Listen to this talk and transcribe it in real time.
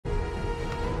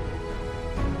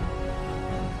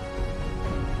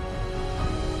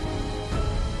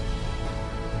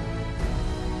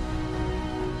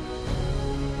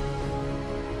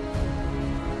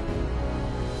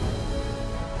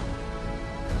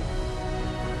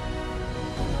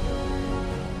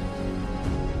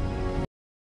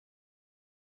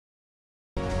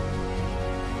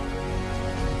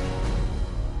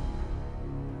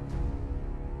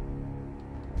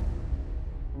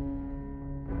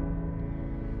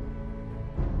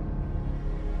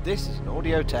This is an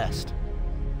audio test.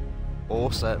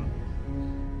 Awesome.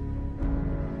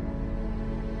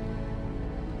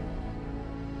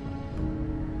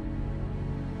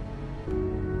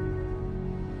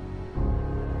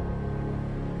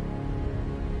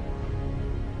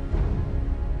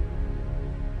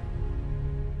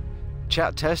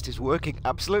 Chat test is working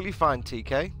absolutely fine,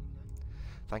 TK.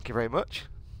 Thank you very much.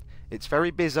 It's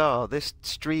very bizarre. This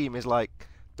stream is like,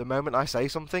 the moment I say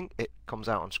something, it comes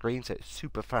out on screen, so it's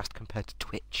super fast compared to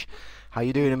Twitch. How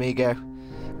you doing, amigo?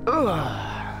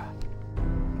 Ugh.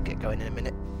 Get going in a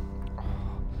minute.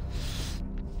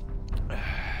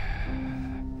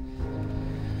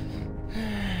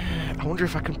 I wonder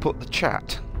if I can put the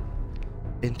chat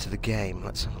into the game.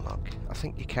 Let's have a look. I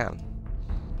think you can.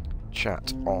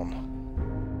 Chat on.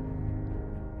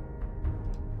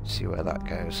 See where that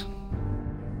goes.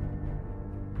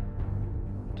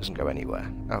 Doesn't go anywhere.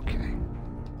 Okay.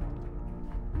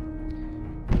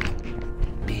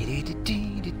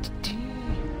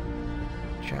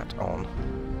 Chat on.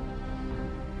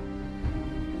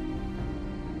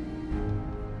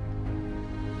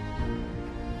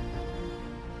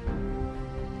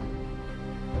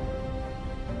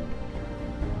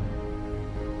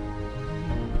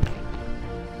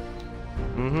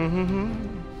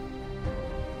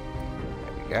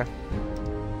 There we go.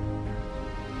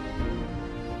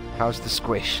 How's the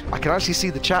squish? I can actually see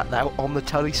the chat now on the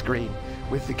telly screen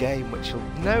with the game, which will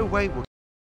no way will.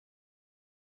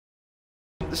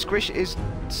 The squish is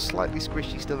slightly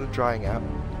squishy still and drying out.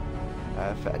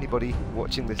 For anybody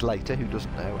watching this later who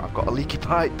doesn't know, I've got a leaky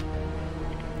pipe.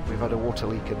 We've had a water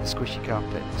leak in the squishy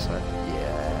carpet, so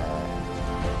yeah.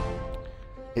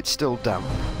 It's still damp.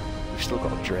 We've still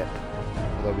got a drip,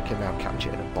 although we can now catch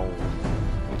it in a bowl,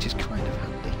 which is kind of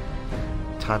handy.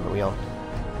 What time are we on?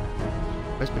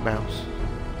 Where's my mouse?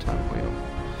 What time are we on?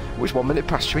 Which 1 minute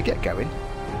past? Should we get going?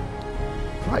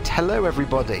 Right, hello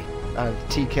everybody. And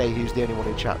TK, who's the only one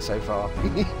in chat so far.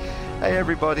 Hey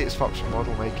everybody, it's Foxx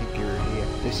Model Making Guru here.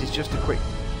 This is just a quick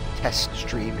test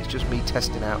stream. It's just me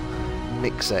testing out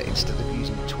Mixer instead of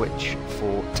using Twitch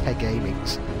for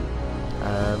gamings.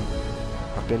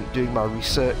 I've been doing my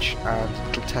research and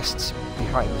little tests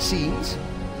behind the scenes.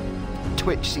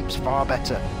 Twitch seems far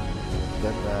better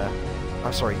than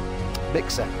I'm sorry,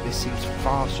 Mixer. This seems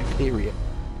far superior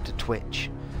to Twitch.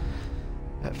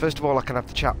 First of all, I can have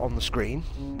the chat on the screen,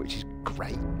 which is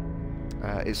great.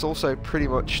 It's also pretty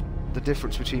much the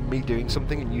difference between me doing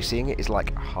something and you seeing it is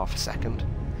like half a second.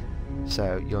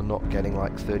 So you're not getting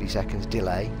like 30 seconds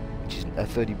delay, which is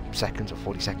 30 seconds or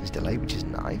 40 seconds delay, which is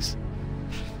nice.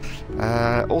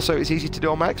 Also, it's easy to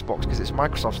do on my Xbox because it's a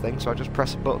Microsoft thing, so I just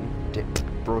press a button, dip,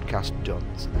 broadcast, done.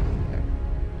 So there you go.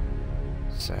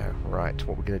 So, right,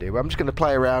 what we're going to do. I'm just going to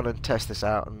play around and test this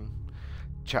out and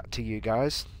chat to you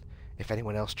guys. If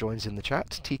anyone else joins in the chat,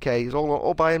 TK is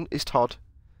all by him. Is Todd?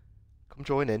 Come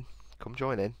join in. Come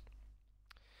join in.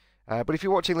 But if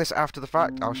you're watching this after the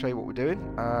fact, I'll show you what we're doing.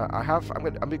 I'm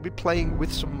going to be playing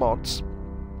with some mods.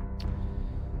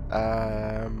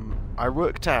 I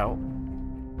worked out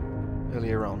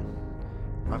earlier on.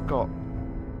 I've got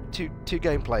two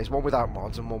gameplays, one without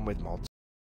mods and one with mods.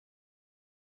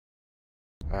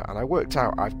 And I worked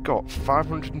out I've got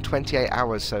 528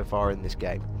 hours so far in this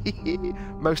game.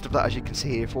 Most of that, as you can see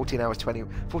here, 14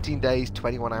 days,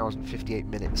 21 hours and 58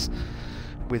 minutes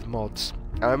with mods.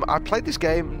 I played this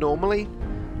game normally,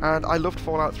 and I loved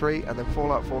Fallout 3, and then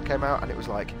Fallout 4 came out, and it was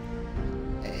like,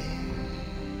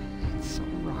 it's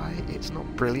alright, it's not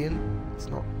brilliant, it's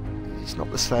not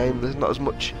the same, there's not as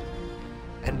much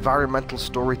environmental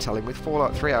storytelling. With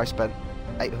Fallout 3 I spent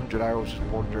 800 hours just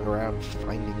wandering around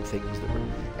finding things that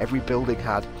every building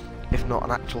had, if not an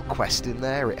actual quest in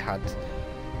there, it had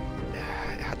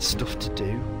stuff to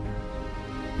do.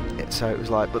 So it was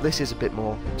like, but this is a bit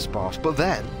more sparse. But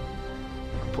then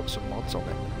I put some mods on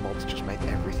it. Mods just made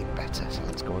everything better. So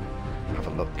let's go and have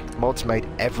a look. Mods made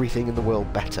everything in the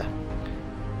world better.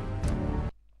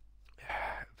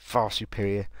 Far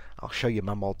superior. I'll show you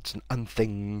my mods and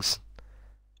things.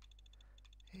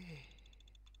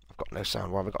 I've got no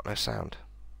sound. Why have I got no sound?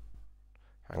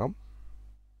 Hang on.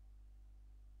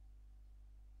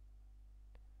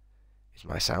 Is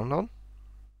my sound on?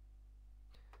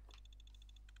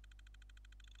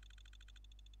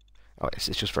 Oh, it's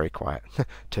just very quiet.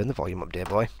 Turn the volume up, dear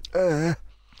boy.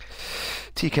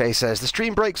 TK says, the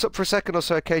stream breaks up for a second or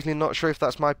so occasionally, not sure if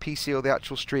that's my PC or the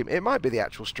actual stream. It might be the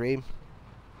actual stream.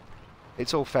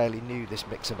 It's all fairly new, this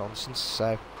Mixer nonsense,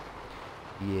 so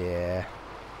yeah.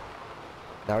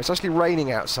 Now, it's actually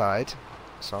raining outside,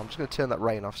 so I'm just going to turn that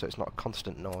rain off so it's not a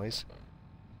constant noise.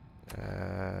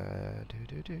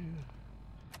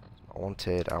 I'll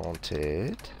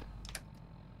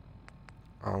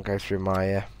go through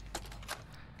my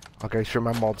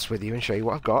mods with you and show you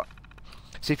what I've got.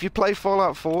 So if you play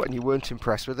Fallout 4 and you weren't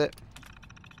impressed with it,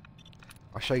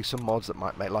 I'll show you some mods that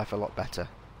might make life a lot better.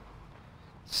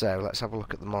 So let's have a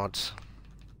look at the mods.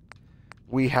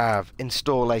 We have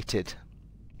installated.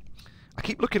 I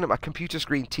keep looking at my computer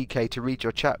screen, TK, to read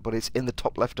your chat, but it's in the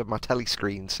top left of my telly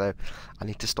screen, so I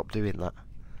need to stop doing that.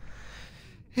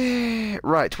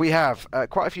 Right, we have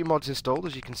quite a few mods installed,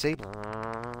 as you can see.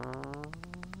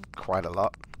 Quite a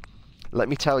lot. Let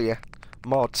me tell you,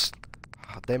 mods,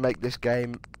 they make this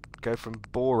game go from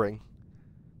boring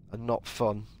and not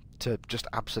fun to just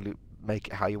absolute make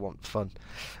it how you want fun.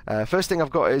 First thing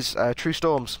I've got is True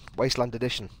Storms Wasteland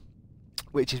Edition,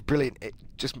 which is brilliant. It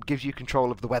just gives you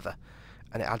control of the weather,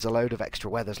 and it adds a load of extra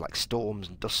weathers like storms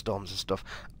and dust storms and stuff.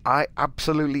 I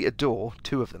absolutely adore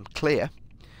two of them. Clear,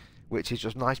 which is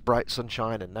just nice bright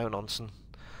sunshine and no nonsense,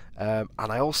 and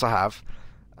I also have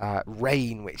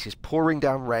rain, which is pouring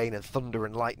down rain and thunder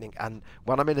and lightning. And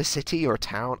when I'm in a city or a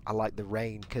town, I like the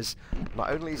rain because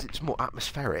not only is it more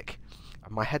atmospheric,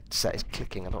 and my headset is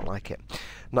clicking, I don't like it.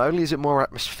 Not only is it more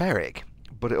atmospheric,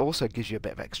 but it also gives you a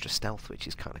bit of extra stealth, which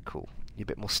is kind of cool. You're a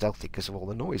bit more stealthy because of all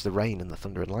the noise, the rain and the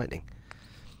thunder and lightning.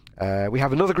 We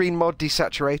have another green mod,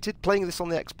 Desaturated. Playing this on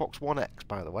the Xbox One X,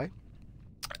 by the way.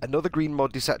 Another green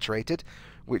mod, Desaturated,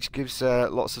 which gives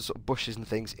lots of sort of bushes and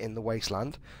things in the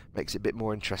wasteland. Makes it a bit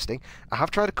more interesting. I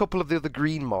have tried a couple of the other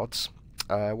green mods.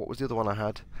 What was the other one I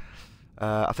had?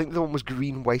 I think the one was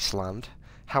Green Wasteland.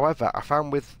 However, I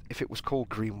found if it was called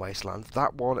Green Wasteland,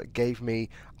 that one gave me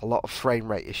a lot of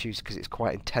frame rate issues because it's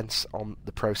quite intense on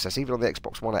the process. Even on the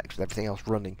Xbox One X with everything else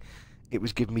running, it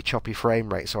was giving me choppy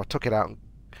frame rate. So I took it out and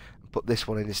put this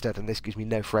one in instead, and this gives me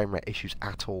no frame rate issues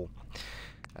at all.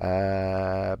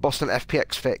 Boston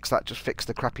FPX fix, that just fixed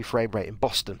the crappy frame rate in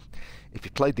Boston. If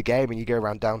you played the game and you go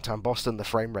around downtown Boston, the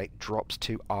frame rate drops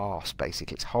to arse,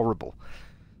 basically. It's horrible.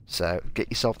 So get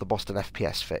yourself the Boston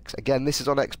FPS fix. Again, this is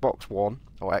on Xbox One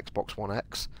or Xbox One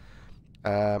X.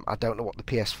 I don't know what the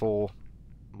PS4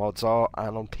 mods are,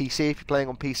 and on PC, if you're playing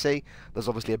on PC, there's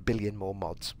obviously a billion more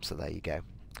mods. So there you go.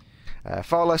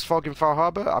 Far less fog in Far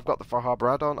Harbor. I've got the Far Harbor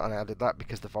add-on, and I added that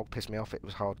because the fog pissed me off. It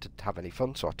was hard to have any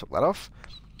fun, so I took that off.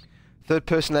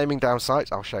 Third-person aiming down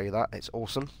sights. I'll show you that. It's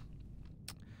awesome.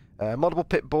 Moddable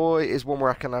Pit Boy is one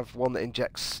where I can have one that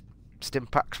injects stim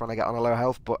packs when I get on a low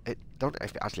health, but I don't know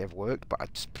if it actually ever worked, but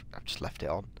I've just left it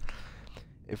on.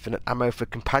 Infinite ammo for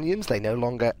companions. They no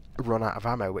longer run out of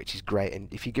ammo, which is great,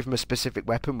 and if you give them a specific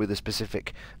weapon with a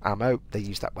specific ammo, they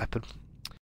use that weapon.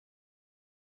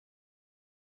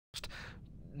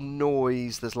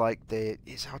 Noise, there's like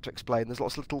it's hard to explain, there's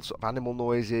lots of little sort of animal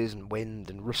noises and wind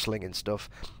and rustling and stuff.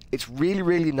 It's really,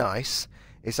 really nice.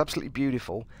 It's absolutely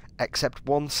beautiful, except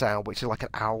one sound, which is like an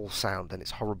owl sound, and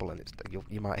it's horrible, and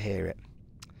you might hear it.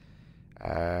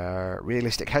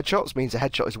 Realistic headshots means a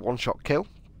headshot is a one-shot kill,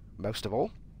 most of all,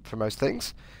 for most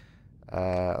things.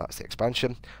 That's the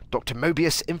expansion. Dr.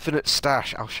 Mobius Infinite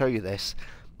Stash, I'll show you this.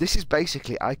 This is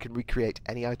basically, I can recreate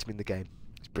any item in the game.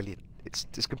 It's brilliant. It's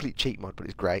a complete cheat mod, but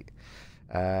it's great.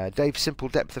 Dave's Simple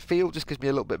Depth of Field just gives me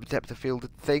a little bit of a depth of field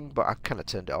thing, but I kind of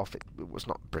turned it off. It was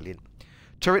not brilliant.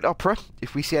 Turret Opera.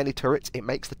 If we see any turrets, it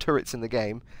makes the turrets in the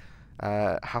game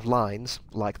have lines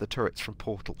like the turrets from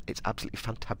Portal. It's absolutely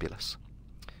fantabulous.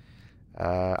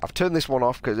 I've turned this one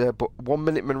off because, but 1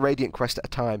 minute and Radiant Quest at a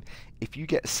time. If you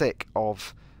get sick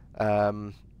of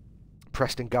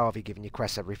Preston Garvey giving you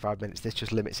quests every 5 minutes, this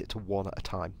just limits it to one at a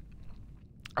time.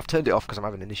 I've turned it off because I'm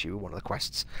having an issue with one of the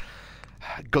quests.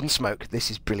 Gunsmoke, this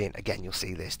is brilliant. Again, you'll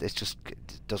see this. This just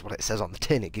does what it says on the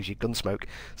tin. It gives you gunsmoke.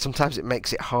 Sometimes it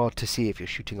makes it hard to see if you're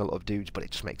shooting a lot of dudes, but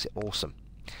it just makes it awesome.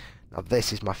 Now,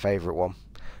 this is my favourite one.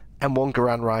 M1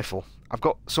 Garand rifle. I've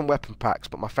got some weapon packs,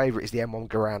 but my favourite is the M1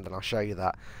 Garand, and I'll show you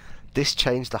that. This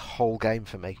changed the whole game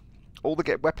for me. All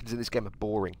the weapons in this game are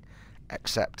boring,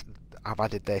 except I've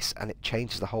added this, and it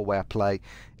changes the whole way I play.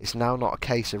 It's now not a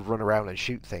case of run around and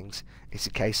shoot things. It's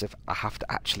a case of I have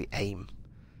to actually aim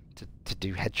to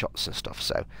do headshots and stuff.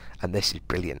 So, and this is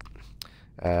brilliant.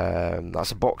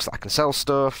 That's a box that I can sell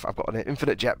stuff. I've got an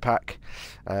infinite jetpack.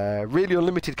 Really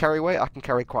unlimited carry weight. I can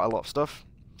carry quite a lot of stuff.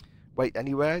 Wait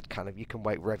anywhere. Kind of, you can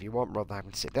wait wherever you want rather than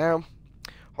having to sit down.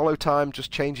 Hollow time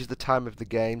just changes the time of the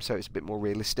game, so it's a bit more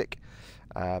realistic.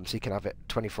 So you can have it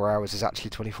 24 hours is actually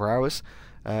 24 hours.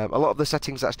 A lot of the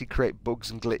settings actually create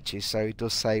bugs and glitches, so it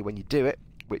does say when you do it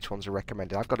which ones are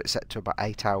recommended. I've got it set to about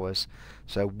 8 hours,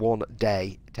 so 1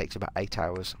 day takes about 8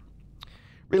 hours.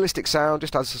 Realistic sound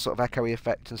just adds a sort of echoey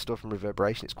effect and stuff and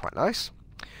reverberation. It's quite nice.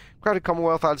 Crowded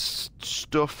Commonwealth adds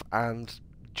stuff and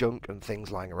junk and things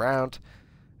lying around.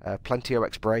 Plentio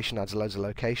Exploration adds loads of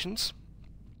locations.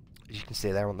 As you can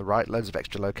see there on the right, loads of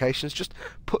extra locations, just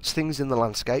puts things in the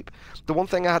landscape. The one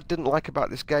thing I didn't like about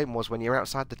this game was when you're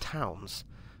outside the towns.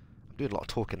 I'm doing a lot of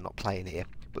talking, not playing here,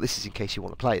 but this is in case you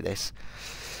want to play this.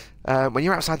 When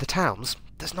you're outside the towns,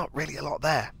 there's not really a lot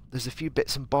there. There's a few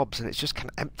bits and bobs and it's just kind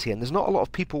of empty, and there's not a lot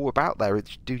of people about there,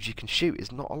 dudes you can shoot.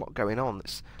 There's not a lot going on.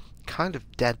 It's kind of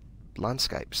dead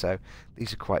landscape, so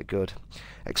these are quite good.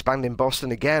 Expanding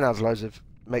Boston again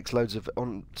makes loads of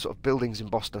sort of buildings in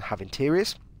Boston have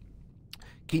interiors.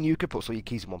 Key Nuker puts all your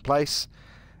keys in one place.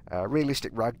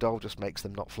 Realistic Ragdoll just makes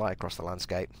them not fly across the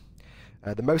landscape.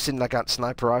 The Mosin Nagant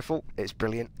sniper rifle, it's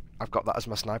brilliant. I've got that as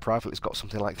my sniper rifle. It's got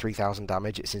something like 3,000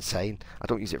 damage. It's insane. I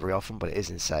don't use it very often, but it is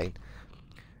insane.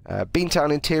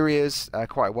 Beantown Interiors,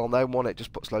 quite a well-known one. It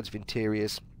just puts loads of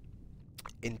interiors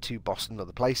into Boston and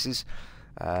other places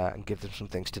and give them some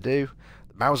things to do.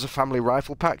 The Mauser Family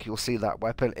Rifle Pack, you'll see that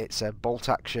weapon. It's a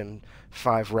bolt-action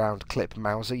 5-round clip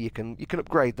Mauser. You can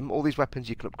upgrade them. All these weapons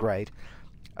you can upgrade.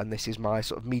 And this is my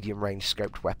sort of medium-range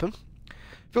scoped weapon.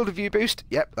 Field of View Boost,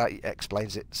 yep, that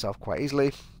explains itself quite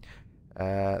easily.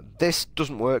 This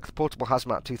doesn't work. The Portable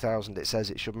Hazmat 2000, it says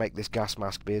it should make this gas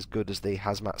mask be as good as the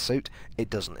hazmat suit. It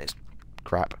doesn't. It's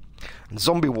crap. And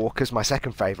Zombie Walkers, my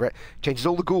second favourite, changes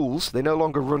all the ghouls. They no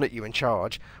longer run at you and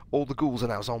charge. All the ghouls are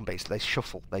now zombies. They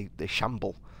shuffle. They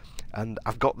shamble. And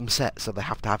I've got them set, so they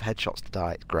have to have headshots to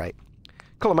die. It's great.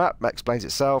 Colour map explains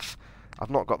itself.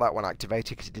 I've not got that one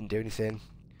activated because it didn't do anything.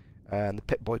 And the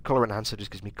Pip-Boy Colour Enhancer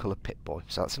just gives me Colour Pip-Boy.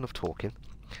 So that's enough talking.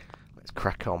 Let's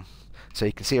crack on. So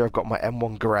you can see here I've got my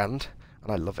M1 Garand,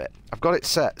 and I love it. I've got it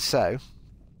set so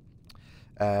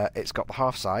it's got the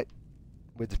half sight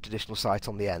with the traditional sight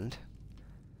on the end.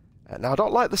 Now I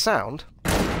don't like the sound,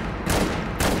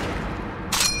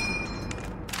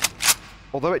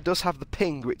 although it does have the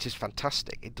ping, which is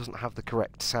fantastic. It doesn't have the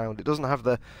correct sound. It doesn't have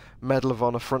the Medal of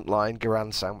Honor Frontline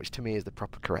Garand sound, which to me is the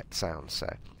proper correct sound,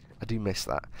 so I do miss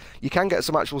that. You can get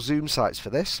some actual zoom sights for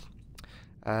this.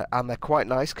 And they're quite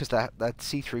nice because they're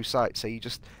see-through sights, so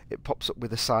it pops up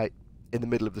with a sight in the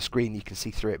middle of the screen. You can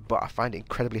see through it, but I find it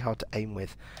incredibly hard to aim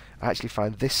with. I actually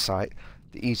find this sight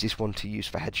the easiest one to use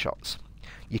for headshots.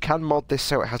 You can mod this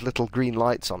so it has little green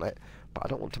lights on it, but I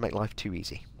don't want to make life too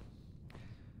easy.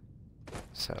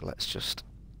 So let's just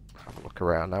have a look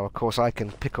around. Now, of course, I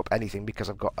can pick up anything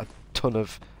because I've got a ton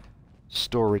of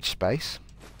storage space.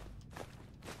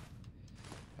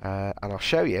 And I'll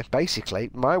show you, basically,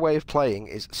 my way of playing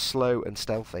is slow and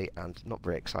stealthy and not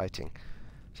very exciting.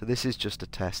 So this is just a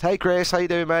test. Hey Chris, how you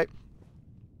doing, mate?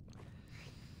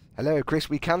 Hello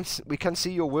Chris, we can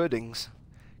see your wordings.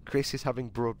 Chris is having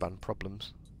broadband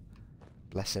problems.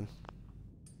 Bless him.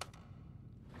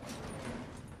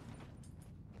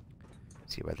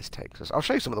 See where this takes us. I'll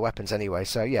show you some of the weapons anyway,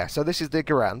 so yeah, so this is the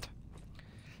Garand.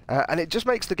 And it just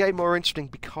makes the game more interesting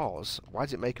because... Why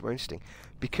does it make it more interesting?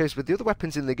 Because with the other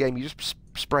weapons in the game, you just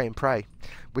spray and pray.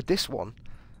 With this one,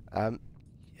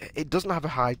 it doesn't have a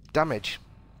high damage.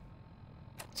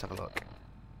 Let's have a look.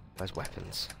 There's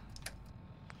weapons.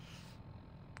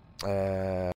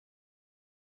 Let's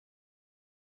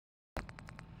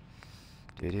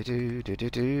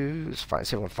see if I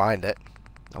can find it.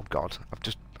 Oh god,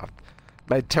 I've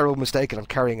made a terrible mistake and I'm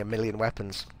carrying a million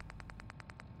weapons.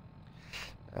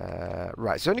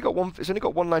 Right, it's only got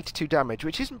 192 damage,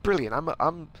 which isn't brilliant.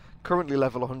 I'm currently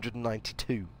level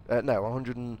 192. No,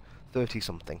 130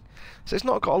 something. So it's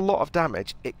not got a lot of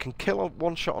damage. It can kill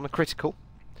one shot on a critical,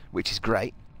 which is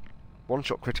great. One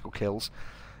shot critical kills,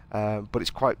 but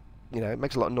it's quite, it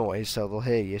makes a lot of noise, so they'll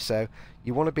hear you. So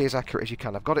you want to be as accurate as you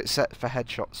can. I've got it set for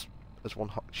headshots as one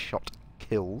shot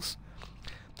kills.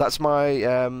 That's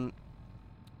my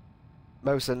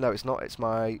Mosin. No, it's not. It's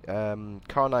my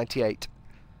Car 98.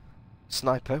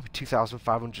 Sniper with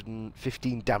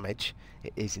 2,515 damage.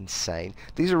 It is insane.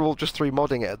 These are all just through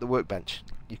modding it at the workbench.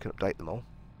 You can update them all.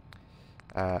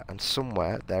 And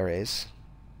somewhere there is...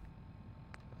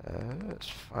 let's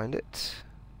find it.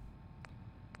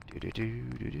 Gotta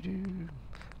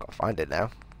find it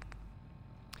now.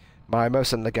 My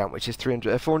Mosin Nagant, which is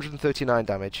 439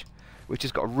 damage, which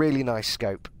has got a really nice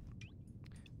scope,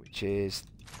 which is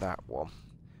that one.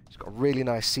 It's got a really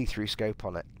nice see-through scope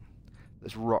on it.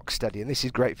 That's rock steady, and this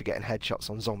is great for getting headshots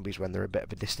on zombies when they're a bit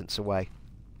of a distance away.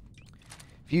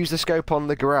 If you use the scope on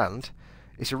the Garand,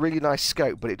 it's a really nice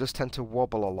scope, but it does tend to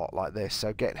wobble a lot like this,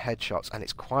 so getting headshots, and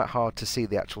it's quite hard to see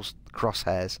the actual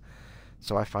crosshairs,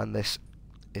 so I find this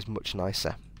is much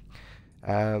nicer.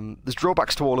 There's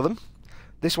drawbacks to all of them.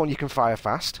 This one you can fire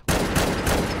fast, and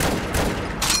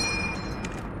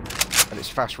it's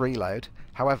fast reload.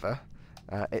 However,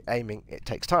 aiming, it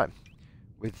takes time.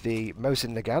 With the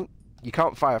Mosin Nagant, You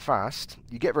can't fire fast.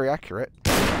 You get very accurate.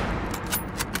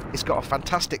 It's got a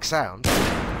fantastic sound.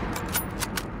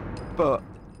 But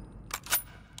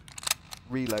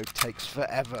reload takes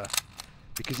forever.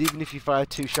 Because even if you fire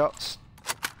 2 shots,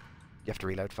 you have to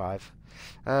reload 5.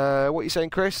 What are you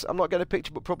saying, Chris? I'm not getting a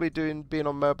picture, but probably being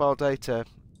on mobile data.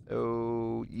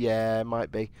 Oh, yeah,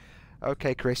 might be.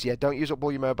 Okay, Chris, yeah, don't use up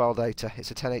all your mobile data.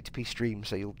 It's a 1080p stream,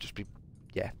 so you'll just be...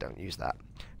 Yeah, don't use that.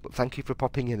 But thank you for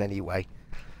popping in anyway.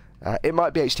 It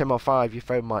might be HTML5, your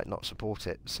phone might not support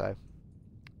it, so...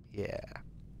 Yeah.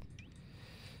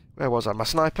 Where was I? My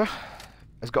sniper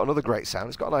has got another great sound.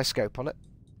 It's got a nice scope on it.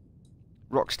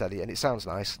 Rocksteady, and it sounds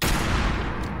nice.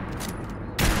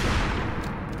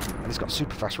 And it's got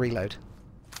super fast reload.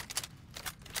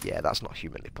 Yeah, that's not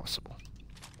humanly possible.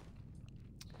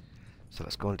 So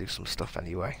let's go and do some stuff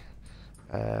anyway.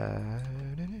 No,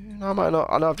 I might not.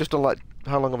 I know I've just done like...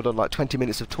 How long have I done? Like 20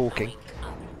 minutes of talking.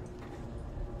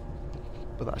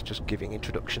 But that's just giving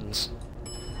introductions.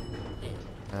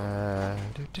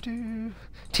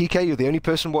 TK, you're the only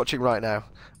person watching right now.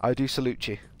 I do salute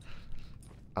you.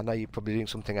 I know you're probably doing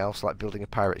something else, like building a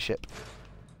pirate ship.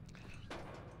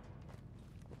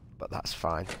 But that's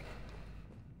fine.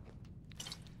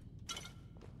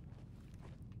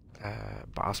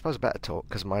 But I suppose I better talk,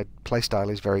 because my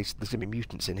playstyle is very... There's going to be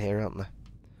mutants in here, aren't there?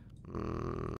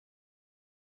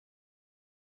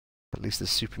 At least there's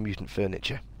super mutant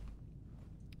furniture.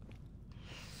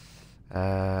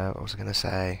 What was I going to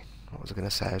say? I was going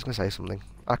to say something.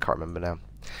 I can't remember now.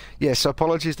 Yeah, so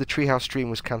apologies, the Treehouse stream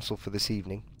was cancelled for this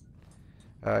evening.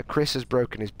 Chris has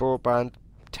broken his broadband.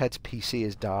 Ted's PC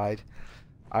has died.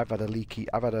 I've had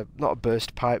not a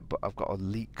burst pipe, but I've got a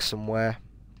leak somewhere.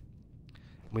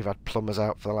 We've had plumbers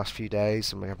out for the last few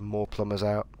days, and we have more plumbers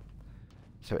out.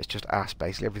 So it's just ass,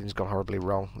 basically. Everything's gone horribly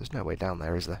wrong. There's no way down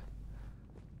there, is there?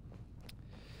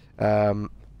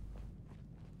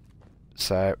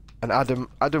 So, and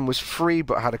Adam was free,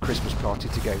 but had a Christmas party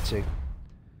to go to.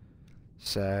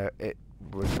 So it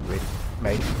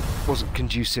wasn't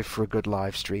conducive for a good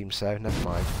live stream. So never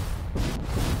mind.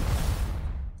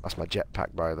 That's my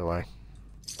jetpack, by the way.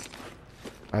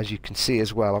 As you can see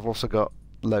as well, I've also got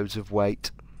loads of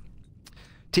weight.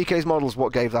 TK's models,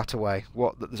 what gave that away?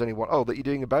 What, that there's only one? Oh, that you're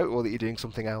doing a boat, or that you're doing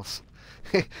something else?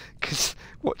 Because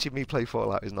watching me play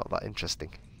Fallout is not that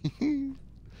interesting.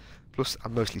 Plus,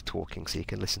 I'm mostly talking, so you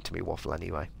can listen to me waffle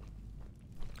anyway.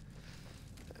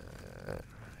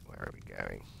 Where are we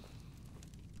going?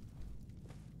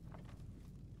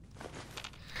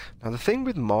 Now, the thing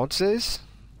with mods is...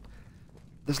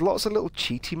 There's lots of little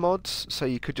cheaty mods, so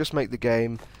you could just make the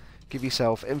game... Give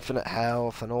yourself infinite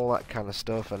health and all that kind of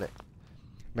stuff, and it...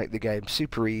 Make the game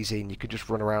super easy, and you could just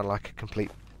run around like a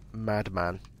complete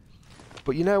madman.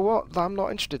 But you know what? I'm not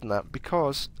interested in that,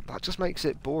 because that just makes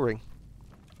it boring.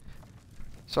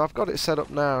 So I've got it set up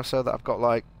now so that I've got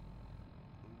like...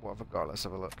 What have I got? Let's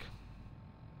have a look.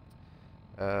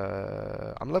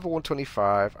 I'm level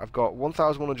 125. I've got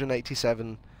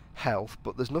 1,187 health,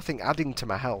 but there's nothing adding to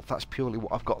my health. That's purely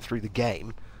what I've got through the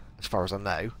game, as far as I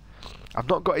know. I've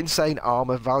not got insane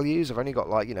armor values. I've only got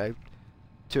like, you know,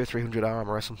 200 or 300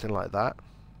 armor or something like that.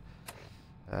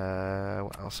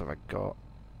 What else have I got?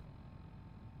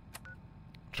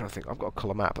 I'm trying to think. I've got a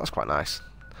colour map. That's quite nice.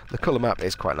 The colour map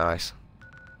is quite nice.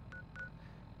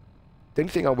 The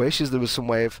only thing I wish is there was some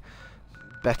way of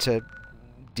better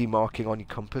demarking on your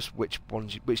compass which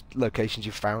locations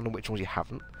you've found and which ones you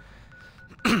haven't.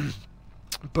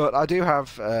 But I do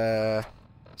have...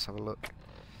 let's have a look.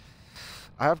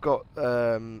 I have got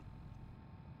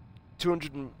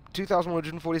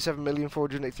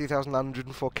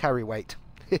 2,147,483,904 carry weight,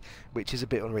 which is a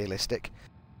bit unrealistic.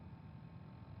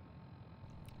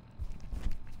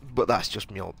 But that's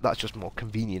just more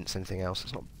convenience than anything else.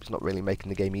 It's not really making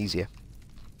the game easier.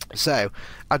 So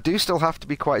I do still have to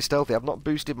be quite stealthy. I've not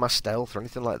boosted my stealth or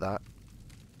anything like that.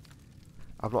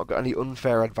 I've not got any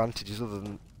unfair advantages other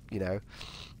than, you know,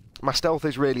 my stealth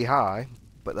is really high,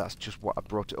 but that's just what I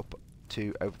brought it up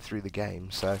to through the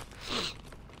game. So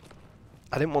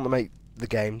I didn't want to make the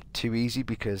game too easy,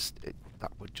 because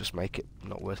that would just make it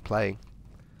not worth playing.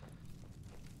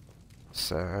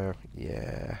 So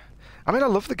yeah, I mean, I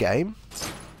love the game,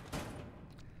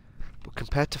 but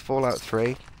compared to Fallout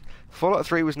 3, Fallout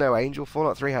 3 was no angel.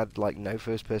 Fallout 3 had like no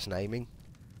first-person aiming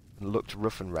and looked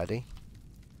rough and ready.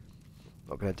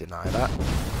 Not going to deny that.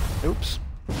 Oops.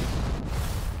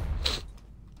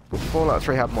 But Fallout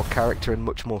 3 had more character and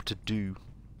much more to do.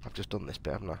 I've just done this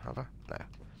bit, haven't I? Have I? No.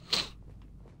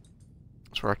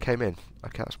 That's where I came in.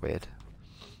 Okay, that's weird.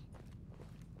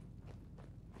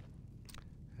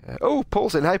 Oh,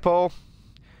 Paul's in. Hey, Paul.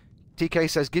 TK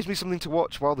says, gives me something to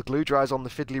watch while the glue dries on the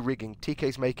fiddly rigging.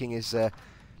 TK's making his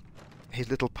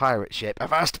little pirate ship.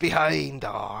 Avast behind!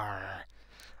 Arr.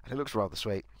 And it looks rather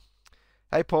sweet.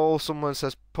 Hey Paul,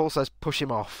 Paul says push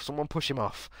him off. Someone push him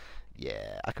off.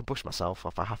 Yeah, I can push myself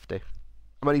if I have to.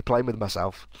 I'm only playing with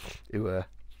myself. For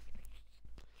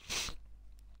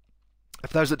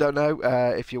those that don't know,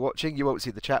 if you're watching, you won't see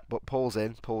the chat, but Paul's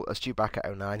in. Paul,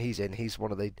 Chewbacca09, he's in. He's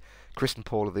one of the... Chris and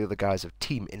Paul are the other guys of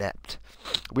Team Inept.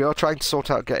 We are trying to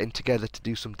sort out getting together to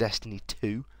do some Destiny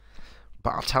 2. But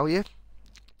I'll tell you,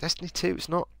 Destiny 2, it's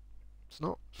not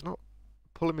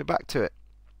pulling me back to it.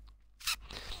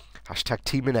 Hashtag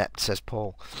Team Inept, says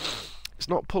Paul. It's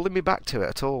not pulling me back to it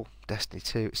at all, Destiny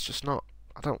 2. It's just not.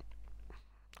 I don't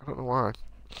know why.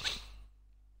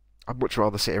 I'd much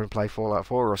rather sit here and play Fallout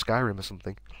 4 or Skyrim or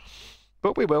something.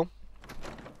 But we will.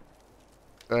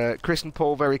 Chris and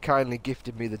Paul very kindly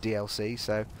gifted me the DLC,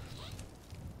 so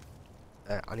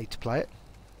I need to play it.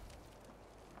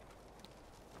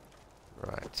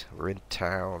 Right, we're in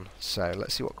town, so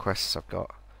let's see what quests I've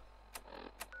got.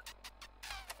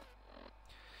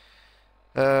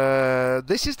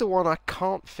 This is the one I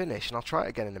can't finish, and I'll try it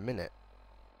again in a minute.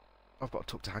 I've got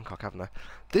to talk to Hancock, haven't I?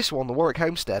 This one, the Warwick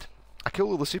Homestead. I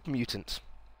killed all the super mutants,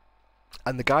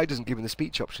 and the guy doesn't give me the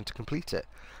speech option to complete it.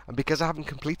 And because I haven't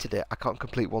completed it, I can't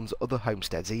complete one's other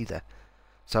homesteads either.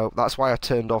 So that's why I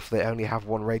turned off the only have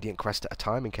one Radiant quest at a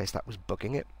time, in case that was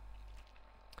bugging it.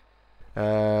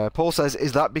 Paul says,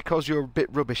 is that because you're a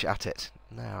bit rubbish at it?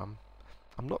 No,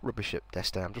 I'm not rubbish at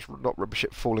Destiny. I'm just not rubbish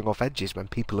at falling off edges when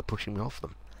people are pushing me off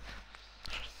them.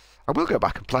 I will go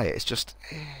back and play it. It's just...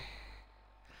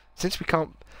 Since we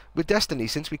can't... With Destiny,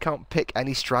 since we can't pick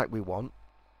any strike we want,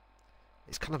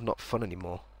 it's kind of not fun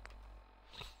anymore.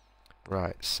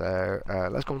 Right, so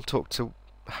let's go and talk to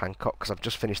Hancock, because I've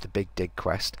just finished the Big Dig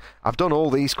quest. I've done all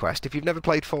these quests. If you've never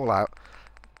played Fallout,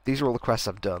 these are all the quests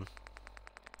I've done.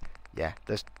 Yeah,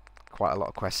 there's quite a lot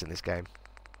of quests in this game.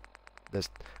 There's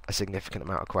a significant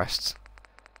amount of quests.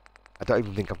 I don't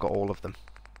even think I've got all of them.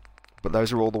 But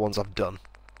those are all the ones I've done.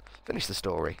 Finish the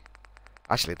story.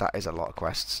 Actually, that is a lot of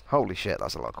quests. Holy shit,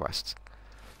 that's a lot of quests.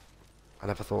 I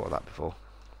never thought of that before.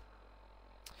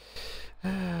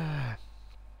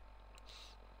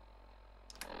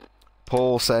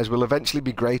 Paul says, we'll eventually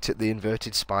be great at the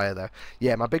inverted spire, though.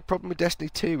 Yeah, my big problem with Destiny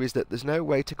 2 is that there's no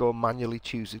way to go and manually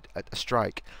choose a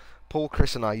strike. Paul,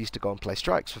 Chris and I used to go and play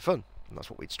strikes for fun, and that's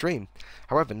what we'd stream.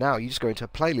 However, now you just go into a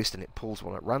playlist and it pulls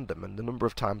one at random, and the number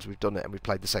of times we've done it and we've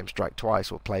played the same strike twice,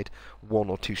 or played one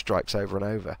or two strikes over and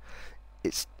over.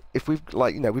 It's... If we've,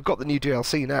 like, you know, we've got the new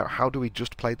DLC now, how do we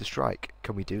just play the strike?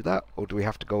 Can we do that? Or do we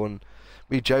have to go and...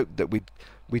 We joked that we'd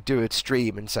do a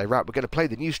stream and say, right, we're going to play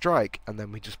the new strike, and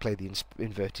then we just play the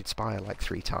inverted spire like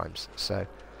 3 times. So,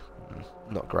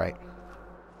 not great.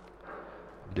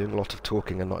 I'm doing a lot of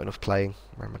talking and not enough playing.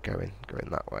 Where am I going? Going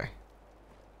that way.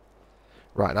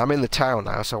 Right, I'm in the town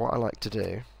now, so what I like to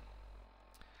do...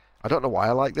 I don't know why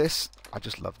I like this. I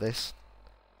just love this.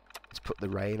 Let's put the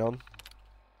rain on.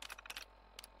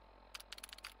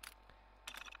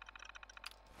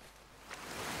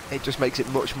 It just makes it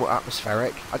much more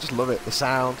atmospheric. I just love it. The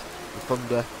sound, the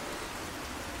thunder.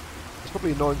 It's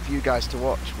probably annoying for you guys to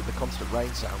watch with the constant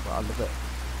rain sound, but I love it.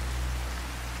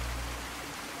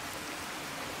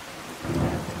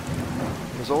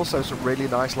 There's also some really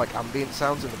nice, like, ambient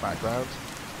sounds in the background.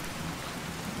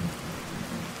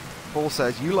 Paul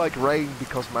says, you like rain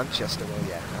because Manchester. Well,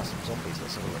 yeah, it has some zombies.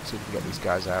 Let's see if we can get these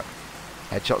guys out.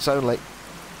 Headshots only.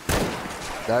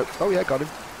 No. Oh, yeah, got him.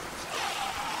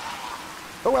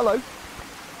 Oh, hello.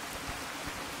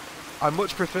 I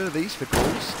much prefer these for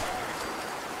ghouls.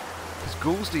 Because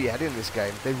ghouls do your head in this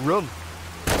game. They run.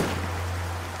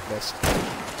 Missed.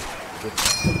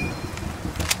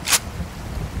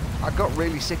 I got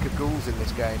really sick of ghouls in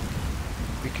this game.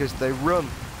 Because they run.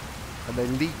 And they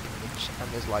leap. And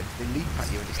there's like, they leap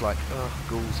at you and it's like, oh,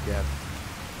 ghouls again.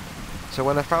 So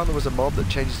when I found there was a mod that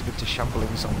changes them into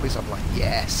shambling zombies, I'm like,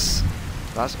 yes.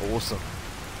 That's awesome.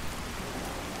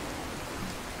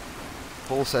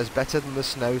 Paul says, better than the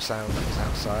snow sound that is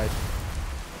outside.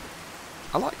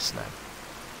 I like snow.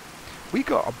 We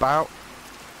got about,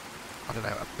 I don't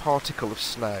know, a particle of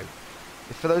snow.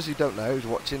 If for those who don't know, who's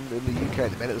watching in the UK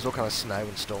at the minute, there's all kind of snow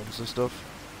and storms and stuff.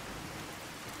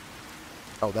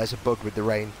 Oh, there's a bug with the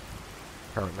rain.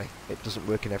 Apparently, it doesn't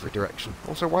work in every direction.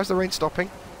 Also, why is the rain stopping?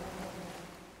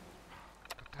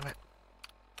 God damn it.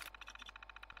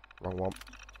 Wrong one.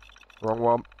 Wrong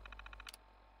one.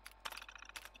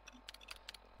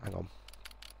 Hang on.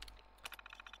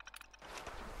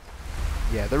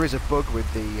 Yeah, there is a bug with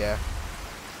the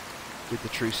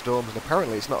true storms, and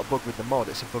apparently it's not a bug with the mod,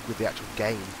 it's a bug with the actual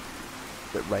game.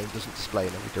 that rain doesn't display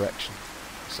in every direction.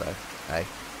 So, hey.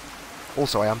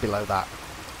 Also, I am below that.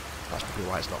 That's probably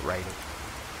why it's not raining.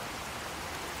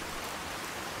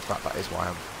 In fact, that is why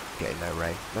I'm getting no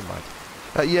rain. Never mind.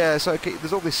 Yeah, so okay,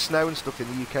 there's all this snow and stuff in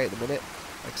the UK at the minute.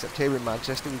 Except here in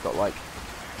Manchester, we've got like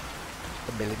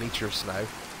a millimetre of snow.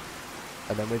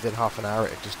 And then within half an hour,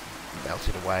 it just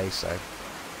melted away, so...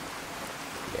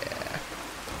 yeah.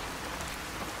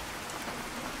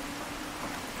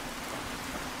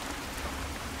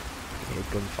 I hear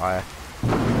gunfire. A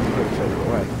bit further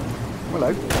away.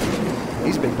 Hello.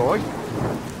 He's a big boy.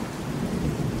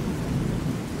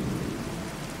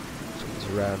 Something's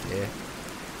around here.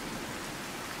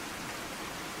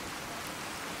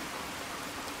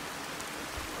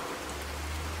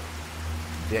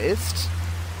 There ist.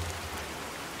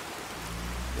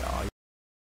 Ja.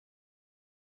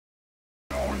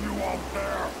 Are you out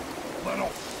there,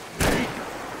 little sneak?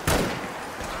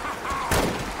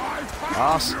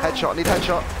 Arse, headshot, need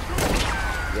headshot.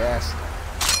 Yes.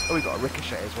 Oh, we got a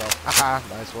ricochet as well. Haha,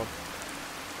 nice one.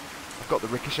 I've got the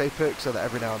ricochet perk so that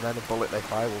every now and then a bullet they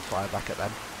fire will fire back at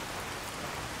them.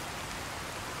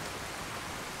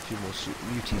 A few more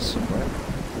muties somewhere.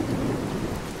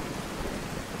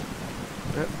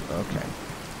 Yep, okay.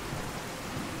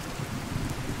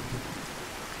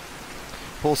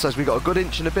 Paul says we got a good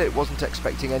inch and a bit, wasn't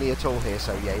expecting any at all here,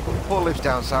 so yeah. Paul lives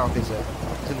down south, he's a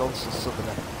nonsense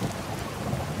southerner.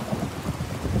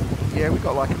 Yeah, we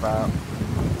got like about a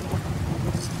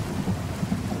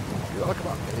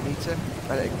millimetre.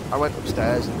 I went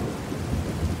upstairs and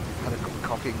had a cup of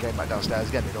coffee and came back downstairs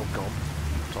again, it all gone.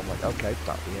 So I'm like, okay,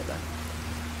 that'll be it then.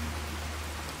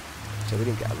 So we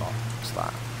didn't get a lot, it's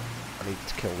that. I needed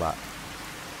to kill that.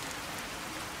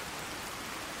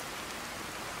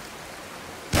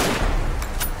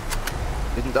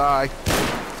 Didn't die.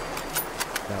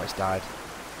 Now it's died.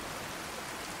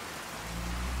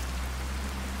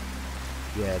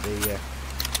 Yeah,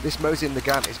 this Mosin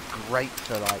Nagant is great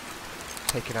for like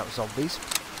taking out zombies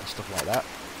and stuff like that.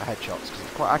 For headshots because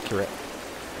it's quite accurate.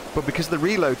 But because of the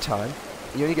reload time,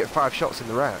 you only get 5 shots in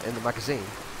the round in the magazine.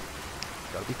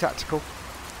 Gotta be tactical.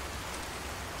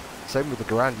 Same with the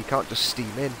Garand, you can't just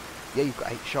steam in. Yeah, you've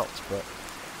got 8 shots, but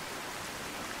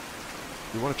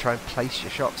you want to try and place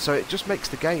your shots. So it just makes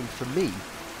the game, for me,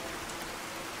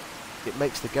 it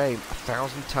makes the game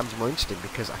 1,000 times more interesting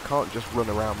because I can't just run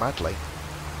around madly,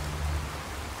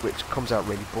 which comes out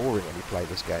really boring when you play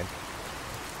this game.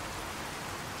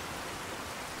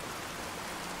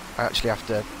 I actually have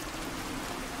to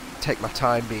take my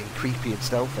time being creepy and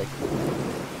stealthy.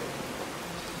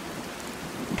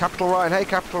 Capital Ryan, hey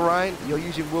Capital Ryan, you're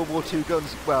using World War II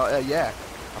guns. Well, yeah,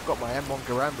 I've got my M1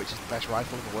 Garand, which is the best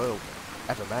rifle in the world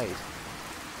ever made.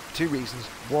 2 reasons.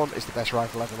 1, it's the best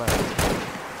rifle ever made.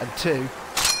 And 2,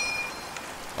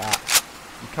 that.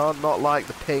 You can't not like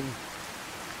the ping.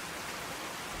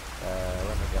 Where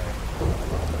am I going?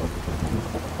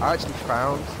 I actually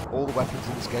found all the weapons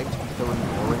in this game to be thoroughly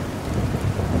boring.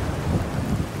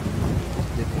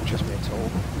 Didn't interest me at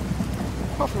all.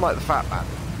 Apart from like the Fat Man.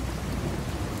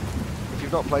 If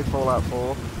you've not played Fallout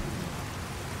 4, the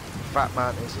Fat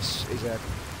Man is a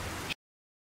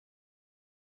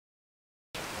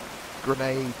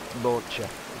grenade launcher.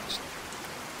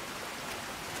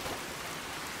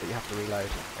 But you have to reload,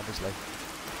 obviously.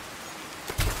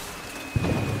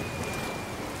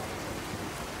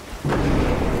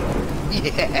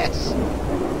 Yes!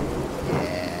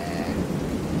 Yeah!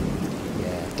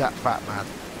 Yeah, that Fat Man.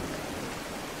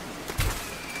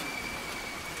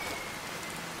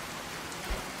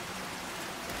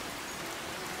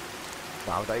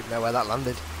 No, I don't even know where that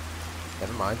landed.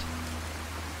 Never mind.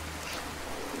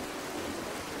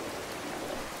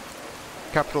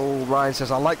 Capital Ryan says,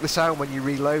 I like the sound when you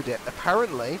reload it.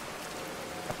 Apparently,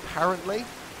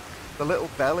 the little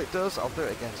bell it does, I'll do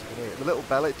it again so you can hear it. The little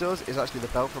bell it does is actually the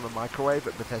bell from a microwave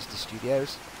at Bethesda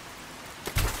Studios.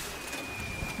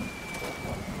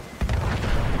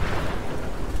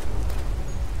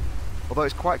 Although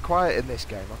it's quite quiet in this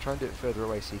game. I'll try and do it further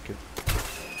away so you can...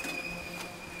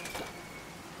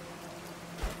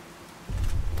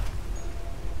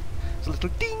 There's a little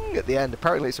ding at the end.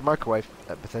 Apparently it's a microwave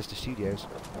at Bethesda Studios.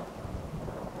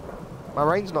 My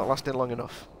rain's not lasting long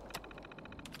enough.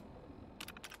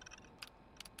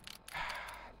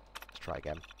 Let's try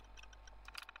again.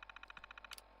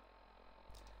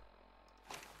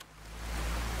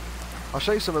 I'll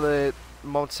show you some of the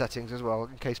mod settings as well,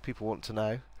 in case people want to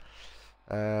know.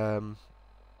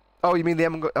 Oh, you mean the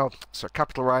M1... Oh, sorry,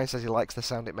 Capital Ryan says he likes the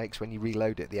sound it makes when you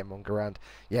reload it, the M1 Garand.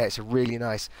 Yeah, it's a really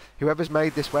nice... Whoever's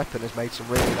made this weapon has made some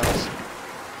really nice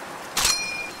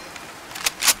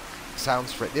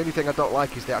sounds for it. The only thing I don't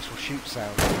like is the actual shoot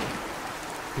sound,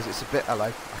 because it's a bit, hello,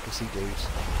 I can see dudes.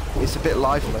 It's a bit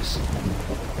lifeless.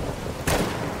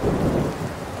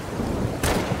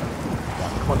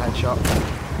 Come on, headshot.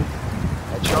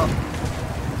 Headshot.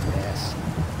 Yes.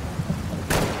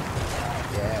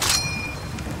 Yes.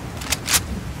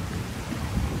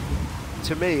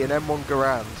 To me, an M1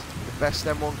 Garand, the best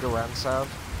M1 Garand sound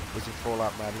was in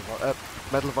Fallout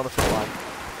Medal of Honor Frontline.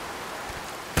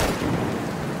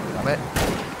 Damn it.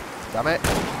 Damn it.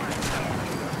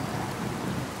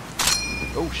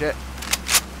 Oh shit.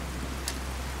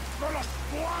 Gonna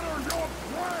splatter your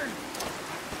brain!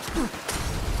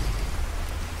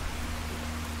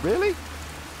 Really?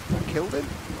 I killed him?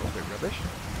 That was a bit rubbish.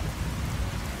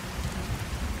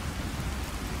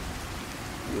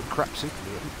 You're a crap super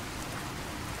mutant.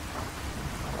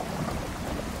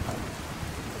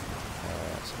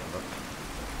 Let's have a look.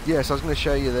 Yes, I was going to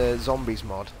show you the zombies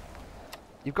mod.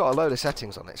 You've got a load of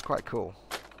settings on it, it's quite cool.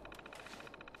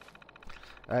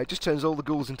 It just turns all the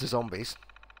ghouls into zombies.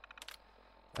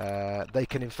 They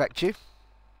can infect you.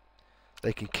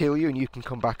 They can kill you and you can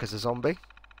come back as a zombie.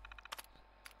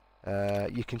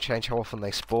 You can change how often they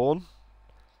spawn.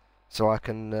 So I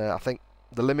can, I think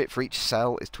the limit for each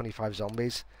cell is 25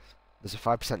 zombies. There's a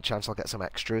 5% chance I'll get some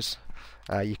extras.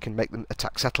 You can make them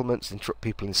attack settlements, interrupt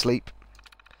people in sleep.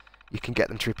 You can get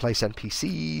them to replace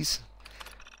NPCs.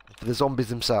 For the zombies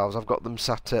themselves, I've got them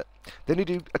sat at... They only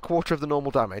do a quarter of the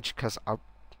normal damage, because I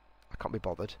can't be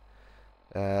bothered.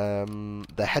 They're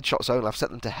headshots only. I've set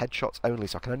them to headshots only,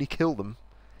 so I can only kill them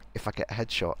if I get a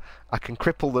headshot. I can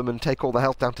cripple them and take all the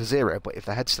health down to 0, but if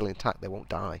their head's still intact, they won't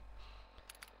die.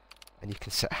 And you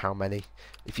can set how many.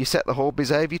 If you set the horde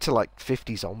behavior to like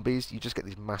 50 zombies, you just get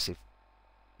these massive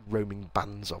roaming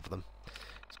bands of them.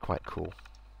 It's quite cool.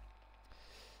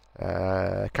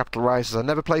 Capital Rises. I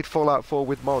never played Fallout 4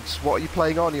 with mods. What are you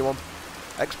playing on? Are you on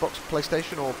Xbox,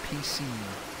 PlayStation, or PC?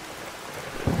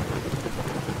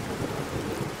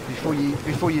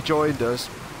 Before you joined us,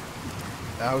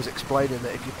 I was explaining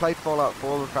that if you played Fallout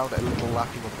 4 and found it a little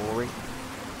lacking or boring,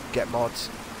 get mods.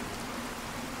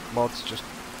 Mods just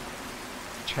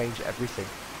change everything.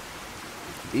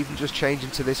 Even just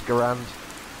changing to this Garand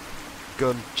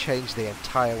gun changed the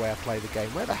entire way I play the game.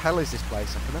 Where the hell is this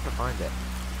place? I can never find it.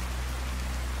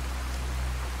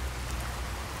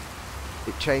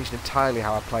 It changed entirely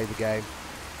how I play the game.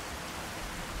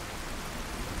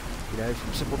 You know,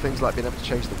 from simple things like being able to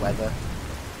change the weather,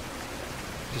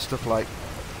 to stuff like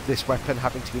this weapon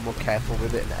having to be more careful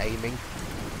with it and aiming,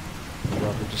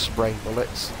 rather than just spraying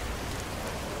bullets.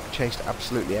 Changed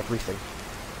absolutely everything.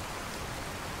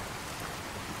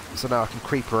 So now I can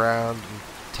creep around and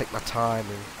take my time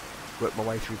and work my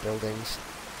way through buildings.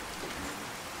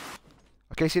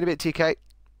 Okay, see you in a bit, TK.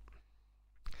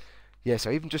 Yeah,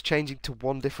 so even just changing to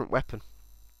one different weapon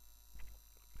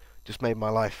just made my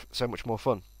life so much more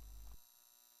fun.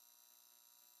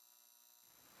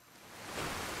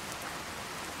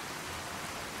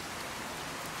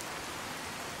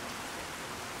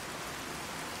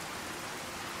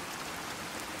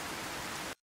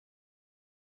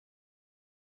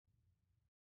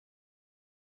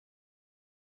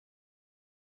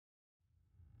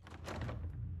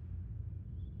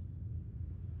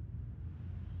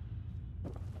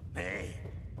 Hey,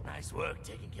 nice work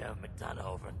taking care of McDonough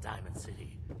over in Diamond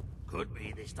City. Could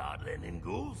be they start letting in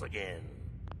ghouls again.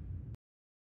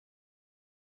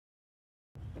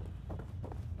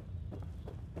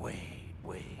 Wait.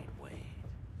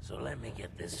 So let me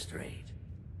get this straight.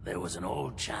 There was an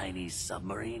old Chinese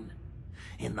submarine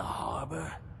in the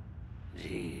harbor?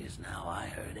 Jeez, now I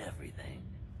heard everything.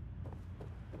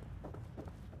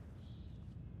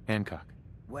 Hancock.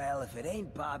 Well, if it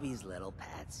ain't Bobby's little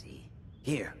patsy.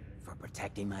 Here, for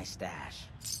protecting my stash.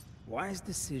 Wise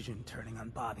decision turning on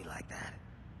Bobby like that.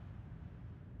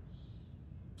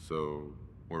 So,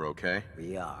 we're okay?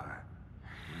 We are.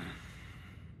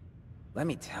 Let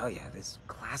me tell you, this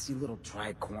classy little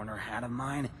tri-corner hat of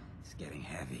mine is getting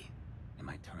heavy. Am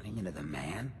I turning into the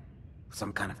man?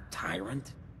 Some kind of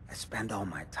tyrant? I spend all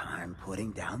my time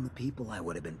putting down the people I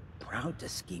would have been proud to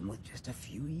scheme with just a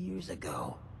few years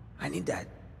ago. I need to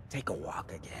take a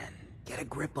walk again. Get a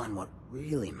grip on what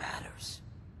really matters.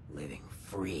 Living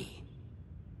free.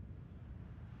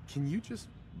 Can you just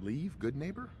leave, good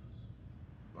neighbor?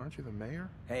 Aren't you the mayor?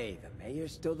 Hey, the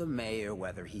mayor's still the mayor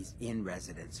whether he's in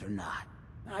residence or not.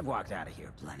 I've walked out of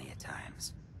here plenty of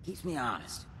times. Keeps me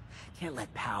honest. Can't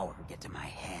let power get to my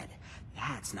head.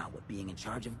 That's not what being in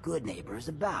charge of good neighbor is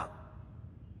about.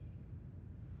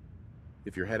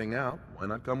 If you're heading out, why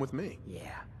not come with me?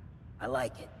 Yeah, I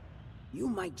like it. You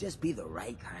might just be the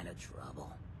right kind of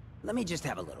trouble. Let me just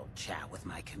have a little chat with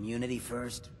my community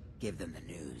first. Give them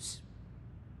the news.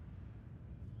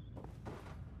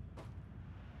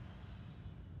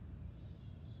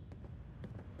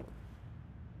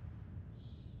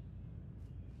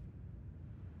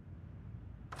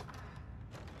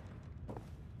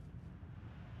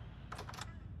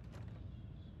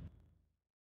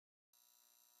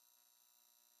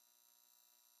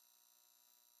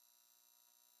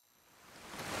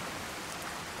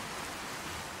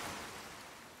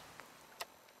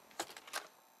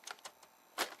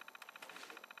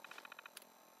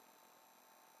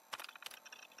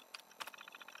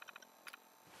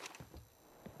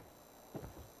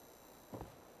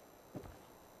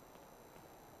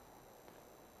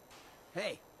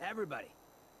 Hey, everybody,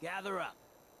 gather up.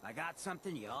 I got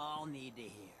something you all need to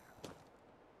hear.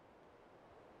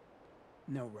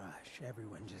 No rush,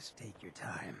 everyone just take your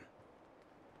time.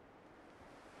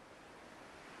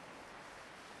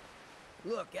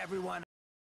 Look, everyone,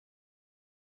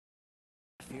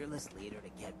 fearless leader to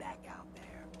get back out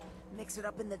there. Mix it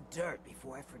up in the dirt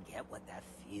before I forget what that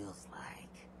feels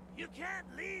like. You can't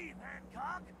leave,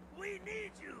 Hancock! We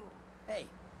need you! Hey,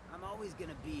 I'm always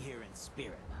gonna be here in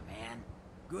spirit, my man.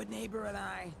 Good neighbor and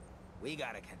I, we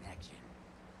got a connection.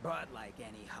 But like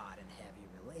any hot and heavy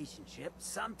relationship,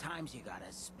 sometimes you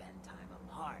gotta spend time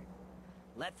apart.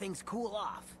 Let things cool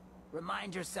off.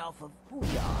 Remind yourself of who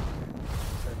you are.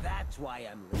 So that's why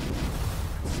I'm leaving.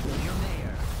 I'm still your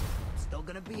mayor. I'm still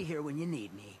gonna be here when you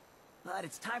need me. But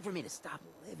it's time for me to stop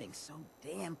living so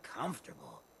damn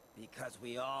comfortable. Because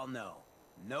we all know,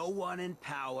 no one in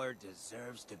power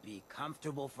deserves to be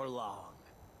comfortable for long.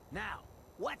 Now,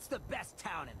 what's the best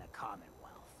town in the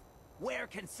Commonwealth? Where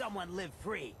can someone live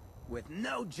free, with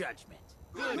no judgment?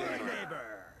 Good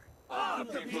neighbor!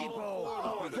 Of the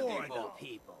people, for the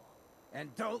people.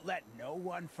 And don't let no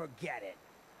one forget it.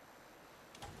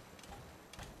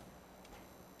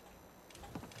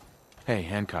 Hey,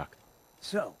 Hancock.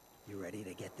 So, you ready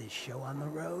to get this show on the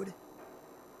road?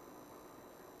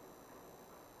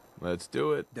 Let's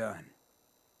do it. Done.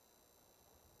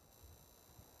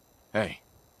 Hey,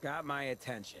 Got my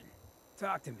attention.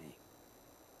 Talk to me.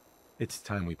 it's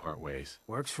time we part ways.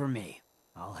 Works for me.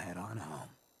 I'll head on home.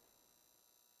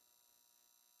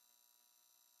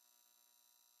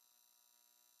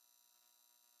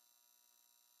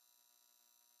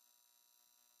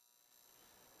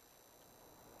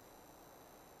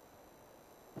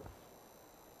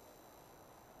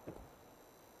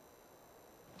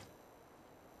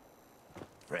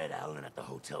 Fred Allen at the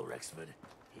Hotel Rexford.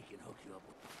 He can hook you up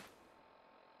with...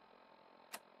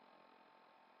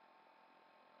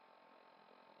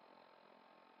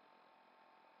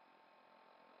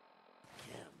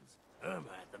 Chems. Irma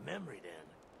at the Memory Den.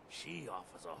 She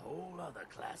offers a whole other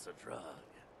class of drug.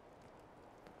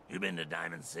 You been to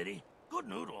Diamond City? Good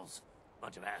noodles.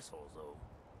 Bunch of assholes, though.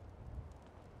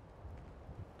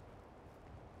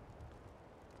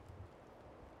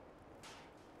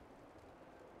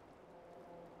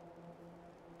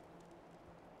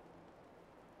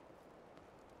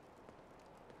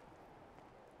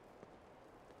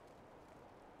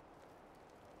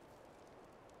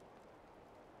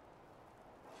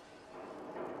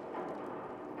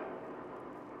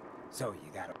 So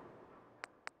you got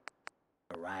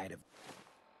a ride of...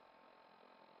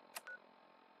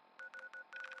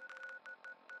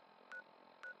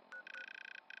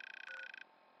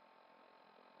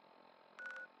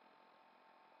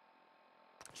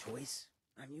 choice?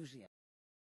 I'm usually...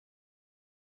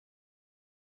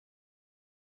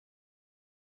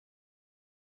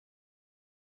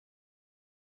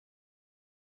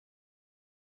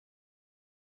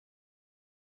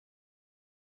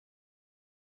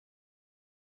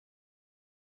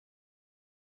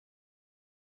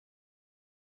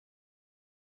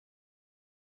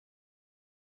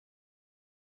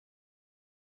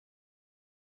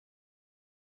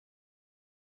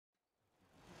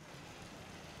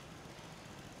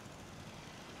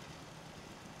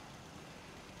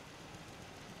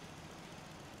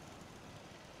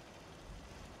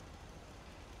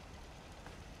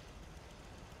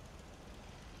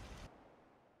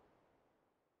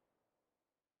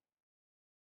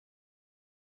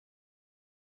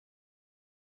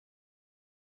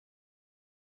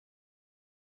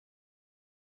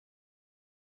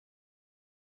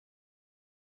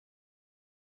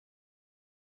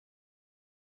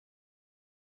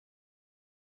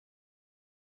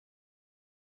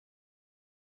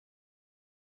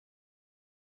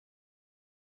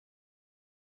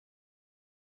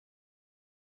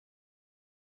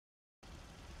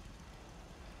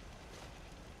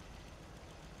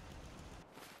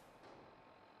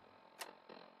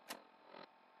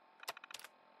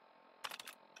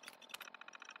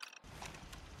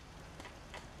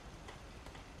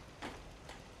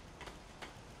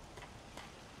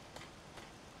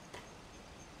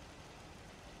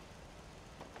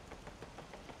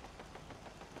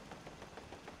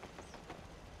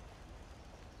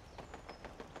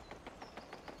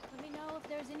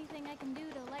 there's anything I can do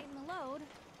to lighten the load,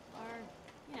 or,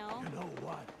 you know... You know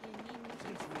what? You need me to...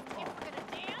 Since we If we're talked, gonna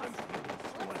I'm dance, feeling let's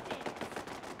sweaty. dance.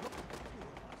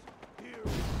 Here.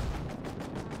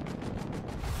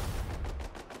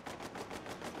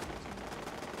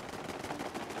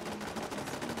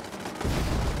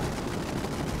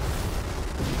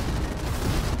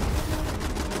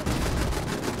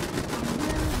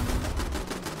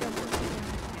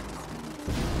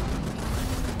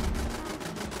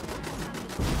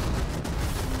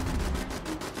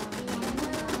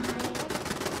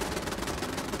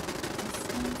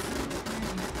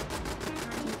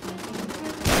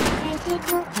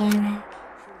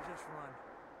 Should've just run.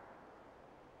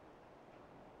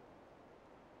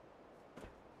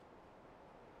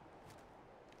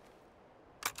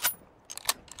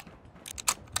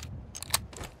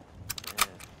 Yeah,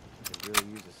 could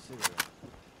really use a cigarette.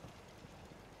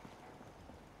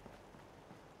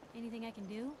 Anything I can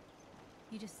do?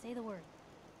 You just say the word.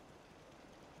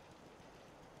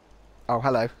 Oh,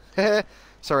 hello.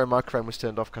 Sorry, my microphone was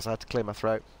turned off because I had to clear my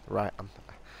throat. Right,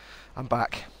 I'm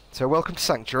back. So welcome to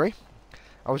Sanctuary.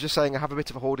 I was just saying I have a bit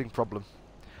of a hoarding problem.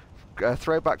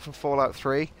 Throwback from Fallout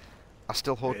 3. I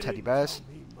still hoard teddy bears.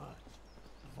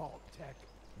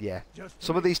 Yeah.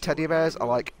 Some of these teddy bears are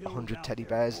like 100 teddy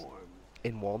bears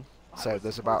in one. So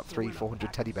there's about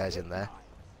 300-400 teddy bears in there.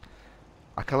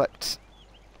 I collect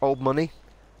old money.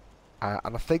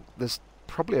 And I think there's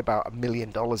probably about $1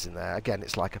 million in there. Again,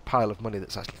 it's like a pile of money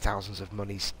that's actually thousands of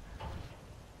monies.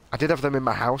 I did have them in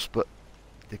my house, but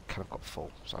they kind of got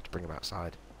full, so I had to bring them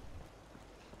outside.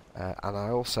 And I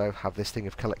also have this thing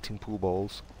of collecting pool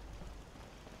balls.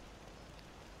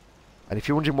 And if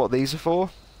you're wondering what these are for,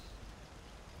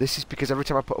 this is because every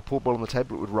time I put a pool ball on the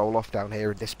table, it would roll off down here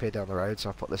and disappear down the road, so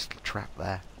I put this little trap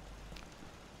there.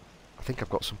 I think I've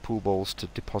got some pool balls to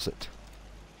deposit.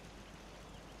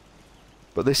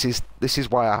 But this is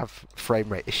why I have frame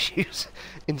rate issues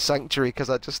in Sanctuary, because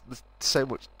there's so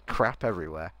much crap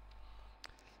everywhere.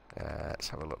 Let's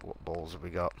have a look. What balls have we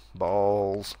got?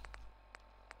 Balls.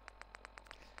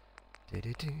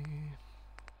 In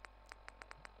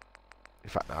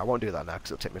fact, no, I won't do that now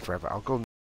because it'll take me forever. I'll go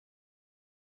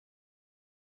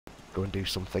and do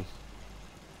something.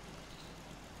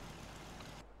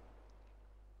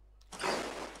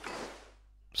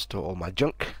 Store all my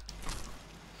junk.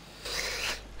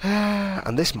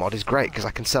 And this mod is great because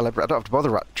I can sell I don't have to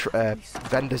bother at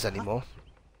vendors anymore.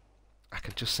 I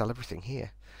can just sell everything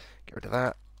here. Get rid of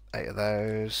that. 8 of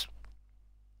those.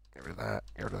 Get rid of that.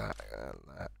 Get rid of that. And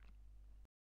that.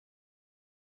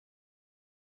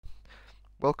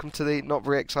 Welcome to the not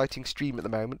very exciting stream at the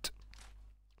moment,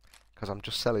 because I'm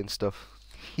just selling stuff.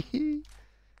 Get rid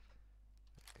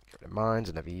of mines.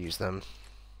 I never use them.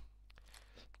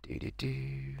 For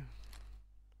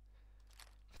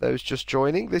those just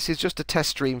joining, this is just a test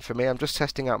stream for me. I'm just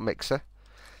testing out Mixer.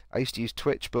 I used to use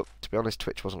Twitch, but to be honest,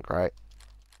 Twitch wasn't great.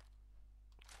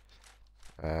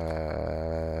 Get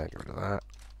rid of that.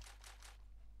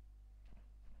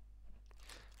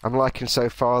 I'm liking so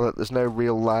far that there's no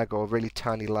real lag or really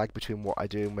tiny lag between what I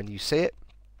do and when you see it.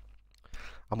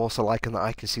 I'm also liking that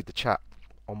I can see the chat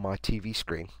on my TV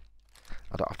screen.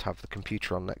 I don't have to have the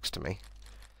computer on next to me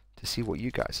to see what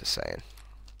you guys are saying.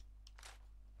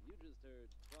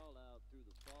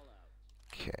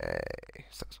 Okay,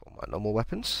 so that's all my normal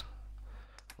weapons.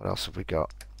 What else have we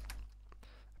got?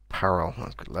 Apparel.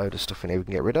 That's got a load of stuff in here we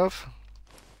can get rid of.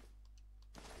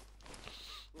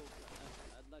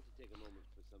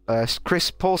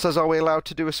 Paul says, are we allowed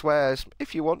to do a swears?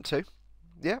 If you want to.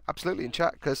 Yeah, absolutely, in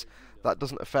chat, because that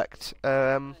doesn't affect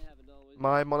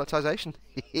my monetization.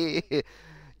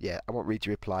 Yeah, I won't read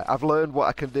your reply. I've learned what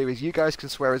I can do is you guys can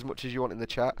swear as much as you want in the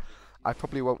chat. I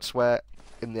probably won't swear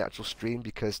in the actual stream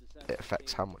because it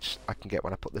affects how much I can get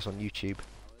when I put this on YouTube.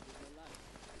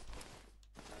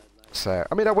 So,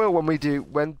 I mean, I will when we do,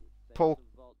 when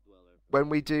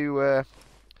we do,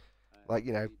 like,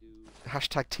 you know,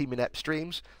 hashtag Team Inept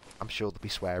streams, I'm sure there'll be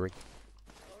swearing.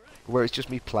 Where it's just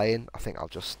me playing, I think I'll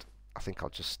just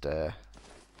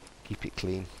keep it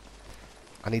clean.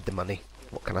 I need the money.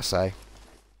 What can I say?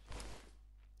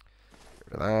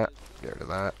 Get rid of that. Get rid of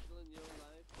that.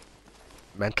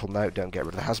 Mental note, don't get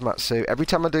rid of the hazmat suit. Every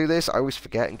time I do this, I always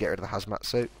forget and get rid of the hazmat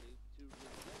suit.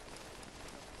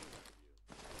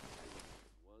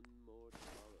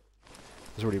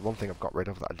 There's already one thing I've got rid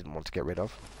of that I didn't want to get rid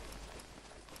of.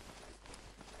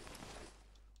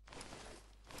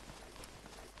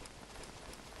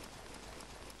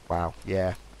 Wow,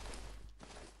 yeah.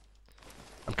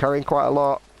 I'm carrying quite a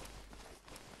lot.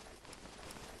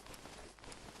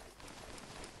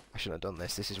 I shouldn't have done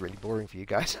this. This is really boring for you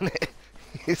guys, isn't it?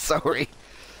 Sorry.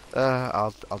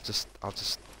 I'll just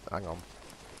hang on.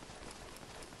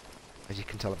 As you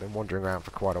can tell, I've been wandering around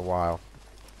for quite a while.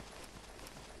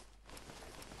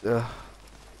 Duh.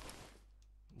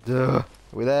 Are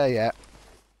we there yet?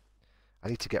 I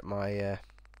need to get my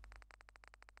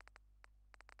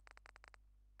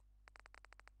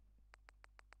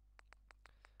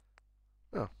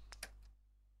Oh.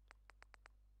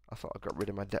 I thought I got rid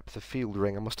of my depth of field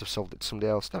ring. I must have sold it to somebody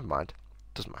else. Never mind.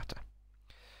 Doesn't matter.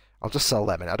 I'll just sell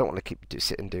them, and I don't want to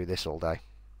sit and do this all day.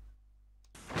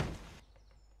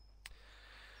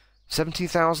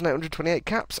 17,828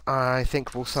 caps. I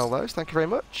think we'll sell those. Thank you very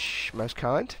much. Most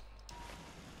kind.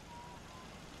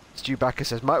 Stu Backer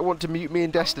says, might want to mute me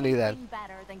in Destiny then.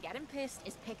 Better than getting pissed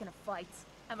is picking a fight.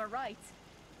 Am I right?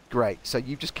 Great. So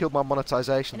you've just killed my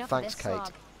monetization. Enough Thanks, of this Kate.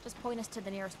 slog. Just point us to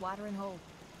the nearest watering hole.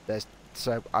 Damn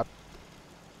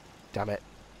it.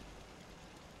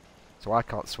 So I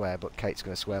can't swear, but Kate's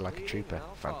going to swear like a trooper.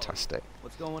 Fantastic.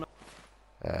 What's going on?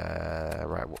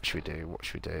 Right, what should we do? What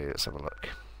should we do? Let's have a look.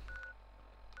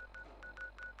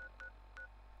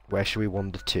 Where should we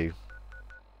wander to?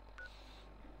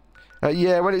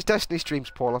 Yeah, when it's Destiny streams,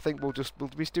 Paul, I think we'll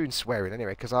be doing swearing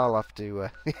anyway, because I'll have to...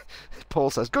 Paul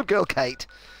says, good girl, Kate.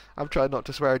 I'm trying not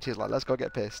to swear at you. Like, let's go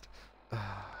get pissed.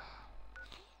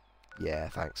 Yeah,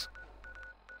 thanks.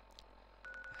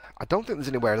 I don't think there's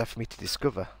anywhere left for me to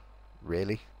discover,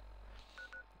 really.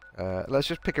 Let's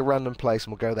just pick a random place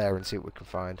and we'll go there and see what we can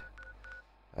find.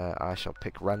 I shall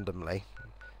pick randomly.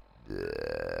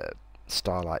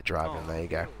 Starlight Driving, there you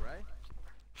go.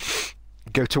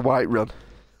 Go to Whiterun.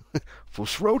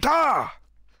 Fussrota!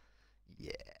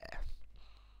 Yeah.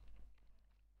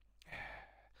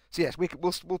 So yes,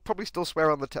 we'll probably still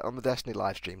swear on the Destiny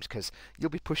live streams, because you'll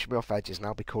be pushing me off edges and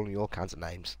I'll be calling you all kinds of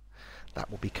names. That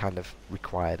will be kind of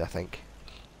required, I think.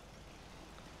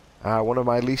 One of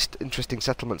my least interesting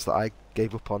settlements that I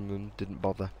gave up on and didn't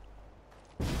bother.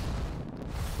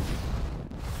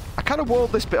 I kind of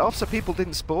walled this bit off so people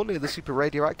didn't spawn near the super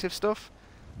radioactive stuff,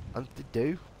 and they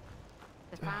do.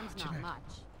 The farm's not much,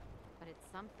 but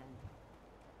it's something.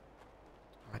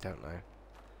 I don't know.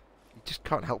 You just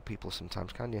can't help people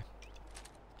sometimes, can you?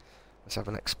 Let's have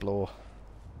an explore.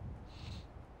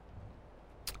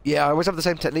 Yeah, I always have the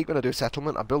same technique when I do a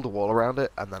settlement. I build a wall around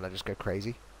it, and then I just go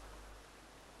crazy.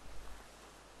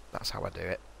 That's how I do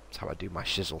it. That's how I do my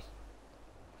shizzle.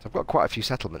 So I've got quite a few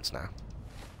settlements now.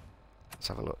 Let's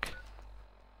have a look.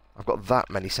 I've got that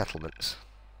many settlements.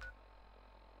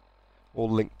 All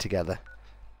linked together.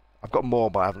 I've got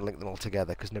more, but I haven't linked them all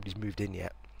together because nobody's moved in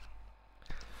yet.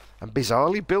 And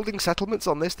bizarrely, building settlements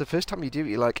on this, the first time you do it,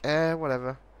 you're like,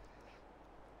 whatever.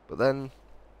 But then,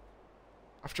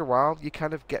 after a while, you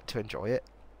kind of get to enjoy it.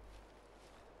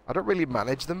 I don't really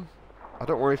manage them. I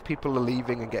don't worry if people are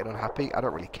leaving and getting unhappy. I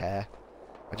don't really care.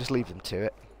 I just leave them to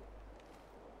it.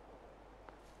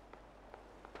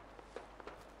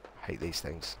 I hate these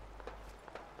things.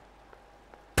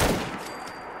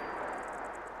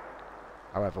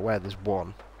 However, where there's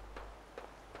one,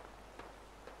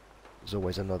 there's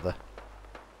always another.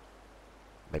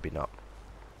 Maybe not.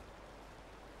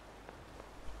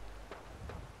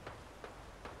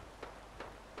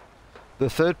 The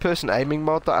third-person aiming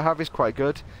mod that I have is quite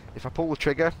good. If I pull the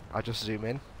trigger, I just zoom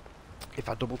in. If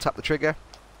I double tap the trigger,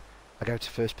 I go to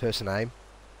first-person aim.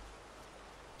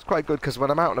 It's quite good because when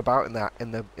I'm out and about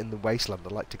in the wasteland,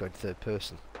 I like to go in third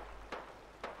person.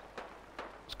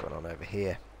 What's going on over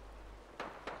here?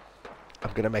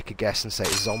 I'm gonna make a guess and say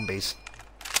it's zombies.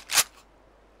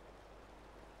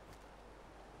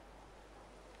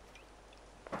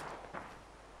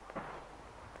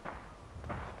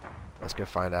 Let's go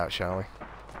find out, shall we?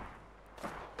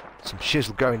 Some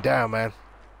shizzle going down, man.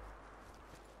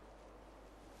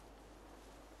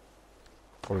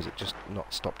 Or is it just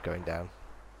not stopped going down?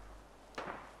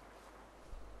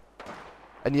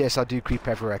 And yes, I do creep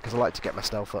everywhere because I like to get my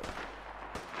stealth up.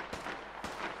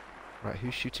 Right,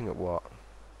 who's shooting at what?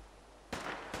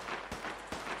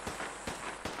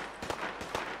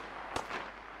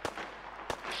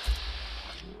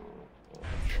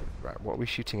 Right, what are we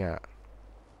shooting at?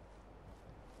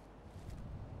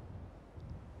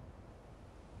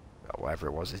 Oh, whatever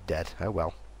it was is dead. Oh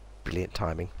well. Brilliant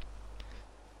timing.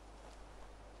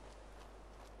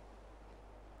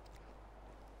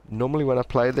 Normally when I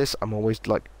play this, I'm always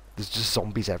like, there's just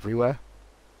zombies everywhere.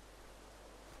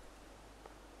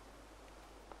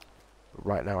 But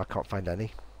right now I can't find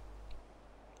any.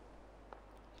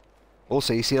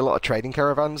 Also, you see a lot of trading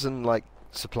caravans and like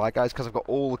supply guys because I've got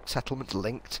all the settlements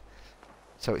linked.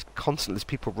 So it's constantly there's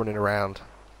people running around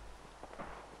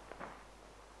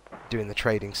doing the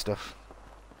trading stuff.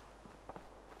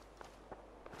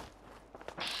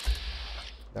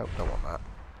 Nope, don't want that.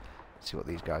 Let's see what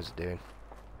these guys are doing.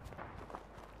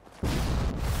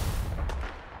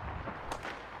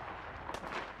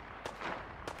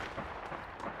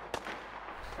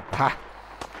 Ha!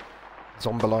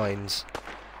 Zombie lines.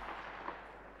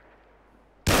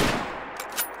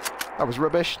 That was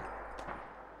rubbish.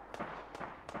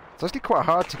 It's actually quite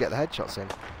hard to get the headshots in.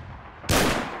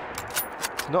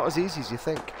 It's not as easy as you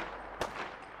think.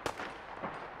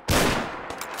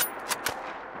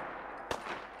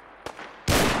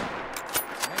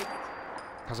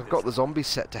 Because I've got the zombies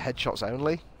set to headshots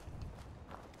only.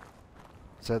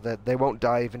 So that they won't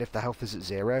die even if the health is at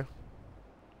 0.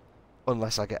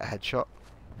 Unless I get a headshot.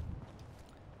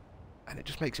 And it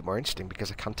just makes it more interesting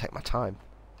because I can take my time.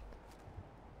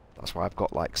 That's why I've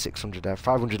got like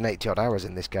 580 odd hours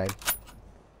in this game.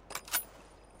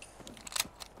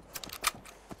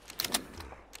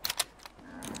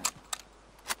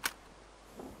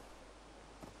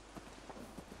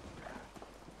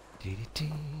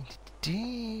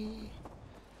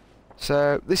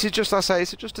 So this is just, I say,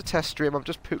 it's just a test stream. I'm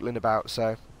just pootling about,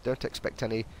 so don't expect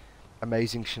any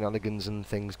amazing shenanigans and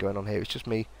things going on here. It's just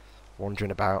me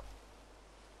wandering about,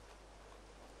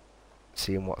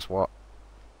 seeing what's what,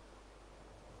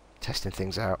 testing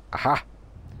things out. Aha!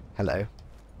 Hello.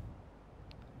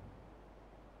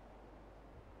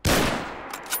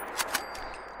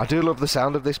 I do love the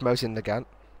sound of this Mosin Nagant.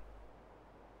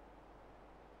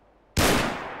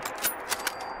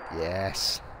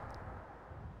 Yes.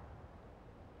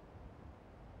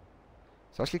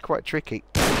 It's actually quite tricky.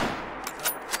 Because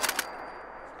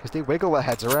they wiggle their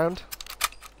heads around.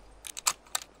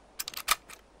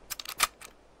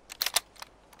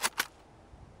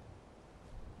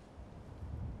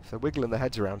 If they're wiggling their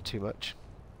heads around too much.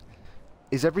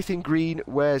 Is everything green?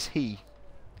 Where's he?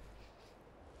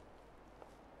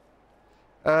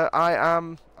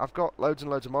 I've got loads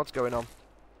and loads of mods going on.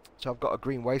 So I've got a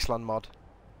green wasteland mod,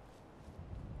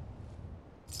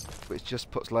 which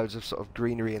just puts loads of sort of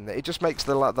greenery in there. It just makes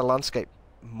the landscape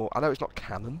more... I know it's not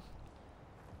canon.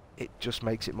 It just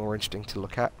makes it more interesting to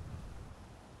look at.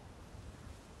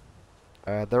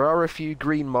 There are a few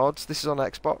green mods. This is on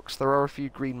Xbox. There are a few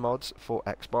green mods for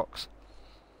Xbox.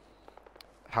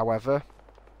 However,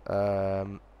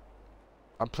 I'm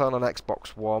playing on Xbox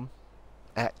One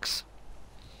X.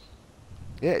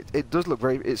 Yeah, it does look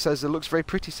very... It says it looks very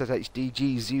pretty, says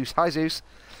HDG Zeus. Hi, Zeus.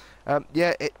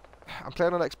 Yeah, I'm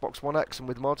playing on Xbox One X, and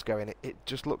with mods going, it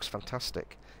just looks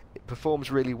fantastic. It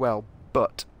performs really well,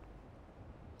 but...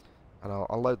 And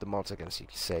I'll load the mods again so you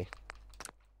can see,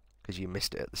 because you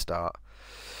missed it at the start.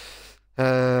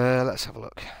 Let's have a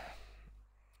look.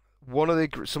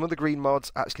 Some of the green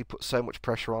mods actually put so much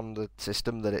pressure on the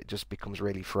system that it just becomes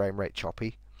really frame rate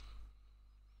choppy.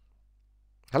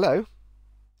 Hello?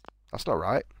 That's not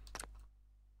right.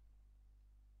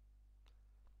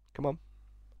 Come on.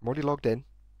 I'm already logged in.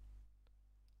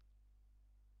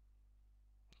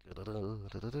 There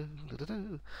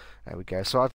we go.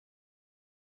 So I've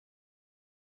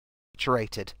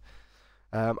saturated.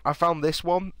 I found this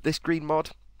one. This green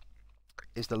mod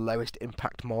is the lowest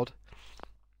impact mod.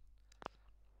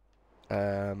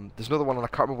 There's another one, and I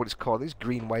can't remember what it's called. It's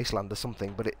Green Wasteland or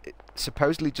something, but it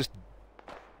supposedly just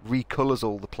recolors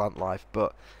all the plant life,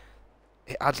 but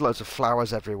it adds loads of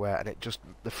flowers everywhere, and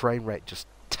the frame rate just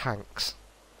tanks.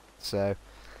 So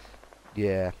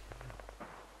yeah,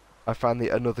 I found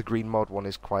another green mod one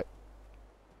is quite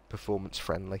performance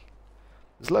friendly.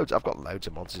 There's loads. I've got loads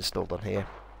of mods installed on here.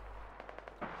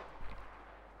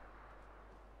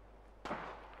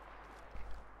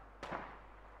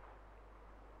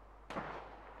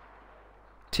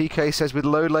 TK says with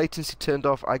low latency turned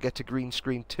off, I get a green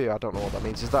screen too. I don't know what that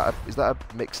means. Is that a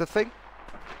mixer thing?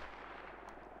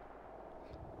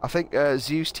 I think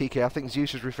Zeus, TK, I think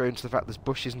Zeus was referring to the fact there's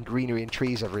bushes and greenery and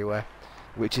trees everywhere,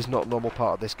 which is not a normal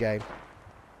part of this game.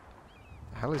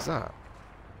 The hell is that?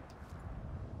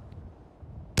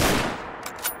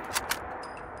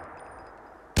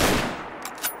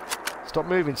 Stop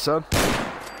moving, son.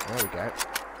 There we go.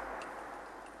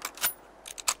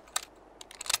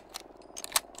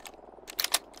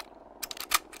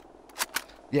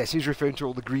 Yes, he's referring to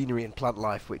all the greenery and plant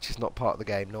life, which is not part of the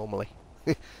game normally.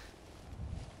 I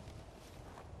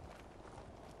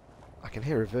can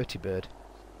hear a vertibird.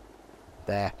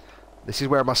 There. This is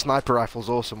where my sniper rifle's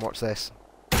awesome. Watch this.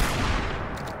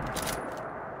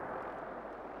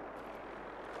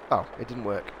 Oh, it didn't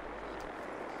work.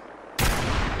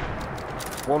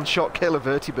 One shot kill a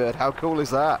vertibird. How cool is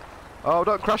that? Oh,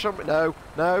 don't crash on me. No,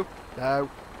 no, no,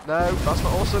 no. That's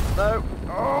not awesome. No.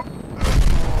 Oh.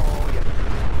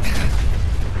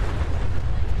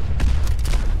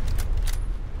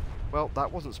 Well,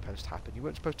 that wasn't supposed to happen. You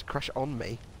weren't supposed to crash on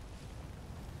me.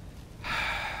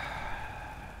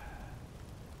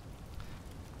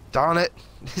 Darn it!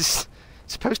 It's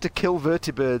supposed to kill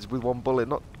vertibirds with one bullet,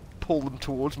 not pull them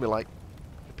towards me like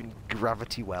flipping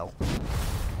gravity well.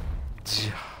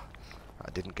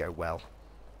 That didn't go well.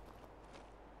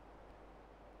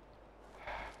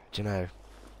 Do you know?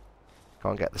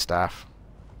 Can't get the staff.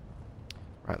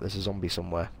 Right, there's a zombie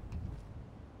somewhere.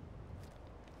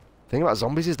 The thing about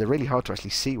zombies is they're really hard to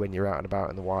actually see when you're out and about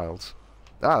in the wilds.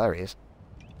 Ah, there he is.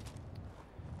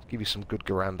 Give you some good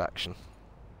Garand action.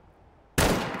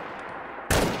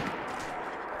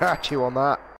 Ah, chew on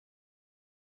that.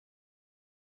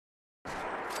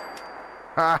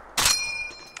 Ah!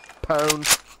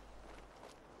 Pwned.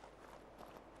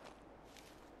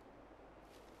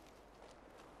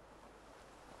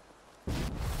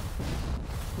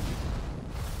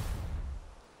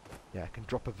 Yeah, I can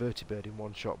drop a vertibird in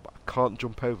one shot, but I can't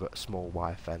jump over a small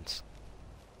wire fence.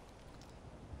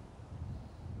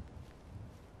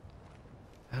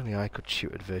 Only I could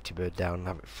shoot a vertibird down and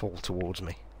have it fall towards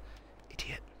me.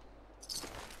 Idiot.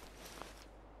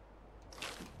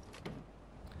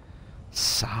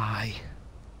 Sigh.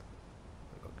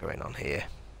 What's going on here?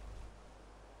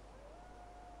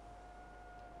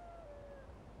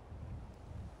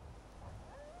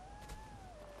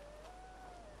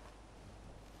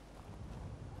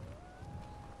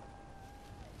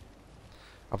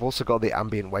 I've also got the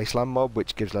ambient wasteland mod,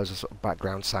 which gives loads of sort of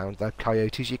background sound. The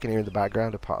coyotes you can hear in the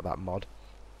background are part of that mod.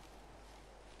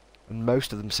 And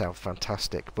most of them sound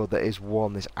fantastic, but there is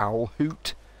one, this owl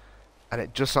hoot, and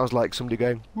it just sounds like somebody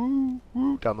going woo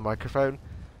woo down the microphone,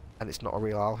 and it's not a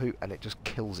real owl hoot, and it just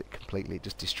kills it completely. It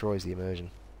just destroys the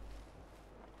immersion.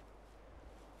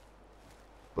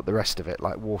 But the rest of it,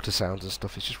 like water sounds and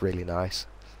stuff, is just really nice.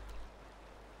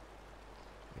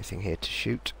 Anything here to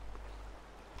shoot?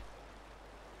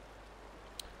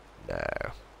 No.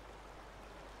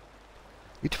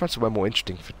 Need to find somewhere more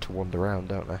interesting to wander around,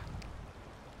 don't I?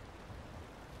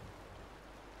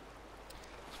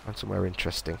 Let's find somewhere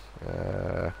interesting.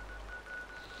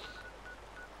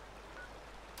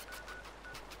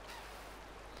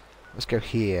 Let's go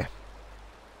here.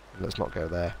 Let's not go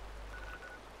there.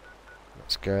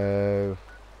 Let's go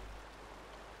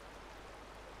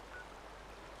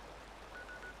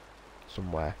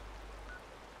somewhere.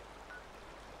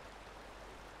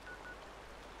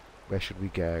 Where should we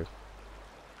go?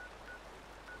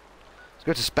 Let's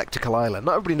go to Spectacle Island.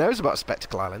 Not everybody knows about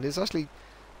Spectacle Island. It's actually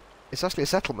a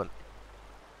settlement.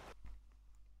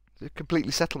 It's a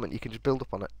completely settlement. You can just build up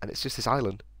on it, and it's just this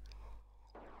island.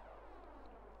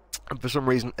 And for some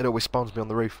reason, it always spawns me on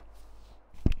the roof,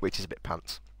 which is a bit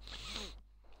pants.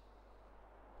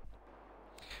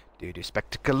 Doo-doo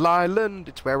Spectacle Island,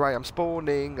 it's where I am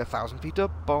spawning, 1,000 feet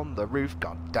up on the roof.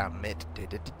 God damn it!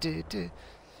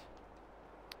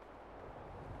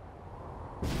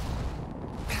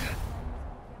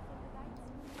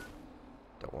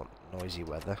 Don't want noisy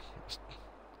weather.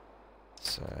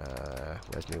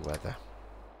 Where's new weather?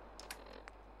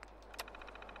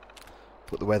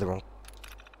 Put the weather on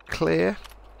clear,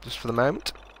 just for the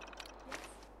moment.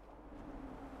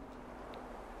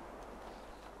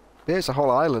 There's a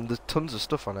whole island, there's tons of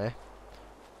stuff on here.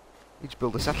 You just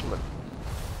build a settlement.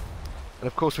 And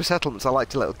of course with settlements I like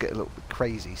to get a little bit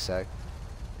crazy, so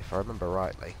if I remember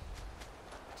rightly.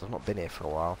 Because I've not been here for a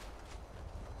while.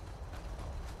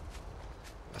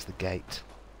 That's the gate.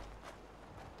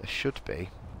 There should be.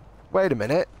 Wait a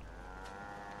minute.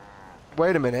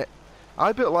 Wait a minute.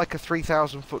 I built like a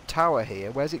 3,000 foot tower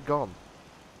here. Where's it gone?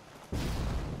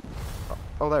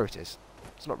 Oh, there it is.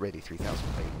 It's not really 3,000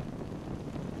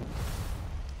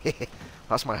 feet.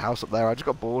 That's my house up there. I just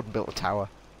got bored and built a tower.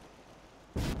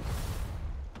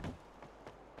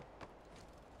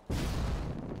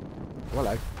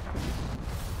 Hello.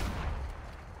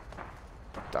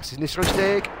 Das ist nicht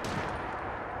richtig.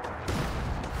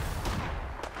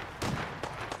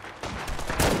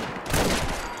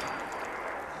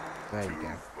 There you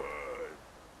go.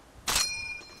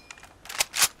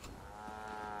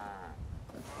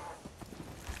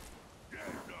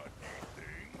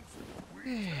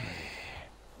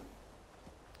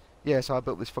 Yeah, so I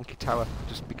built this funky tower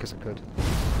just because I could.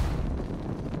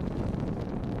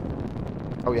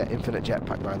 Oh yeah, infinite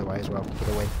jetpack by the way as well for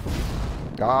the win.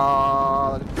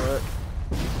 Ah, that didn't work.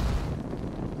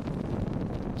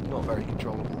 It's not very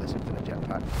controllable, this infinite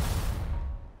jetpack.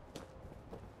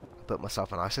 I built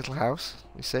myself a nice little house,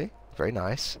 you see? Very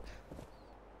nice.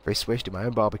 Very swish, do my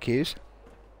own barbecues.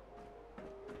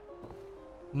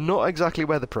 Not exactly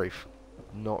weatherproof.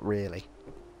 Not really.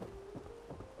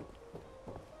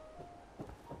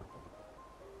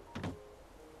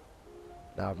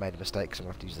 Now I've made a mistake because I'm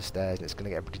going to have to use the stairs and it's going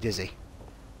to get pretty dizzy.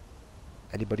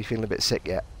 Anybody feeling a bit sick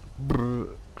yet? Brr.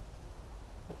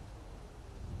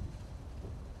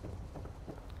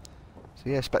 So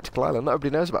yeah, Spectacle Island. Not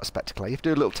everybody knows about Spectacle. You have to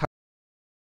do a little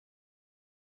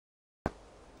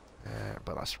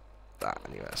but that's that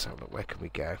anyway. Let's have a look. Where can we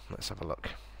go? Let's have a look.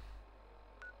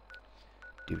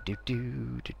 Do.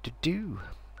 Don't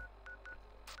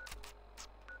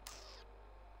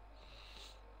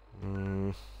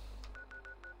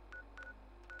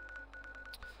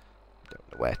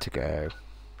know where to go.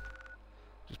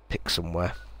 Just pick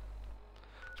somewhere.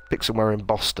 Just pick somewhere in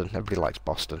Boston. Everybody likes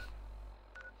Boston.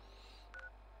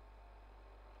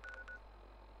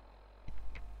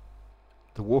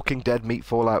 The Walking Dead meet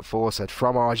Fallout 4 said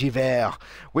fromage hiver.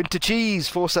 Winter cheese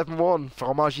 471.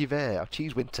 Fromage hiver.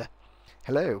 Cheese winter.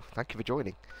 Hello. Thank you for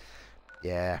joining.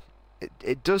 Yeah.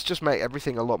 It does just make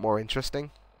everything a lot more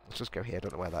interesting. Let's just go here. I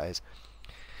don't know where that is.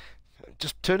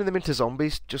 Just turning them into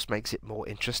zombies just makes it more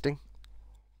interesting.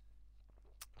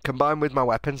 Combined with my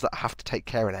weapons that I have to take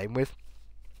care and aim with.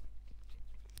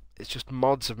 It's just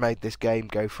mods have made this game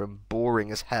go from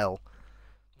boring as hell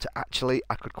to actually,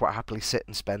 I could quite happily sit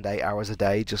and spend 8 hours a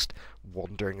day just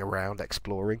wandering around,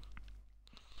 exploring.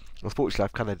 Unfortunately,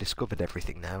 I've kind of discovered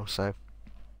everything now, so...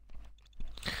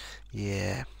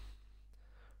 yeah.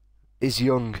 Is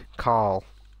young Carl.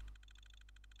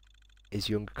 Is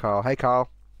young Carl. Hey,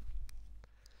 Carl.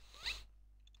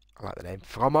 I like the name.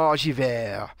 Fromage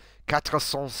hiver.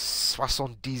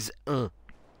 471.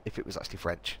 If it was actually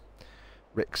French.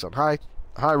 Rickson. Hi.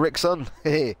 Hi, Rickson.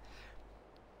 Hey.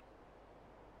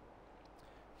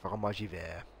 Fromage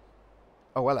hiver.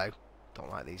 Oh, hello. Don't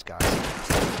like these guys.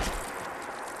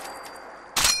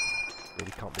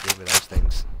 Really can't be dealing with those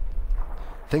things.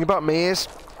 Thing about me is,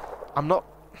 I'm not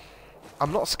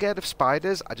scared of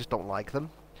spiders. I just don't like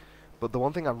them. But the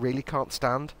one thing I really can't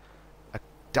stand are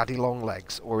daddy long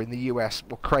legs, or in the US,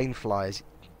 well, crane flies.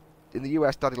 In the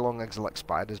US, daddy long legs are like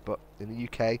spiders, but in the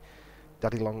UK,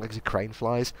 daddy long legs are crane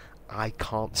flies. I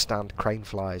can't stand crane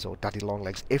flies or daddy long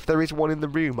legs. If there is one in the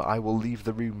room, I will leave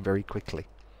the room very quickly.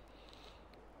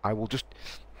 I will just...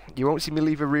 you won't see me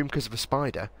leave a room because of a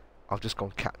spider. I'll just go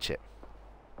and catch it.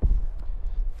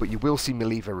 But you will see me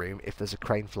leave a room if there's a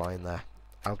crane fly in there.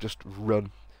 I'll just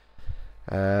run.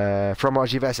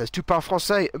 Fromage hiver says, tu parles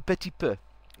français un petit peu.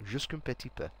 Juste un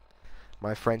petit peu.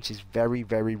 My French is very,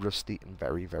 very rusty and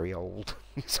very, very old.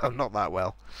 So not that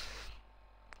well.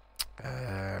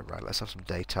 Right, let's have some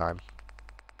daytime.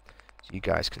 So you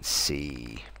guys can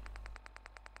see.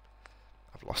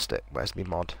 I've lost it. Where's my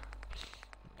mod?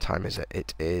 What time is it?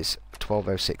 It is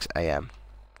 12:06 AM.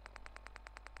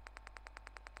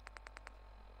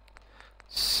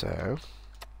 So...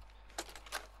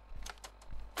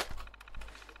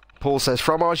 Paul says,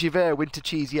 fromage hiver, winter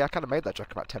cheese. Yeah, I kind of made that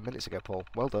joke about 10 minutes ago, Paul.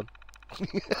 Well done.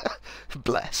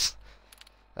 Bless.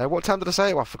 What time did I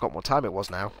say? Well, I've forgotten what time it was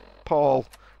now. Paul.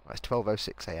 Right, it's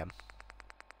 12:06 AM.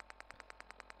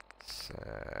 So...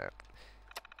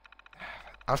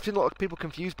 I've seen a lot of people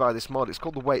confused by this mod. It's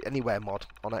called the Wait Anywhere mod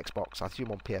on Xbox. I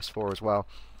assume on PS4 as well.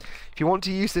 If you want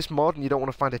to use this mod and you don't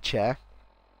want to find a chair,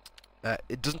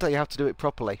 it doesn't tell you how to do it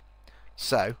properly.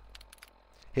 So...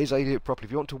 here's how you do it properly.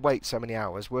 If you want to wait so many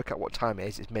hours, work out what time it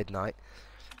is. It's midnight.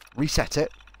 Reset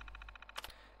it.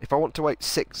 If I want to wait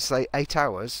 8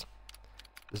 hours,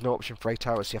 there's no option for 8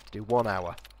 hours. So you have to do 1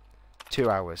 hour, 2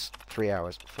 hours, 3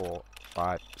 hours, 4,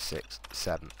 5, 6,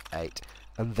 7, 8,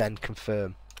 and then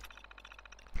confirm.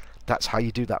 That's how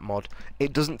you do that mod.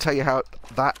 It doesn't tell you how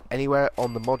that anywhere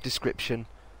on the mod description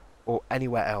or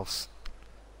anywhere else.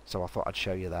 So I thought I'd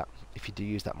show you that if you do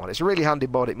use that mod. It's a really handy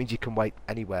mod. It means you can wait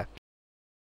anywhere.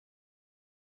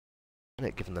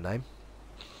 Given the name.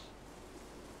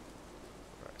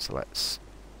 Right, so let's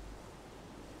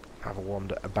have a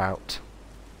wander about.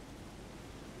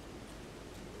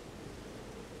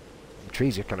 The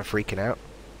trees are kind of freaking out.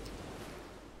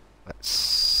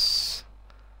 Let's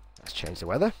change the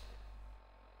weather.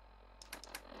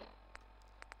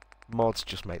 Mods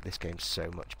just make this game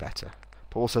so much better.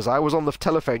 Paul says, I was on the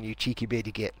telephone, you cheeky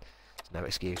beardy git. There's no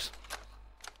excuse.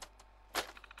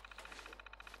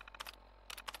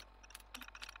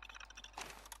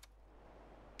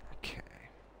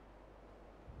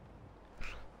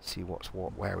 See what's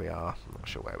what, where we are. I'm not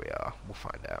sure where we are. We'll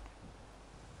find out.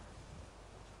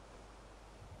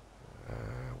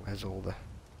 Where's all the...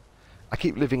 I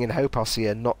keep living in hope I'll see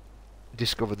a not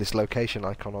discover this location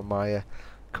icon on my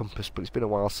compass, but it's been a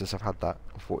while since I've had that,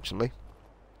 unfortunately.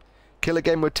 Killer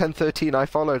Game Mode 1013, I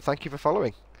followed. Thank you for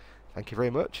following. Thank you very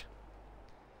much.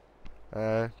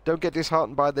 Don't get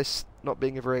disheartened by this not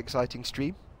being a very exciting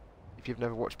stream, if you've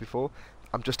never watched before.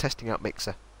 I'm just testing out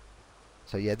Mixer.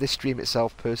 So yeah, this stream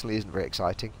itself personally isn't very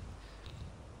exciting,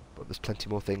 but there's plenty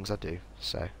more things I do,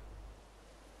 so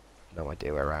no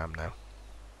idea where I am now.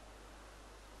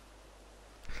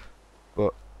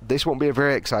 But this won't be a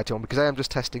very exciting one because I am just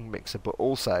testing Mixer, but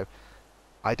also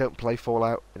I don't play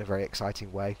Fallout in a very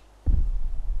exciting way.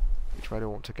 Which way do I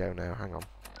want to go now? Hang on.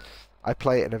 I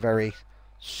play it in a very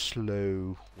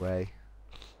slow way.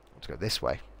 I want to go this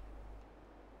way.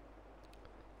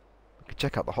 We can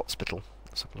check out the hospital.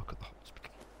 Let's have a look at the hospital.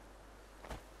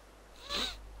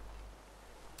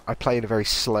 I play in a very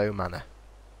slow manner.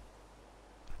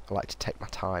 I like to take my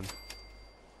time.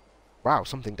 Wow,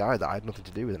 something died that I had nothing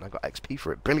to do with and I got XP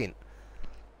for it. Brilliant.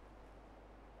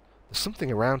 There's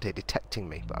something around here detecting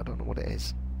me, but I don't know what it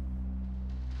is.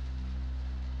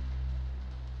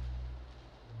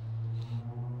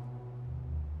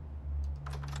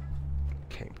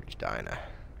 Cambridge Diner.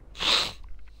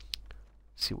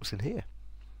 See what's in here.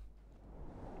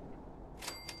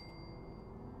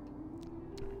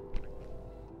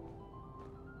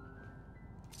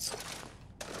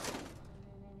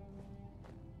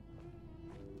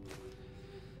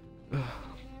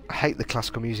 I hate the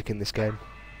classical music in this game.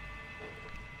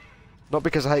 Not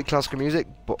because I hate classical music,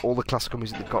 but all the classical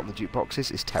music they've got on the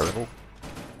jukeboxes is terrible.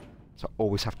 So I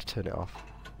always have to turn it off.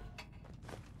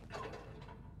 I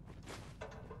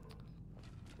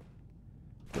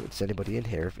don't know if there's anybody in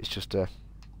here, if it's just a...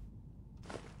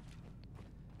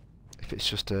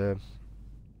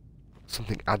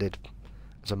 something added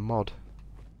as a mod.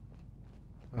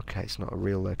 Okay, it's not a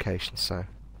real location, so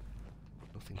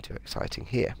nothing too exciting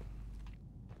here.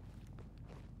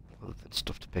 Other than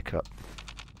stuff to pick up.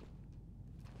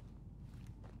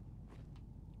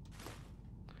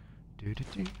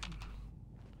 Doo-doo-doo.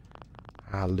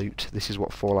 Ah, loot. This is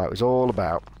what Fallout is all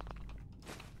about.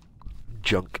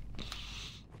 Junk.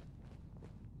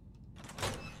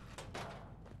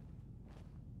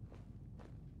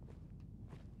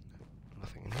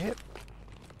 Nothing in here.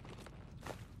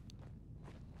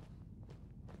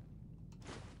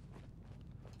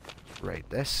 Let's raid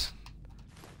this.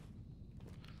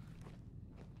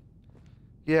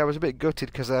 Yeah, I was a bit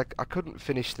gutted because I couldn't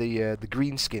finish the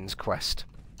Greenskins quest,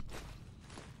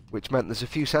 which meant there's a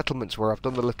few settlements where I've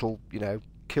done the little, you know,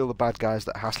 kill the bad guys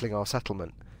that are hassling our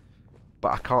settlement,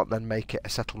 but I can't then make it a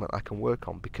settlement I can work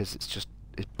on because it's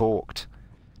balked.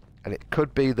 And it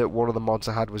could be that one of the mods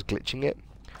I had was glitching it,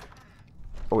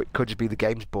 or it could just be the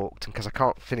game's balked, and because I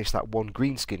can't finish that one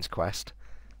Greenskins quest,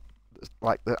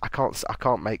 like I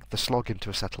can't make the slog into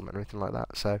a settlement or anything like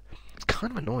that. So it's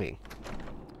kind of annoying.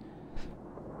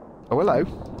 Oh, hello.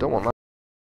 Don't want that.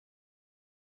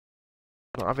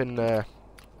 Not having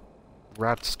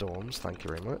rad storms, thank you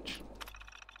very much.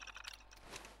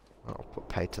 I'll put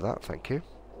pay to that, thank you.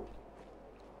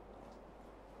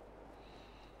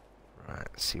 Right,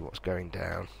 let's see what's going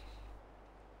down.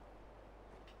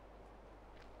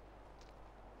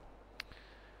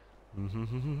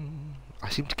 I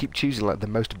seem to keep choosing like the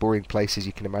most boring places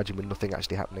you can imagine with nothing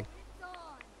actually happening.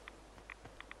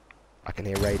 I can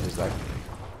hear raiders though.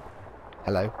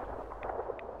 Hello.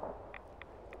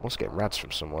 I'm also getting rads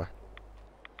from somewhere.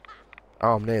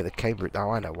 Oh, I'm near the Cambridge. Oh,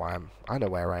 I know why I know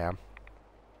where I am.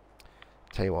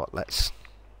 Tell you what, let's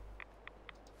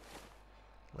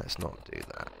not do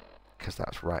that, because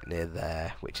that's right near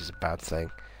there, which is a bad thing.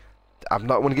 I'm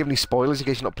not want to give any spoilers in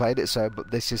case you've not played it, so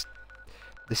but this is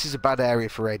a bad area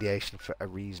for radiation for a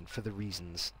reason. For the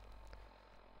reasons,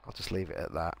 I'll just leave it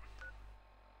at that.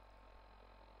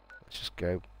 Let's just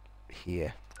go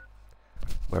here.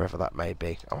 Wherever that may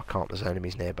be. Oh, I can't, there's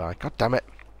enemies nearby. God damn it.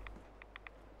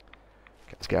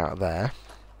 Okay, let's get out of there.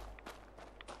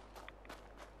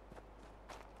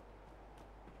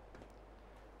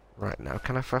 Right, now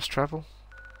can I fast travel?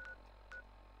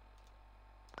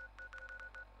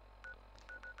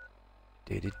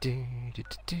 Let's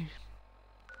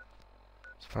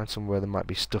find somewhere there might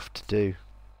be stuff to do.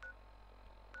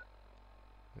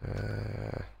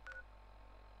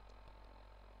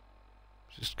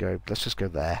 Let's just go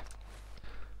there.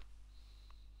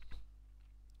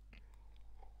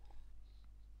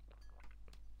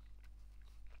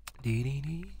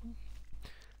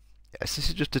 Yes, this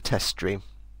is just a test stream.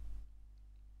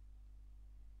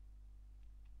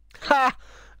 Ha!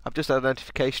 I've just had a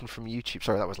notification from YouTube.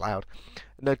 Sorry, that was loud.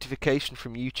 A notification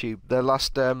from YouTube. The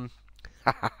last the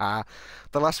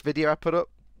last video I put up.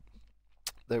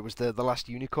 There was the last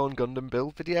Unicorn Gundam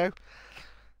build video.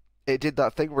 It did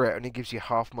that thing where it only gives you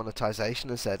half monetization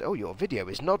and said, "Oh, your video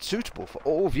is not suitable for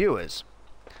all viewers."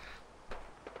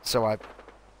 So I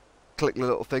clicked the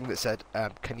little thing that said,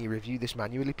 "Can you review this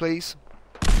manually, please?"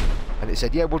 And it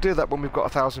said, "Yeah, we'll do that when we've got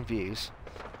 1,000 views."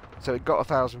 So it got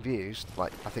 1,000 views,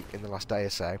 like I think in the last day or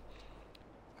so.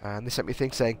 And they sent me a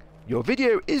thing saying, "Your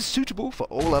video is suitable for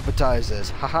all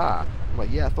advertisers." Haha. I'm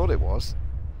like, yeah, I thought it was.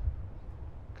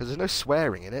 Because there's no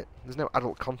swearing in it. There's no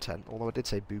adult content. Although I did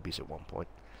say boobies at one point.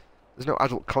 There's no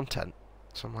adult content.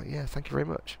 So I'm like, yeah, thank you very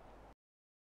much.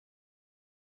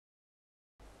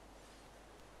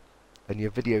 And your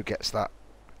video gets that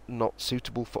not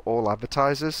suitable for all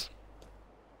advertisers.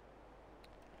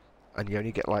 And you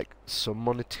only get like some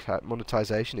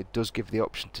monetization. It does give the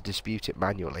option to dispute it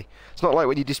manually. It's not like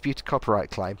when you dispute a copyright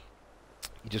claim.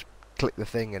 You just click the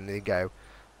thing and they go,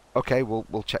 okay,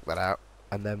 we'll check that out.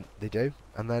 And then they do.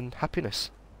 And then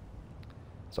happiness.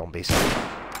 Zombies.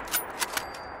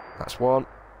 That's one.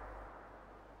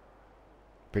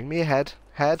 Bring me a head.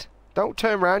 Head. Don't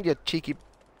turn around, you cheeky...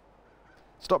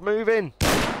 Stop moving!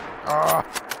 Ah!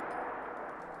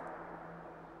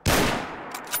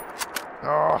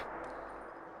 Ah!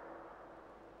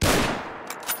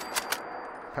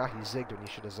 Ha, you zigged when you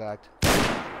should have zagged.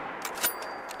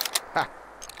 Ha!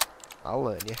 I'll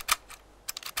learn you.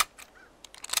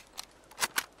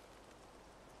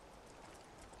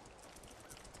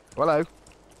 Hello.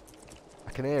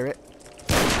 I can hear it.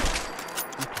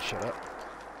 You can shut up.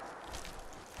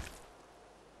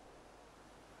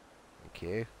 Thank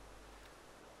you.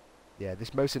 Yeah,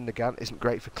 this Mosin Nagant isn't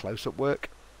great for close-up work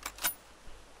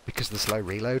because of the slow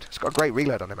reload. It's got a great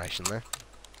reload animation there.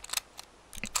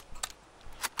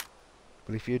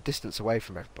 But if you're a distance away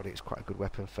from everybody, it's quite a good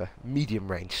weapon for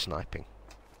medium-range sniping.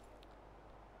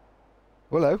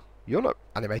 Hello. You're not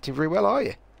animating very well, are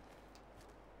you?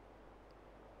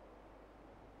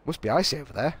 Must be icy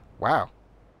over there. Wow.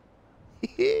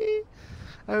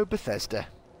 Oh, Bethesda.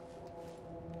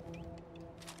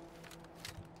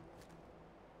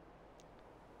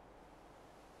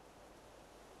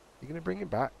 You going to bring him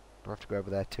back? Do I have to go over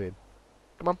there to him?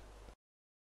 Come on.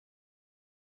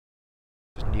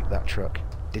 Just nuke that truck.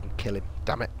 Didn't kill him.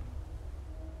 Damn it.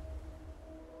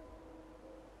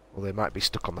 Well, they might be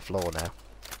stuck on the floor now.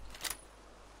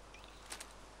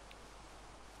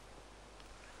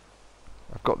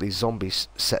 I've got these zombies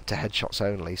set to headshots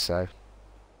only, so...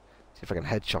 See if I can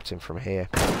headshot him from here.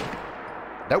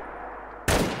 Nope.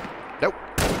 Nope.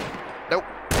 Nope.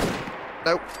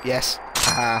 Nope. Yes.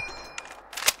 Haha.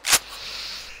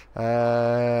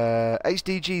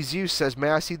 HDG Zeus says, may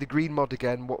I see the green mod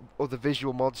again? What other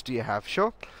visual mods do you have?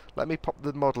 Sure. Let me pop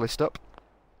the mod list up.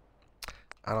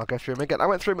 And I'll go through them again. I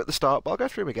went through them at the start, but I'll go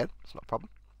through them again. It's not a problem.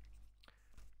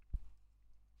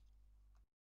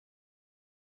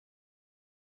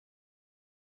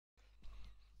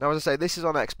 Now, as I say, this is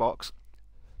on Xbox.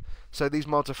 So these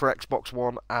mods are for Xbox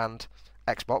One and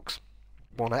Xbox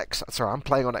One X. Sorry, I'm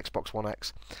playing on Xbox One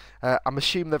X. I'm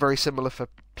assuming they're very similar for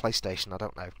PlayStation. I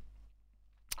don't know.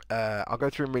 I'll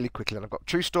go through them really quickly. And I've got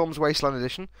True Storm's Wasteland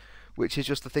Edition, which is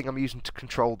just the thing I'm using to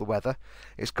control the weather.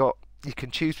 It's got, you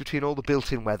can choose between all the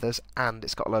built-in weathers, and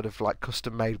it's got a load of like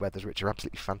custom-made weathers, which are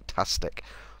absolutely fantastic.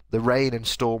 The rain and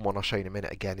storm one I'll show you in a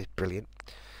minute again is brilliant.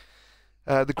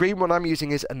 The green one I'm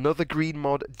using is another green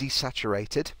mod,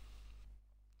 Desaturated.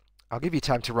 I'll give you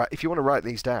time to write, if you want to write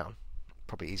these down,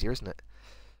 probably easier, isn't it?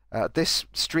 This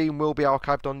stream will be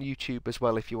archived on YouTube as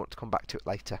well if you want to come back to it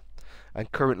later.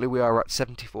 And currently we are at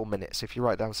 74 minutes, so if you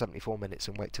write down 74 minutes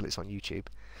and wait till it's on YouTube.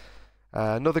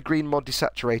 Another green mod,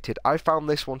 Desaturated. I found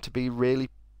this one to be really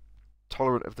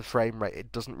tolerant of the frame rate.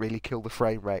 It doesn't really kill the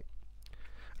frame rate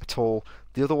at all.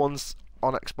 The other ones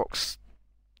on Xbox,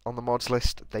 on the mods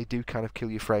list, they do kind of kill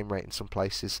your frame rate in some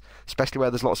places, especially where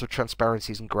there's lots of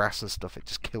transparencies and grass and stuff. It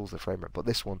just kills the frame rate, but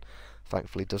this one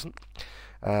thankfully doesn't.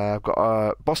 I've got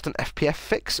a Boston FPF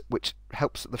fix, which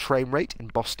helps the frame rate in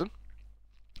Boston.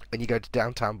 When you go to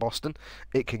downtown Boston,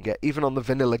 it can get, even on the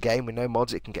vanilla game with no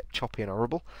mods, it can get choppy and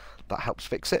horrible. That helps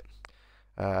fix it.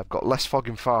 I've got less fog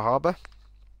in Far Harbour.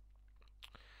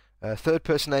 Third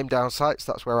person aim down sights,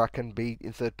 that's where I can be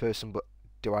in third person but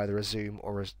do either a zoom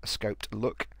or a scoped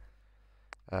look.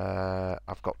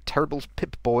 I've got Terrible's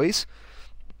Pip Boys.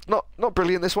 Not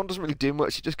brilliant, this one doesn't really do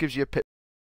much, it just gives you a pip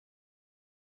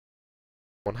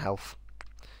on health.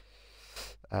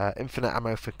 Infinite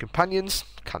ammo for companions,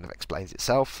 kind of explains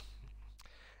itself.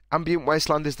 Ambient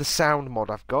Wasteland is the sound mod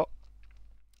I've got.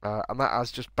 And that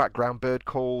has just background bird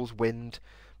calls, wind,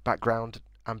 background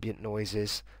ambient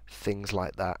noises, things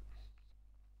like that.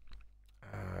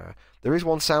 There is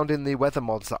one sound in the weather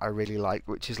mods that I really like,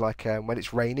 which is like when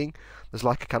it's raining, there's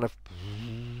like a kind of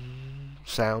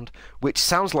sound, which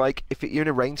sounds like if you're in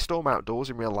a rainstorm outdoors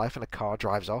in real life and a car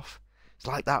drives off. It's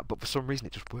like that, but for some reason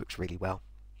it just works really well.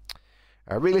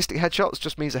 Realistic headshots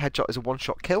just means a headshot is a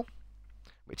one-shot kill,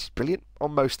 which is brilliant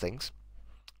on most things.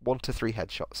 1 to 3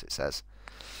 headshots, it says.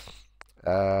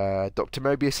 Dr.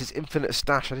 Mobius's infinite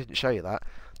stash, I didn't show you that.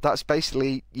 That's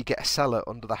basically, you get a cellar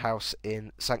under the house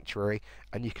in Sanctuary,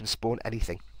 and you can spawn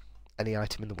anything, any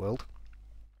item in the world.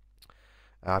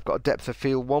 I've got a depth of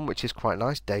field 1, which is quite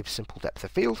nice. Dave's simple depth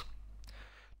of field.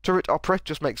 Turret opera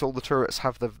just makes all the turrets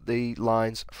have the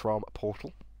lines from a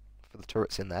portal for the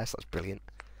turrets in there, so that's brilliant.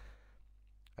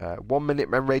 1 minute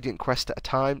radiant quest at a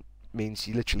time means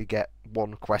you literally get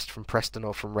 1 quest from Preston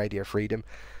or from Radio Freedom.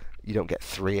 You don't get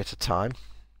 3 at a time.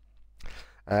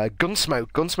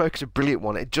 Gunsmoke. Gunsmoke is a brilliant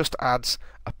one. It just adds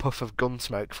a puff of gun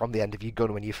smoke from the end of your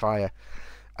gun when you fire.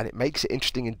 And it makes it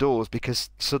interesting indoors because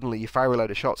suddenly you fire a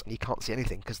load of shots and you can't see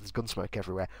anything because there's gun smoke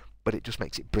everywhere. But it just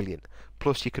makes it brilliant.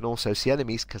 Plus you can also see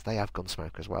enemies because they have gun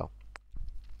smoke as well.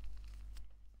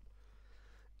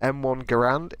 M1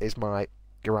 Garand is my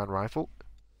Garand rifle.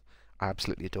 I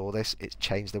absolutely adore this. It's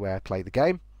changed the way I play the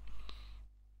game.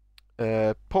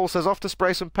 Paul says, off to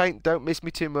spray some paint. Don't miss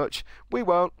me too much. We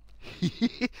won't.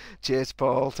 Cheers,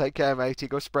 Paul. Take care, matey.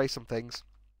 Go spray some things.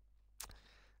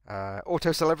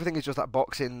 Auto sell everything is just that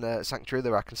box in Sanctuary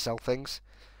where I can sell things.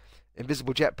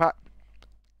 Invisible jetpack.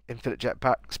 Infinite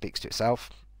jetpack speaks to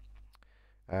itself.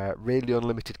 Really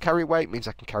unlimited carry weight means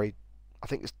I can carry, I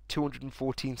think it's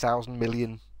 214,000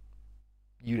 million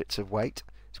units of weight.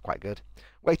 It's quite good.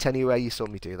 Wait anyway, you saw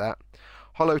me do that.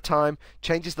 Hollow time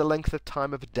changes the length of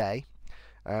time of a day.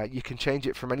 You can change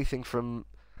it from anything from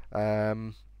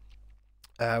 1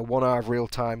 hour of real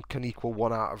time can equal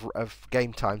 1 hour of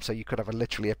game time, so you could have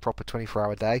literally a proper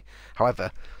 24-hour day.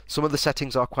 However, some of the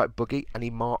settings are quite buggy, and he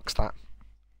marks that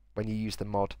when you use the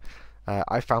mod.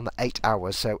 I found that 8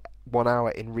 hours, so 1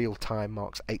 hour in real time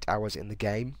marks 8 hours in the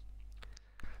game.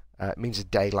 It means a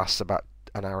day lasts about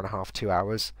an hour and a half, 2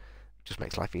 hours. Just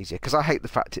makes life easier, because I hate the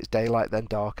fact it's daylight then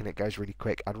dark and it goes really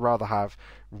quick. I'd rather have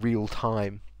real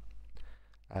time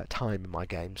in my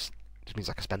games. It just means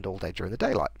I can spend all day during the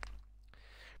daylight.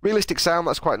 Realistic sound,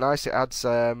 that's quite nice. It adds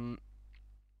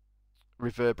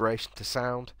reverberation to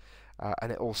sound,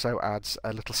 and it also adds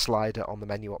a little slider on the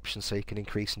menu option so you can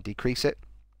increase and decrease it.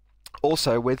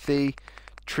 Also, with the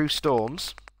True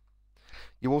Storms,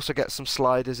 you also get some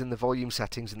sliders in the volume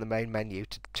settings in the main menu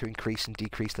to increase and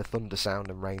decrease the thunder sound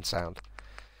and rain sound.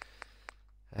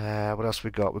 What else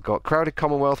we got? We've got Crowded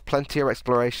Commonwealth, Plenty of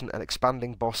Exploration, and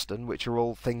Expanding Boston, which are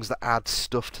all things that add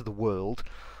stuff to the world.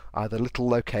 Either little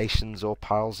locations or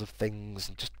piles of things,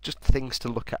 and just things to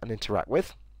look at and interact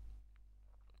with.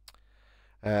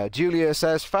 Julia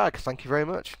says, Fag, thank you very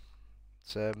much.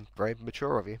 It's very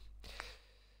mature of you.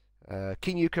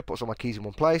 King Yuka puts all my keys in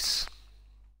one place.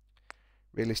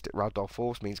 Realistic ragdoll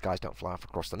force means guys don't fly off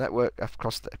across the network,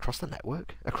 across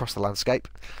the landscape.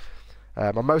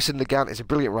 My Mosin Nagant is a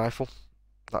brilliant rifle.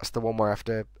 That's the one where I have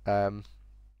to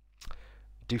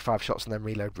do 5 shots and then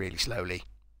reload really slowly.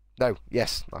 No,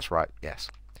 yes, that's right, yes.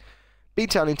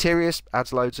 Beantown Interiors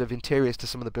adds loads of interiors to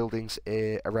some of the buildings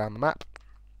around the map.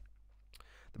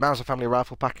 The Mauser Family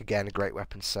Rifle Pack, again, a great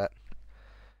weapon set.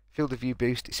 Field of View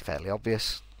boost is fairly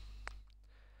obvious.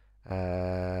 Dot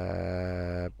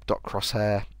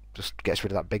Crosshair just gets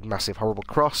rid of that big, massive, horrible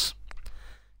cross.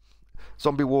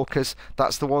 Zombie Walkers,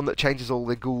 that's the one that changes all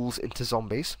the ghouls into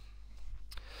zombies.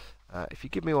 If you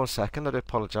give me 1 second, I do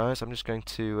apologise. I'm just going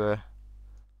to...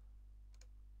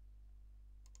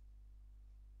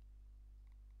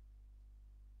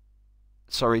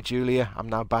 Sorry, Julia, I'm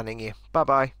now banning you.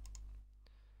 Bye-bye.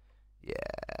 Yeah.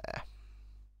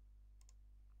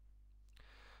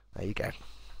 There you go.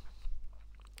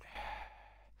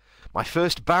 My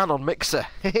first ban on Mixer.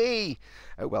 Hey!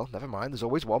 Oh well, never mind, there's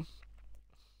always one.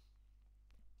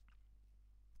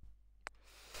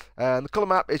 And the colour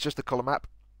map is just a colour map.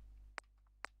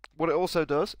 What it also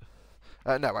does...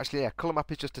 no, actually, yeah, colour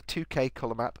map is just a 2K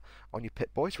colour map on your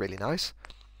Pip-Boy. It's really nice.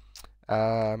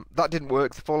 That didn't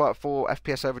work. The Fallout 4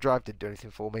 FPS Overdrive didn't do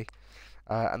anything for me.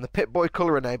 And the Pip-Boy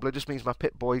colour enabler just means my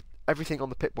Pip-Boy... Everything on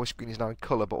the Pip-Boy screen is now in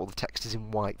colour, but all the text is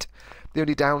in white. The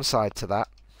only downside to that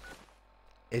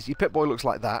is your Pip-Boy looks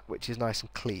like that, which is nice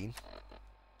and clean.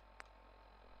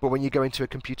 But when you go into a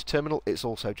computer terminal, it's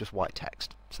also just white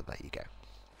text. So there you go.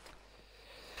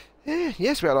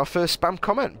 Yes, we had our first spam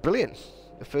comment. Brilliant.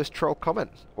 The first troll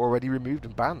comment. Already removed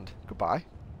and banned. Goodbye.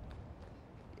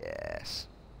 Yes.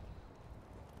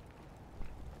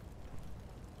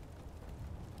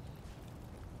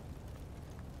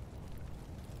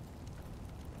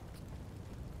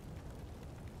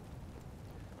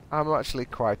 I'm actually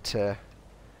quite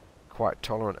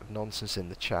tolerant of nonsense in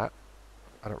the chat.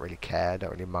 I don't really care, I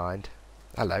don't really mind.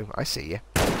 Hello, I see you.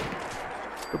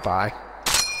 Goodbye.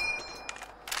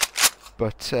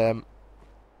 But,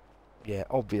 yeah,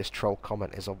 obvious troll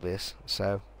comment is obvious,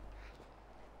 so...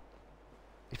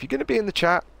 If you're going to be in the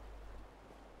chat,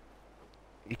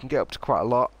 you can get up to quite a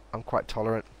lot. I'm quite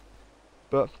tolerant.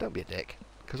 But don't be a dick,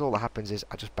 because all that happens is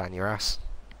I just ban your ass.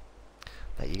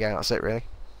 There you go, that's it really.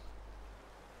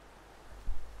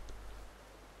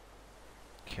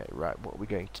 Okay, right, what are we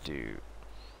going to do?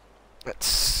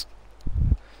 Let's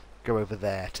go over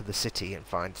there to the city and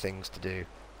find things to do.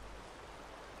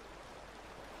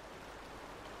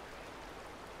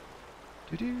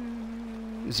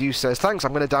 Zeus says, thanks,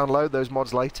 I'm going to download those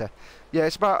mods later. Yeah,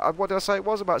 it's about, what did I say? It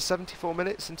was about 74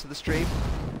 minutes into the stream.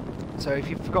 So if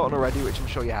you've forgotten already, which I'm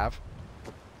sure you have,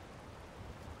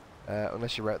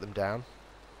 unless you wrote them down,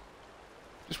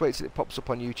 just wait till it pops up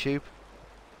on YouTube.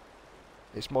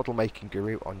 It's Model Making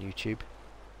Guru on YouTube,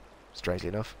 strangely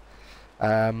enough.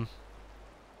 And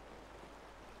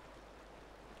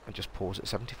just pause at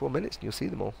 74 minutes and you'll see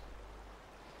them all.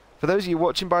 For those of you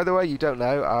watching, by the way, you don't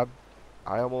know,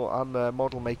 I'm a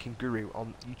Model Making Guru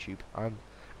on YouTube. I'm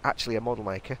actually a model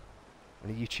maker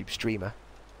and a YouTube streamer.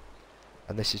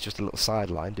 And this is just a little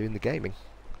sideline doing the gaming.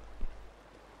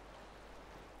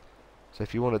 So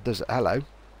if you want to, hello.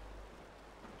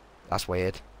 That's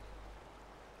weird.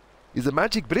 Is a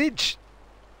magic bridge.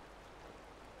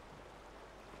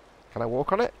 Can I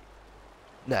walk on it?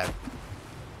 No.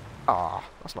 Ah,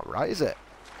 that's not right, is it?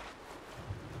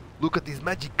 Look at these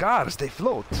magic cars, they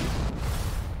float.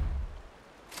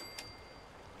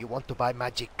 You want to buy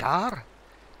magic car?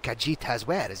 Khajiit has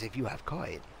wares if you have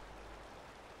coin.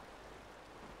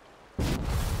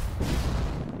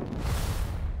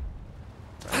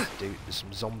 Dude, there's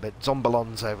some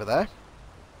zombalons over there.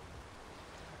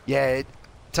 Yeah,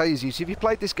 tell you, Zeus, if you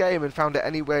played this game and found it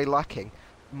any way lacking,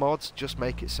 mods just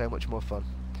make it so much more fun.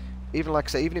 Even like I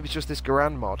say, even if it's just this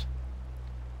Garand mod,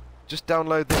 just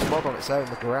download this mod on its own,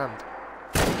 the Garand,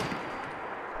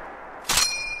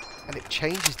 and it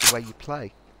changes the way you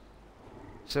play.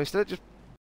 So instead of just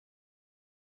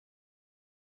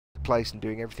place and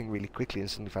doing everything really quickly and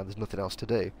suddenly found there's nothing else to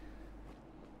do,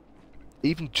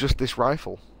 even just this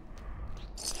rifle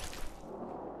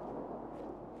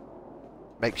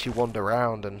makes you wander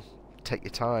around and take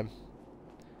your time.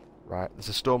 Right, there's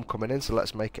a storm coming in, so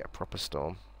let's make it a proper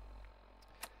storm.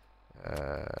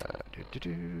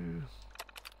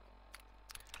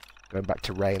 Going back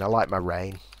to rain. I like my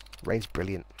rain. Rain's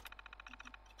brilliant.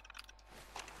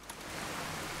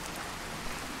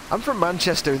 I'm from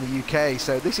Manchester in the UK,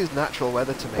 so this is natural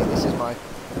weather to me.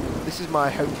 This is my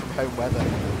home from home weather.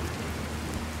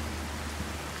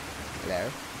 Hello.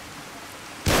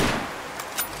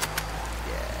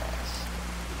 Yes.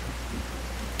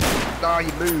 Ah,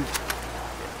 you moved.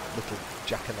 Little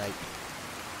jackanape.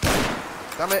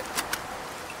 Damn it.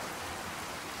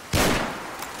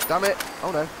 Damn it.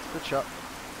 Oh no, good shot.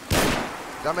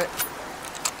 Damn it.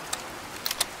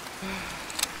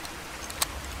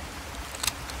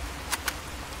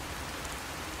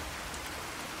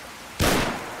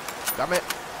 Damn it.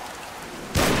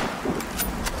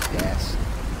 Yes.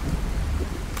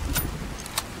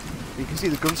 You can see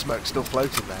the gun smoke still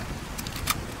floating there.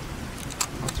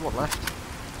 Oh, there's one left.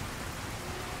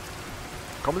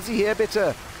 Kommen Sie her,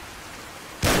 bitte.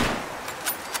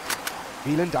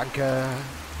 Vielen Danke.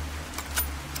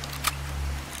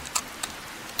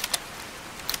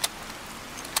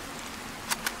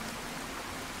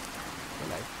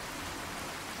 Hello.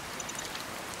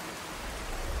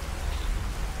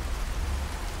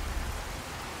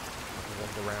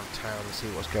 Wander around town and see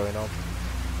what's going on.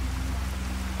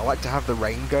 I like to have the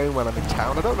rain going when I'm in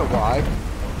town. I don't know why.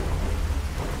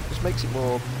 It just makes it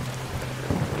more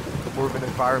of an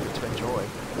environment to enjoy.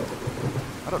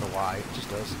 I don't know why, it just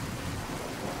does.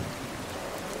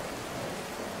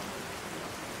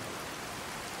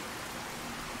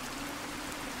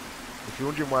 If you're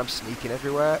wondering why I'm sneaking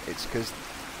everywhere, it's because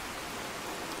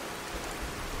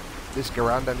this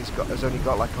Garand has only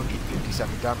got like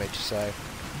 157 damage, so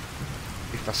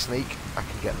if I sneak, I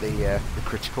can get the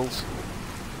criticals.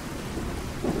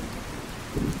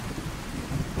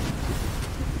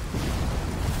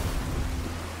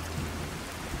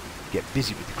 Get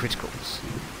busy with the criticals.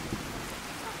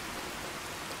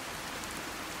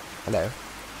 Hello.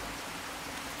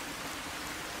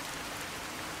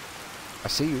 I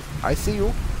see you. I see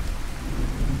you.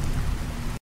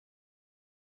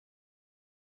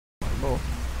 Oh.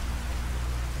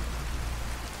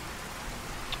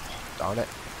 Darn it.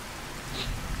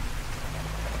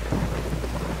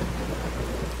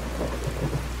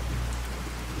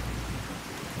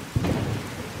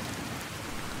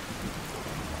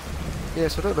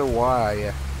 Yes, I don't know why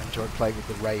I enjoy playing with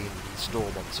the rain and storm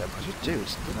on so much. I just do.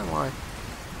 I don't know why.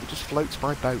 It just floats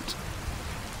my boat.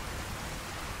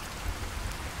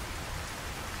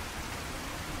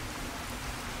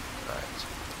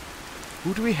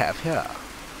 Who do we have here?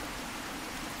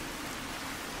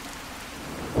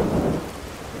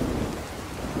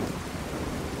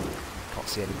 Can't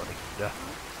see anybody. Duh.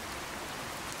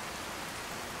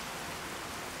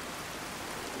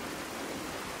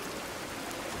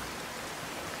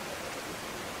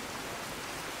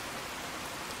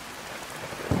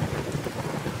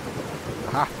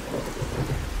 Aha.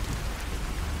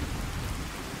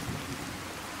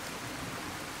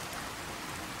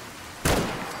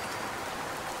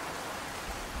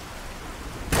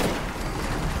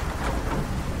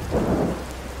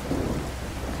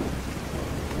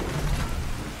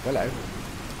 Hello.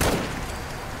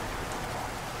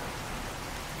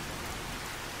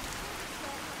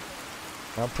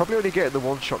 Now, I'm probably only getting the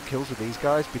one-shot kills with these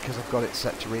guys because I've got it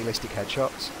set to realistic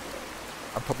headshots.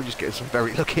 I'm probably just getting some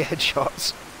very lucky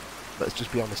headshots. Let's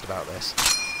just be honest about this.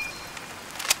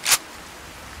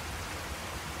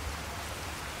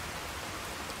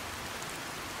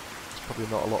 There's probably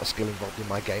not a lot of skill involved in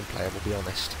my gameplay, I will be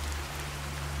honest.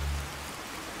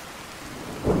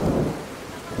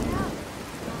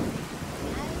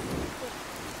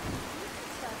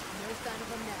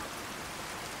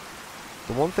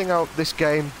 The one thing this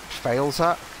game fails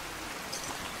at,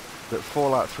 that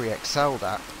Fallout 3 excelled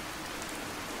at,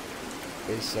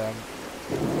 is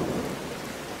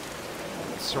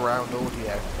surround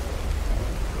audio.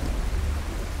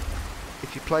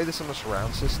 If you play this on a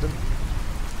surround system,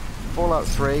 Fallout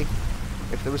 3,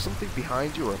 if there was something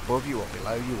behind you or above you or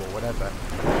below you or whatever,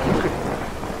 you could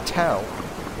tell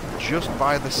just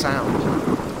by the sound.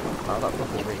 Oh, that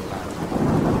thunder's really loud.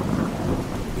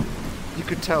 You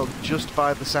could tell just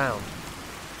by the sound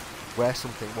where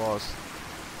something was.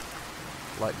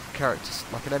 Like characters,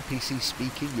 like an NPC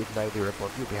speaking, you'd know they're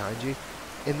above you, behind you.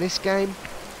 In this game,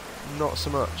 not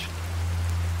so much.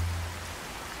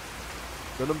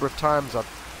 The number of times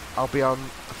I'll be on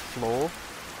a floor.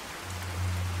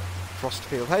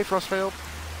 Frostfield, hey Frostfield,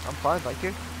 I'm fine, thank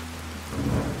you.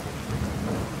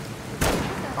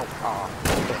 Oh,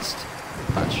 missed.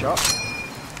 Bad shot.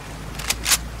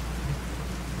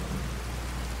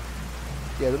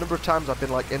 Yeah, the number of times I've been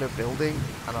like in a building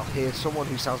and I'll hear someone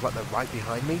who sounds like they're right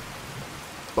behind me,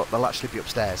 but they'll actually be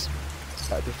upstairs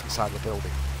at a different side of the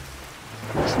building.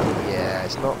 Yeah,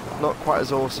 it's not quite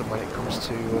as awesome when it comes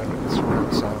to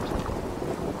surround sound,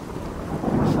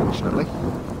 unfortunately.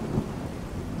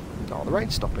 Oh, the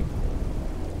rain's stopping.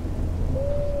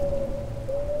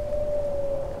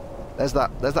 There's that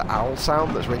owl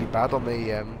sound that's really bad on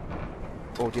the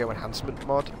audio enhancement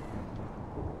mod.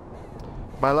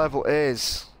 My level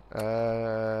is...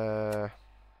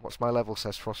 what's my level,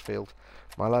 says Frostfield.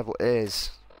 My level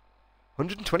is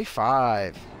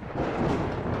 125.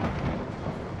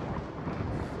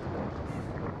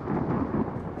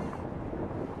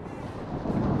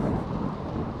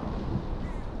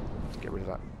 Let's get rid of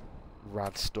that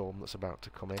rad storm that's about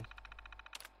to come in.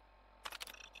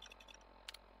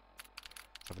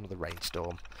 Let's have another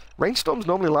rainstorm. Rainstorms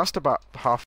normally last about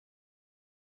half.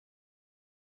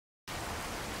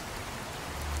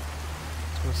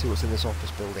 Let's see what's in this office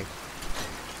building.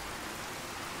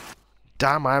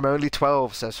 Damn, I'm only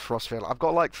 12, says Frostfield. I've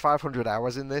got like 500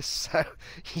 hours in this, so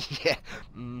yeah,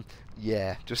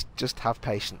 yeah. Just have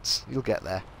patience. You'll get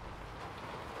there.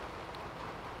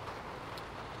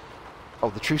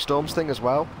 Oh, the True Storms thing as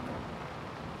well.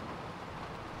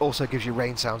 Also gives you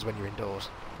rain sounds when you're indoors,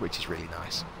 which is really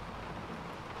nice.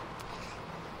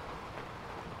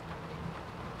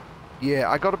 Yeah,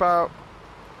 I got about...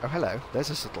 Oh, hello. There's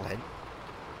a subtle hint.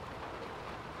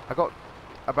 I got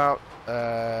about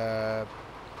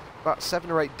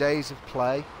 7 or 8 days of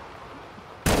play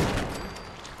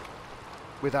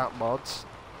without mods.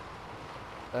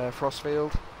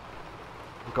 Frostfield.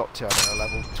 We got to, I don't know,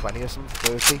 level 20 or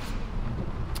something, 30.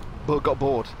 But got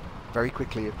bored very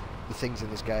quickly of the things in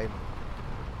this game.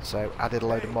 So added a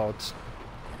load of mods.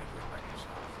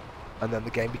 And then the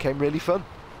game became really fun.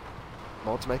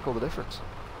 Mods make all the difference.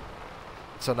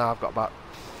 So now I've got about,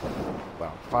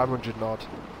 well, 500 and odd.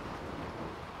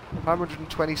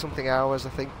 520 something hours, I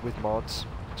think, with mods,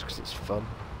 just because it's fun.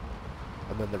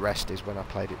 And then the rest is when I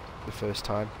played it the first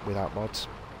time without mods.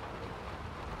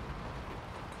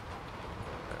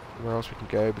 Where else we can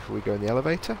go before we go in the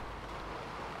elevator?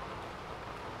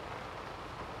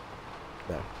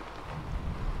 No.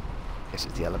 Guess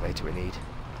it's the elevator we need.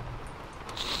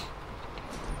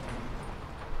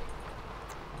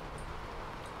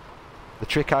 The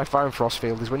trick I found,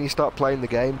 Frostfield, is when you start playing the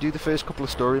game, do the first couple of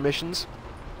story missions.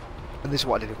 And this is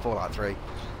what I did in Fallout 3.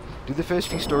 Do the first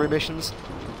few story missions,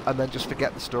 and then just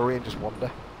forget the story and just wander.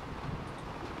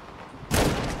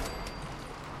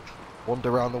 wander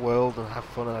around the world and have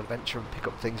fun and adventure and pick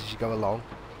up things as you go along.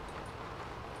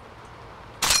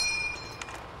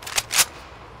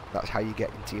 That's how you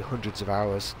get into your hundreds of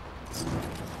hours.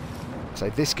 So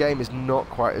this game is not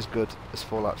quite as good as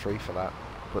Fallout 3 for that,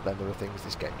 but then there are things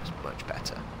this game does much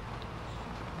better.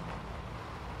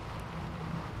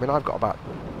 I mean, I've got about...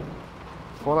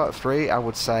 Fallout 3, I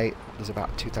would say there's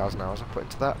about 2,000 hours I put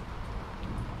into that.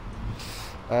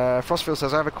 Frostfield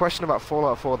says, I have a question about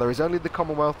Fallout 4. There is only the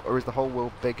Commonwealth, or is the whole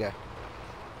world bigger?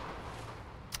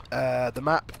 The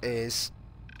map is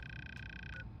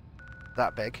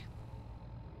that big.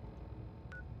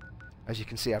 As you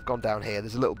can see, I've gone down here.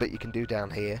 There's a little bit you can do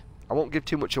down here. I won't give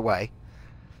too much away,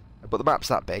 but the map's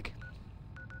that big.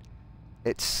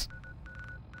 It's,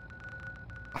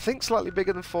 I think, slightly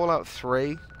bigger than Fallout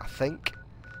 3, I think.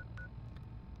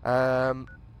 And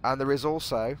there is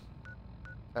also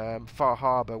Far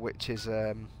Harbour, which is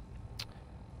an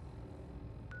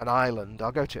island.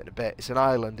 I'll go to it in a bit. It's an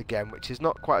island again, which is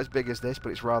not quite as big as this,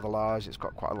 but it's rather large. It's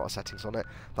got quite a lot of settings on it.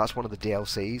 That's one of the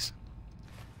DLCs.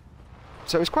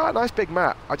 So it's quite a nice big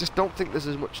map. I just don't think there's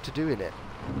as much to do in it.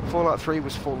 Fallout 3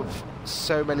 was full of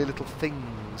so many little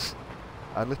things,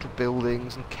 and little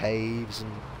buildings and caves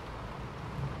and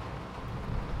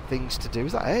things to do.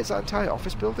 Is that it? Is that entire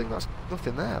office building? That's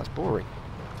nothing there. That's boring.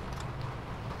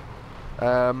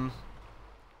 But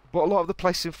a lot of the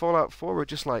places in Fallout 4 are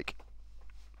just like,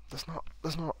 there's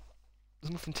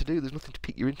nothing to do. There's nothing to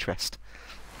pique your interest.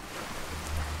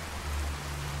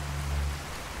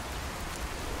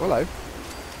 Hello.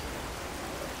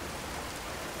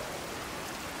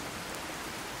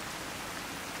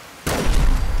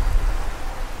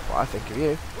 What I think of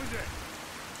you.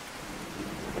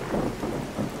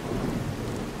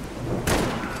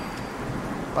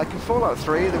 Like in Fallout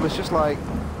 3, there was just like...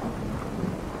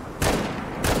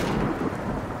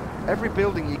 every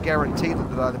building you guaranteed that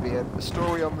there'd either be a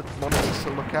story on the monitors to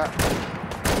look at.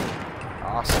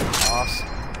 Arse.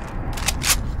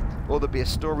 Or there'd be a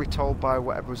story told by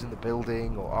whatever was in the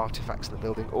building, or artifacts in the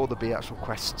building, or there'd be actual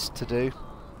quests to do.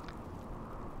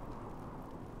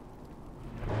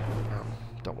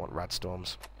 Don't want rad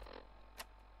storms.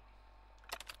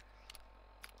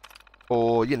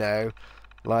 Or, you know,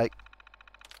 like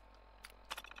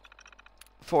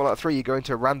Fallout 3, you go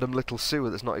into a random little sewer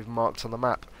that's not even marked on the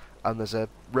map, and there's a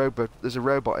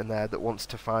robot in there that wants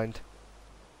to find,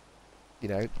 you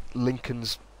know,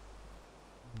 Lincoln's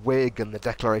wig and the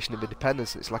Declaration of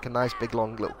Independence. It's like a nice big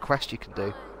long little quest you can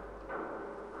do.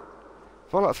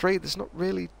 Fallout 3, there's not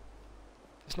really,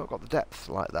 it's not got the depth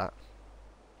like that.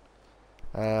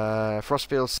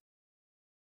 Frostfield,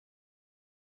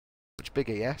 much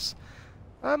bigger, yes.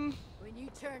 When you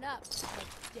turn up,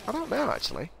 I don't know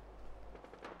actually.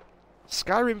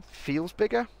 Skyrim feels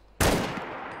bigger.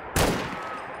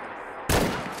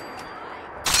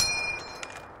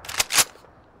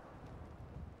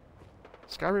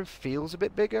 Skyrim feels a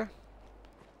bit bigger,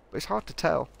 but it's hard to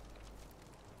tell.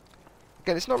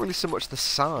 Again, it's not really so much the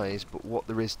size, but what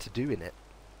there is to do in it.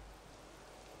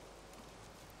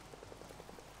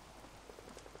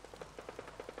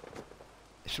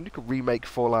 If somebody could remake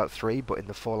Fallout 3, but in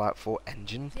the Fallout 4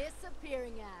 engine,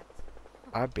 disappearing act.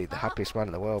 I'd be the happiest man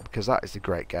in the world, because that is a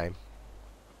great game.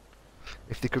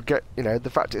 If they could get, you know, the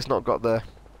fact it's not got the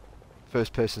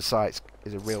first-person sights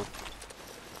is a real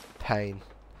pain.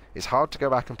 It's hard to go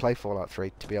back and play Fallout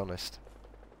 3, to be honest,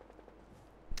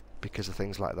 because of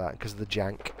things like that, because of the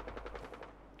jank.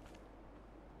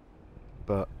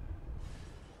 But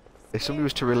if somebody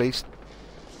was to release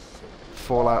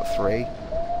Fallout 3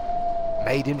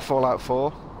 made in Fallout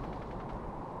 4,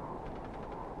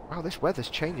 wow, this weather's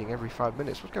changing every 5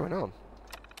 minutes. What's going on?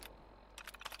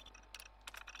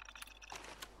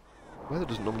 Weather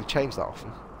doesn't normally change that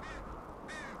often.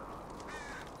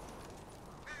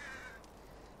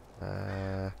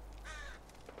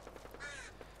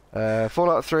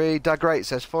 Fallout 3, Dagrate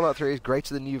says, Fallout 3 is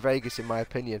greater than New Vegas in my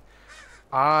opinion.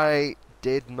 I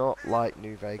did not like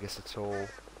New Vegas at all.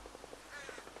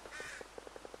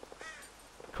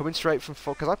 Coming straight from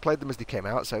because I played them as they came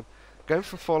out, so going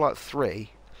from Fallout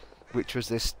 3, which was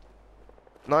this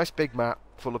nice big map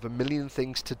full of a million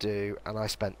things to do, and I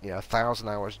spent, you know, 1,000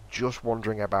 hours just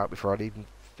wandering about before I'd even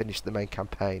finished the main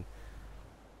campaign.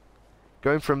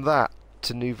 Going from that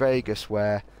to New Vegas,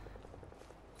 where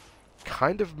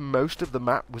kind of most of the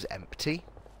map was empty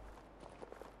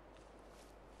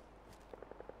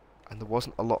and there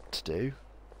wasn't a lot to do.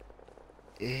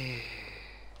 I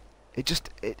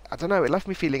don't know, it left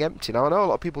me feeling empty. Now I know a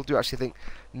lot of people do actually think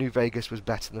New Vegas was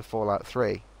better than Fallout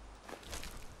 3,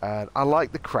 and I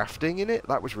like the crafting in it.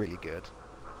 That was really good,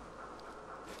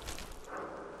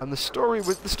 and the story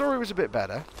was a bit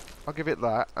better. I'll give it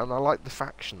that, and I like the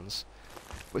factions.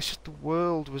 But it's just the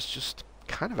world was just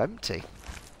kind of empty.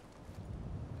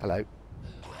 Hello.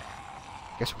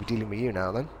 Guess we'll be dealing with you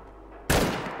now then.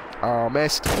 Oh,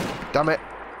 missed. Damn it.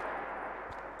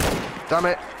 Damn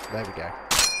it. There we go.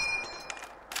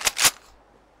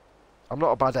 I'm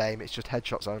not a bad aim, it's just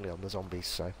headshots only on the zombies,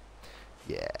 so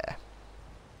yeah.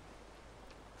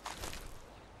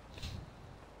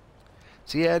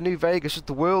 So yeah, New Vegas, just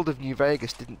the world of New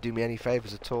Vegas didn't do me any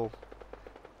favours at all.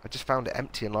 I just found it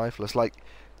empty and lifeless. Like,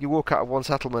 you walk out of one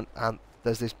settlement and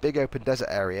there's this big open desert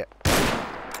area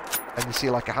and you see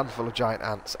like a handful of giant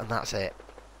ants and that's it.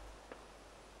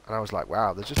 And I was like,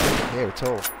 wow, there's just nothing here at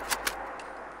all.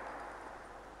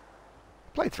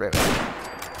 Played through it.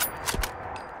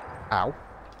 Ow.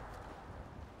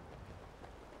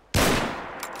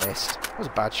 Missed. That was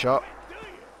a bad shot.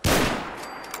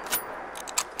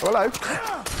 Oh, hello.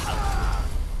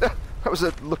 That was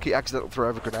a lucky accidental throw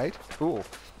of a grenade. Cool.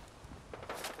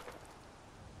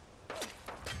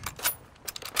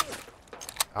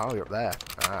 Oh, you're up there.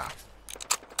 Ah.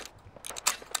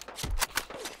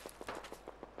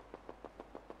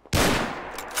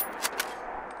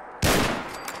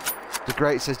 The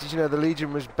Great says, did you know the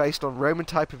Legion was based on Roman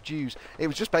type of Jews? It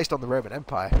was just based on the Roman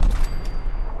Empire.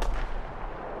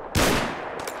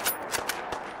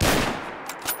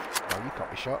 Oh, you can't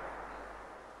be shot.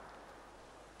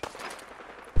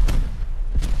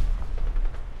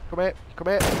 Come here, come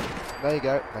here. There you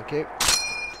go, thank you.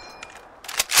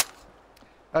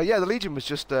 Oh yeah, the Legion was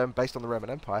just based on the Roman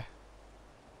Empire.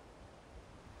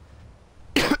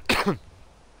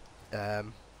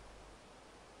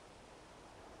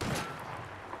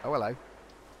 Oh, hello.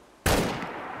 Good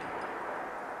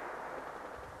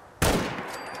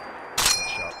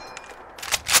shot.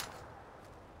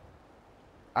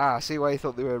 Ah, I see why you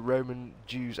thought they were Roman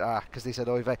Jews. Ah, because they said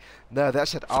Oive. No, they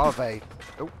actually said Arve.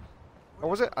 Oh. Oh,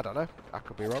 was it? I don't know. I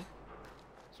could be wrong.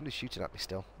 Somebody's shooting at me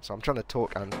still. So I'm trying to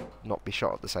talk and not be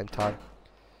shot at the same time.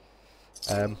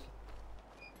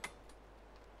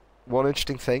 One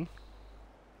interesting thing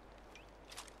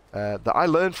that I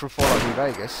learned from Fallout New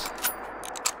Vegas,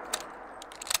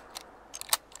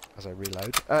 as I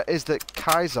reload, is that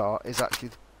Kaiser is actually,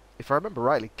 if I remember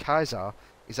rightly, Kaiser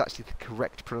is actually the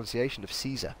correct pronunciation of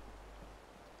Caesar.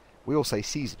 We all say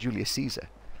Caesar, Julius Caesar.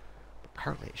 But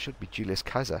apparently it should be Julius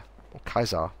Caesar, or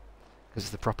Kaiser, because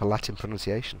it's the proper Latin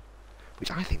pronunciation,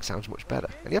 which I think sounds much better.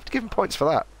 And you have to give him points for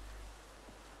that.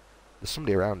 There's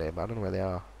somebody around here, but I don't know where they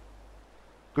are.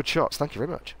 Good shots, thank you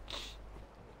very much.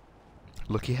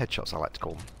 Lucky headshots, I like to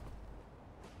call them.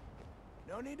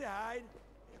 No need to hide.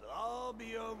 It'll all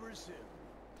be over soon.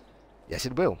 Yes,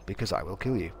 it will, because I will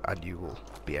kill you, and you will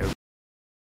be over.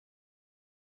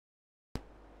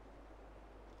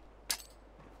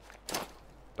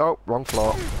 Oh, wrong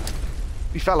floor.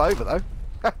 He fell over, though.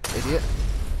 Ha, idiot.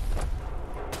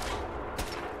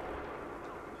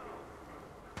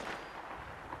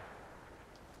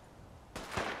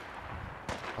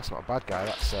 That's not a bad guy,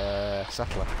 that's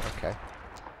Settler. Okay.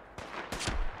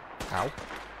 Ow.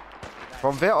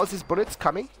 From where are these bullets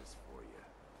coming?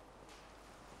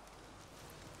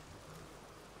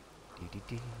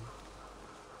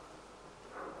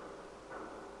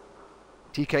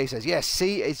 TK says, yes,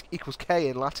 C is equals K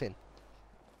in Latin.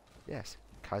 Yes,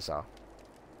 Kaiser.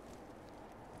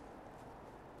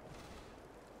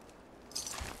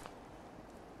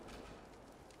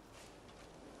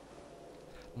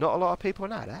 Not a lot of people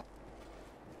know that.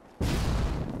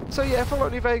 So yeah,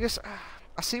 Fallout New Vegas,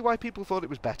 I see why people thought it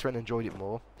was better and enjoyed it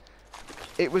more.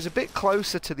 It was a bit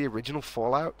closer to the original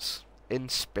Fallouts in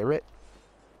spirit.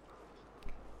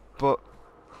 But,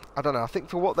 I don't know, I think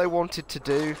for what they wanted to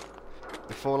do,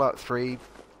 the Fallout 3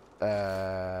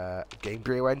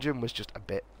 Gamebryo engine was just a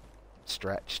bit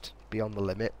stretched beyond the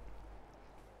limit.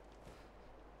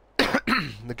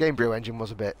 The Gamebryo engine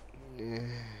was a bit... it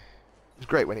was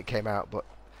great when it came out, but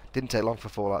didn't take long for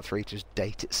Fallout 3 to just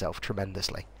date itself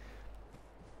tremendously.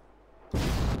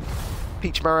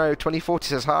 Peach Marrow 2040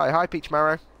 says hi. Hi, Peach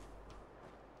Marrow.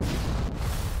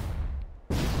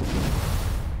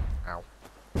 Ow.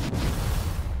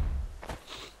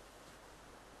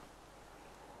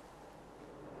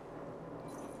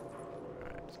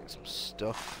 Alright, let's get some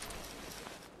stuff.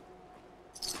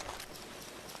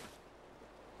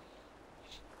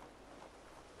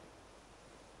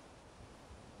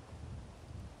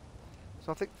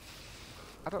 So I think,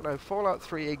 I don't know, Fallout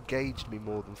 3 engaged me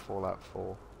more than Fallout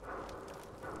 4.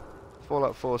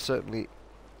 Fallout 4 certainly,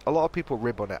 a lot of people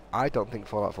rib on it. I don't think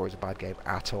Fallout 4 is a bad game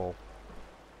at all.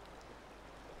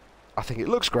 I think it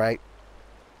looks great.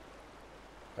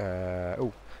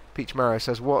 Oh, Peach Marrow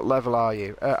says, what level are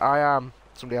you? I am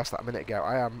Somebody asked that a minute ago.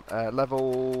 I am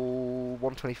level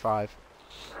 125.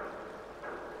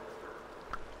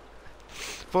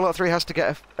 Fallout 3 has to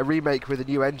get a remake with a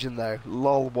new engine though.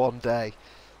 Lol, one day.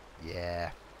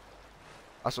 Yeah.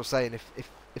 That's what I'm saying.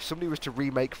 If somebody was to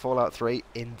remake Fallout 3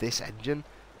 in this engine,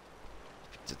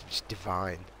 it's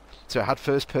divine. So it had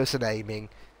first-person aiming.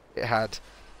 It had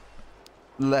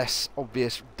less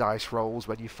obvious dice rolls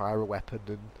when you fire a weapon,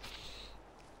 and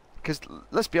because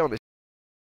let's be honest,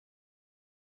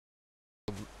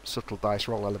 subtle dice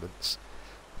roll elements.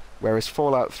 Whereas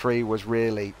Fallout 3 was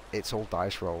really, it's all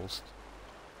dice rolls.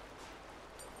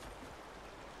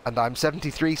 And I'm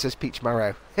 73, says Peach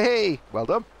Marrow. Hey, well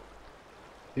done.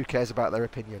 Who cares about their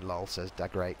opinion, lol, says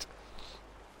Dagrate.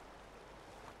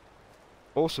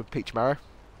 Awesome, Peach Marrow.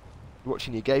 You're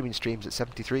watching your gaming streams at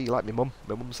 73, you like my mum.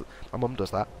 My mum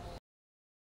does that.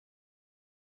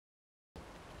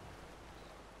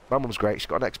 My mum's great, she's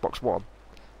got an Xbox One.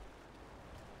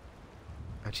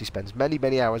 And she spends many,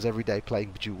 many hours every day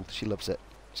playing Bejeweled. She loves it.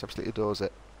 She absolutely adores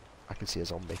it. I can see a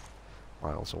zombie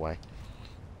miles away.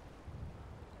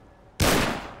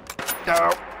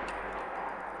 No!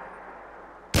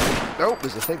 Nope,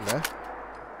 there's a thing there.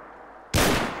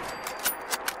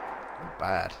 Not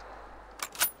bad.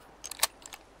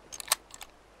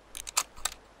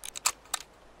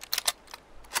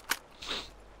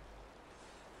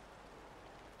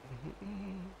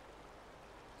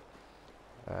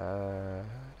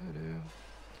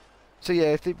 So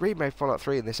yeah, if they remade Fallout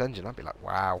 3 in this engine, I'd be like,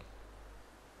 wow.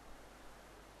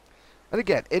 And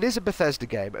again, it is a Bethesda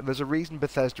game, and there's a reason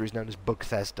Bethesda is known as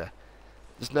Bugthesda.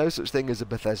 There's no such thing as a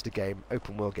Bethesda game,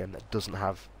 open world game, that doesn't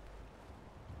have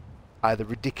either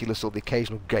ridiculous or the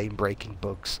occasional game-breaking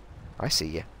bugs. I see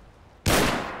you.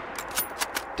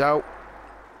 Don't.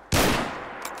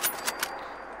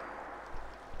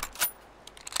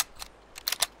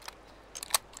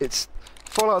 It's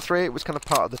Fallout 3, it was kind of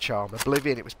part of the charm.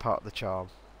 Oblivion, it was part of the charm.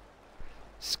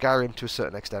 Skyrim, to a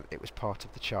certain extent, it was part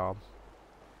of the charm.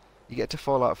 You get to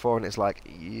Fallout 4 and it's like,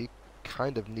 you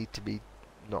kind of need to be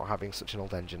not having such an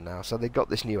old engine now. So they got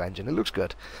this new engine. It looks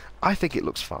good. I think it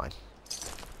looks fine.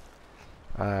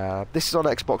 This is on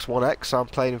Xbox One X, so I'm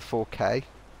playing in 4K.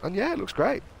 And yeah, it looks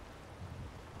great.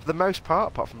 For the most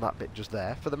part, apart from that bit just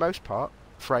there, for the most part,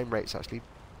 frame rate's actually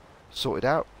sorted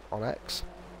out on X.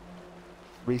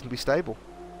 Reasonably stable.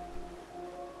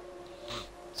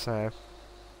 So,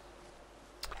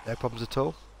 no problems at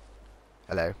all.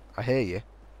 Hello, I hear you.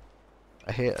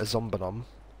 I hear a zombanom.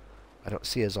 I don't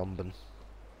see a zomban.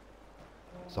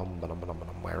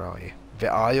 Zombanom, where are you?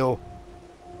 Where are you?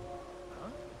 Huh?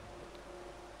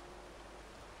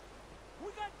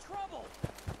 We got trouble.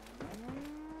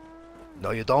 No,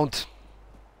 you don't.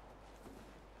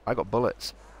 I got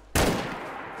bullets.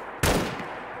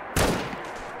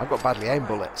 I've got badly aimed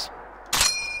bullets.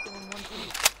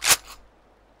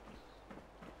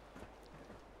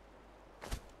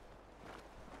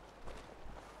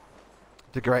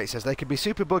 The Great says they can be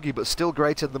super buggy but still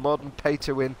greater than the modern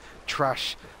pay-to-win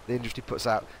trash the industry puts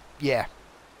out. Yeah.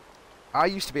 I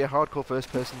used to be a hardcore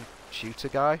first-person shooter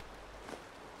guy.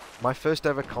 My first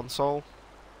ever console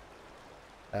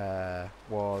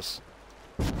was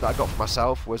that I got for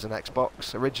myself was an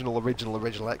Xbox, original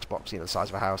Xbox, you know, the size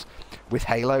of a house, with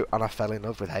Halo, and I fell in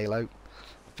love with Halo.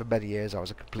 For many years I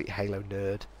was a complete Halo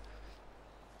nerd.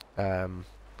 Kind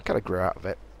of grew out of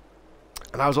it.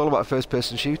 And I was all about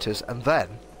first-person shooters, and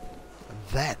then,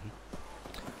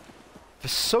 for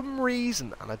some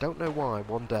reason, and I don't know why,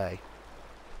 one day,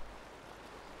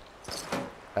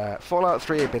 Fallout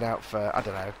 3 had been out for, I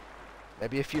don't know,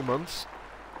 maybe a few months.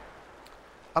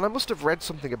 And I must have read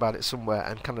something about it somewhere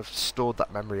and kind of stored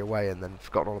that memory away and then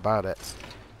forgotten all about it.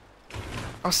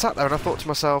 I sat there and I thought to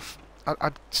myself,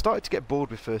 I'd started to get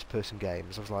bored with first-person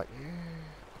games. I was like, yeah.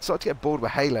 I started to get bored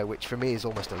with Halo, which for me is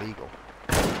almost illegal.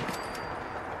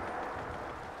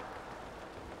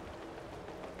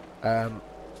 And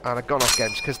I'd gone off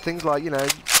games because things like, you know,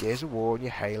 Gears of War and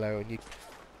your Halo and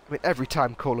I mean, every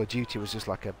time Call of Duty was just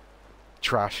like a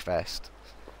trash fest.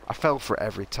 I fell for it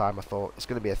every time. I thought it's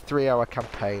going to be a 3-hour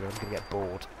campaign and I'm going to get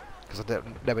bored because I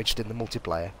don't no interest in the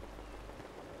multiplayer.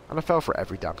 And I fell for it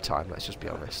every damn time, let's just be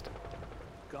honest.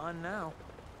 Gone now.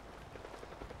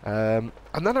 And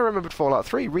then I remembered Fallout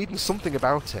 3, reading something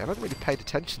about it, and I hadn't really paid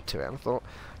attention to it. And I thought,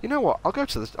 you know what? I'll go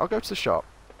to the shop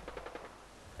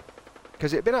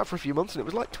because it had been out for a few months and it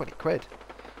was like 20 quid.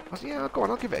 I was like, yeah, go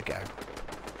on, I'll give it a go.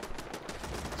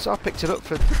 So I picked it up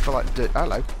for like,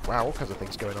 hello, wow, all kinds of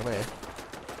things going on here.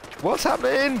 What's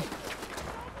happening?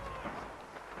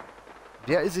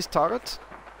 Yeah, is this turret?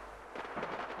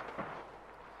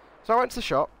 So I went to the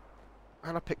shop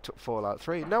and I picked up Fallout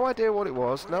 3. No idea what it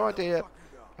was, no idea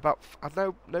about... I've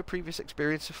no previous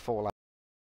experience of Fallout.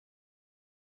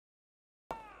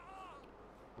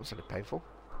 Was it painful?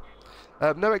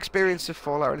 No experience of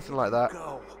Fallout or anything like that.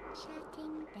 I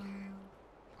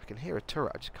can hear a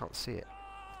turret, I just can't see it.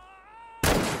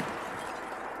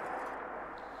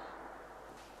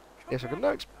 Yes, I've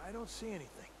got I don't see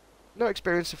anything. no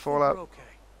experience of Fallout Okay.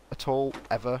 at all,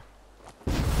 ever.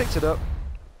 Picked it up,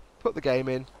 put the game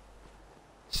in,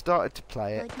 started to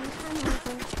play it.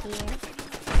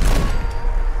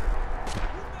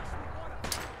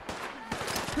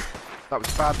 That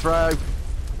was a bad throw.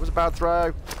 It was a bad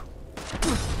throw.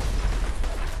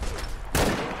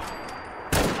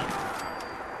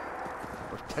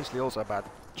 Was potentially also a bad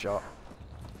shot.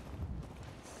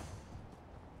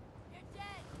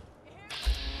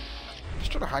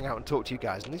 Just trying to hang out and talk to you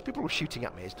guys, and these people were shooting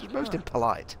at me. It's just most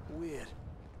impolite. Weird.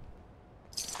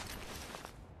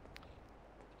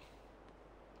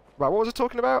 Right, what was I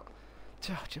talking about?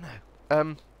 Do you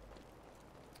know?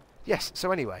 Yes,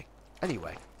 so anyway.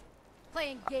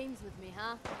 Playing games with me,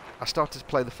 huh? I started to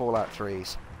play the Fallout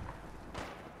 3s.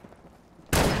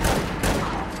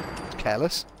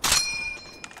 Careless.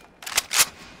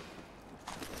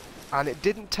 And it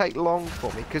didn't take long for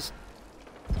me, because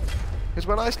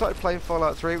when I started playing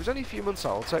Fallout 3, it was only a few months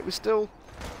old, so it was still,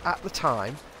 at the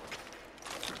time,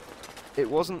 it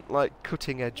wasn't like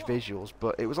cutting-edge visuals,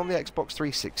 but it was on the Xbox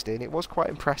 360, and it was quite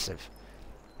impressive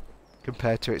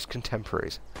compared to its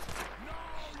contemporaries.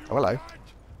 Oh, hello.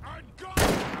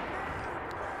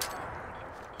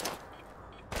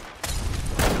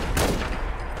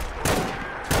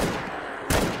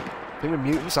 I think with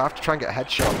mutants, I have to try and get a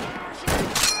headshot.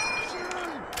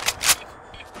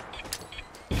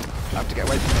 I have to get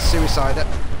away from the suicider.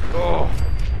 Oh!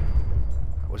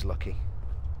 That was lucky.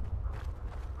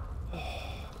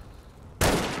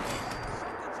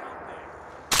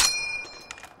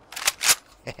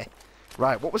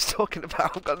 Right, what was I talking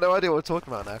about? I've got no idea what we're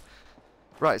talking about now.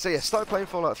 Right, so yeah, started playing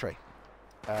Fallout 3.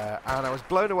 And I was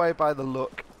blown away by the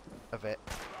look of it.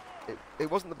 It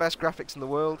wasn't the best graphics in the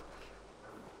world,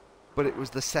 but it was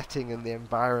the setting and the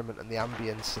environment and the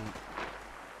ambience, and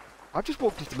I've just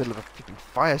walked into the middle of a flipping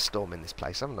firestorm in this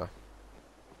place, haven't I?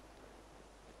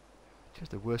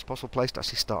 Just the worst possible place to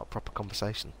actually start a proper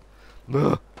conversation.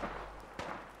 Ugh.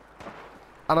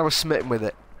 And I was smitten with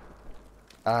it.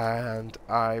 And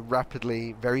I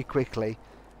rapidly, very quickly,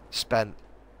 spent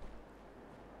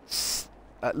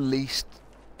at least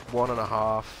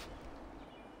 1.5,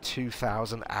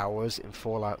 2,000 hours in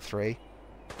Fallout 3.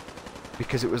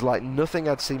 Because it was like nothing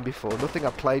I'd seen before, nothing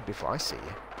I'd played before. I see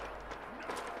you.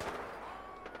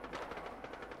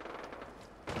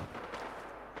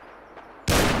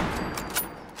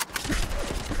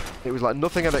 It was like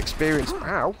nothing I'd experienced.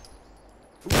 Ow! Ooh,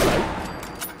 hello.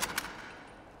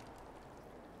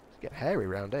 It's getting hairy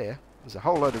around here. There's a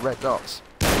whole load of red dots.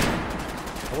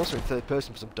 I'm also in third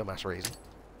person for some dumbass reason.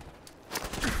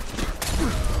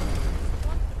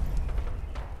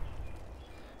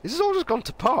 This has all just gone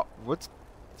to pot. Where's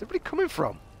everybody coming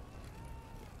from?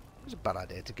 It was a bad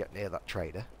idea to get near that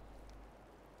trader.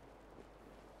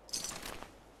 It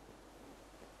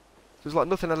was like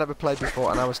nothing I'd ever played before,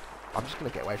 and I'm just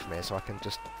going to get away from here so I can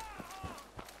just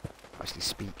actually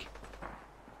speak.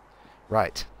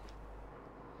 Right.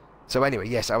 So anyway,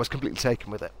 yes, I was completely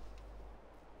taken with it.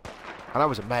 And I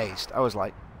was amazed. I was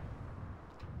like,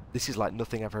 this is like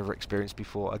nothing I've ever experienced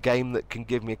before. A game that can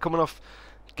give me, coming off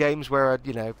games where,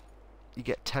 you know, you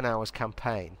get 10 hours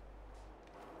campaign,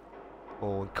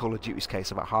 or in Call of Duty's case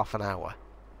about half an hour,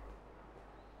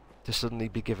 to suddenly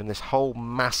be given this whole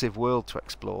massive world to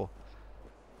explore,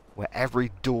 where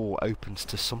every door opens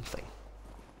to something,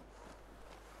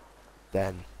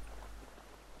 then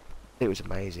it was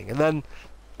amazing. And then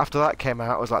after that came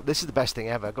out, I was like, this is the best thing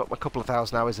ever. I got a couple of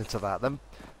thousand hours into that. Then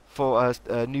for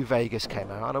New Vegas came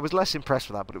out, and I was less impressed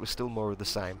with that, but it was still more of the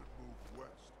same.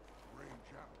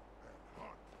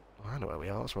 I know where we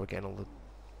are. That's where we're getting all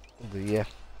the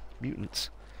mutants.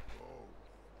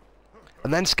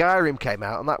 And then Skyrim came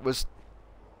out, and that was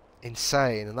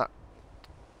insane. And that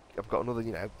I've got another,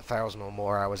 you know, 1,000 or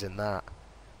more hours in that.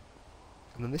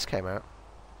 And then this came out.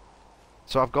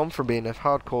 So I've gone from being a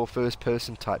hardcore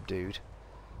first-person type dude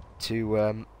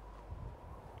to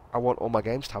I want all my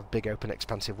games to have big, open,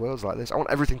 expansive worlds like this. I want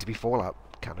everything to be Fallout,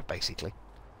 kind of, basically.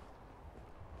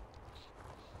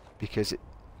 Because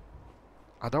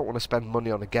I don't want to spend money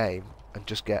on a game and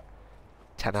just get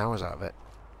 10 hours out of it.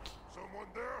 Someone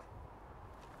there?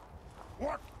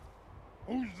 What?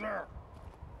 Who's there?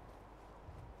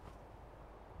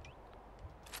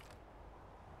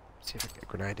 See if I can get a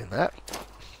grenade in there.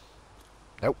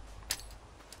 Nope.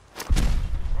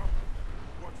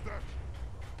 What's that?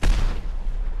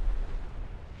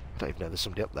 Don't even know there's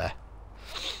somebody up there.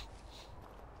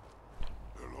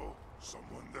 Hello?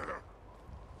 Someone there?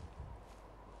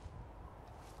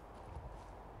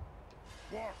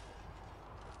 What?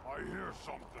 I hear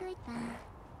something.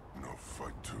 No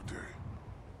fight today.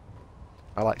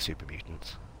 I like super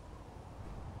mutants.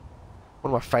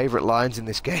 One of my favourite lines in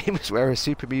this game is where a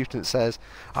super mutant says,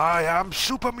 "I am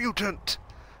super mutant!"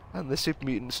 And the super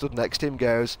mutant stood next to him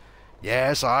goes,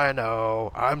 "Yes, I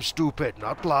know. I'm stupid,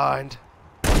 not blind."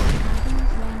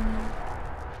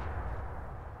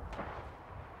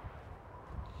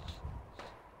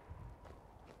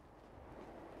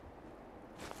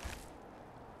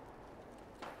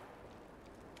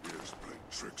 Yes, playing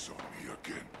tricks on me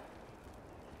again.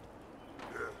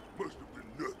 Yeah, must have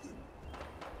been nothing.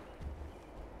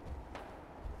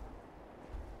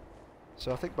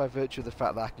 So I think by virtue of the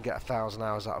fact that I can get 1,000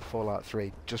 hours out of Fallout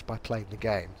 3 just by playing the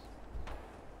game,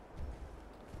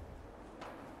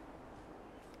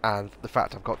 and the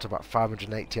fact I've got to about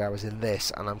 580 hours in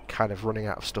this and I'm kind of running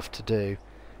out of stuff to do,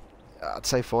 I'd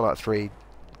say Fallout 3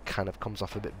 kind of comes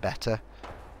off a bit better,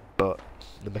 but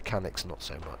the mechanics not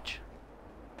so much.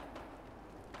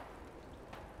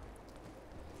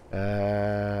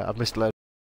 I've missed a load.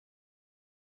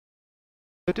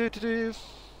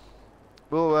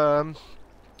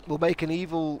 We'll make an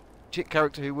evil chick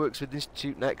character who works with the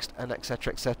Institute next, and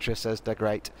etc, etc, says they're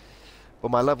great. Well,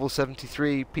 my level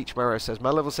 73, Peach Marrow says, my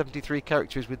level 73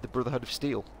 character is with the Brotherhood of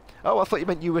Steel. Oh, I thought you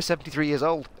meant you were 73 years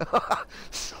old.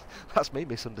 That's me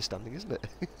misunderstanding, isn't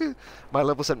it? My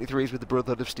level 73 is with the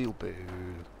Brotherhood of Steel. Boo.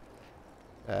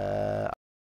 I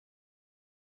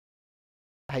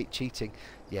hate cheating.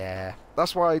 Yeah,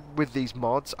 that's why with these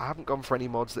mods, I haven't gone for any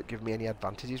mods that give me any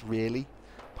advantages, really.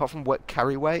 Apart from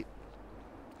carry weight.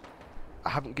 I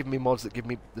haven't given me mods that give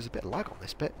me... There's a bit of lag on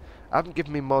this bit. I haven't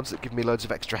given me mods that give me loads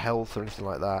of extra health or anything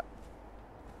like that.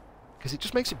 Because it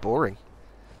just makes it boring.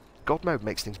 God mode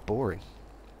makes things boring.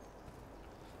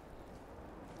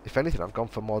 If anything, I've gone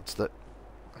for mods that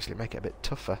actually make it a bit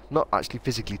tougher. Not actually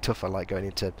physically tougher, like going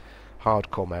into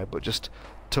hardcore mode, but just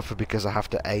tougher because I have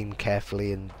to aim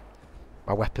carefully and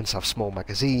my weapons have small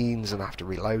magazines and I have to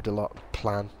reload a lot and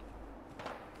plan.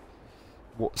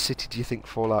 What city do you think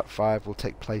Fallout 5 will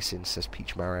take place in, says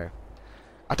Peach Marrow.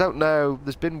 I don't know.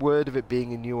 There's been word of it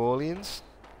being in New Orleans.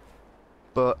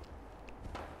 But,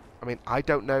 I mean, I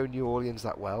don't know New Orleans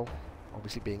that well.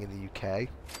 Obviously being in the UK.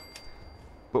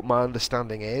 But my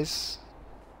understanding is...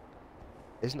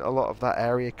 Isn't a lot of that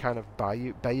area kind of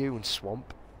bayou and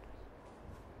swamp?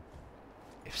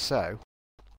 If so...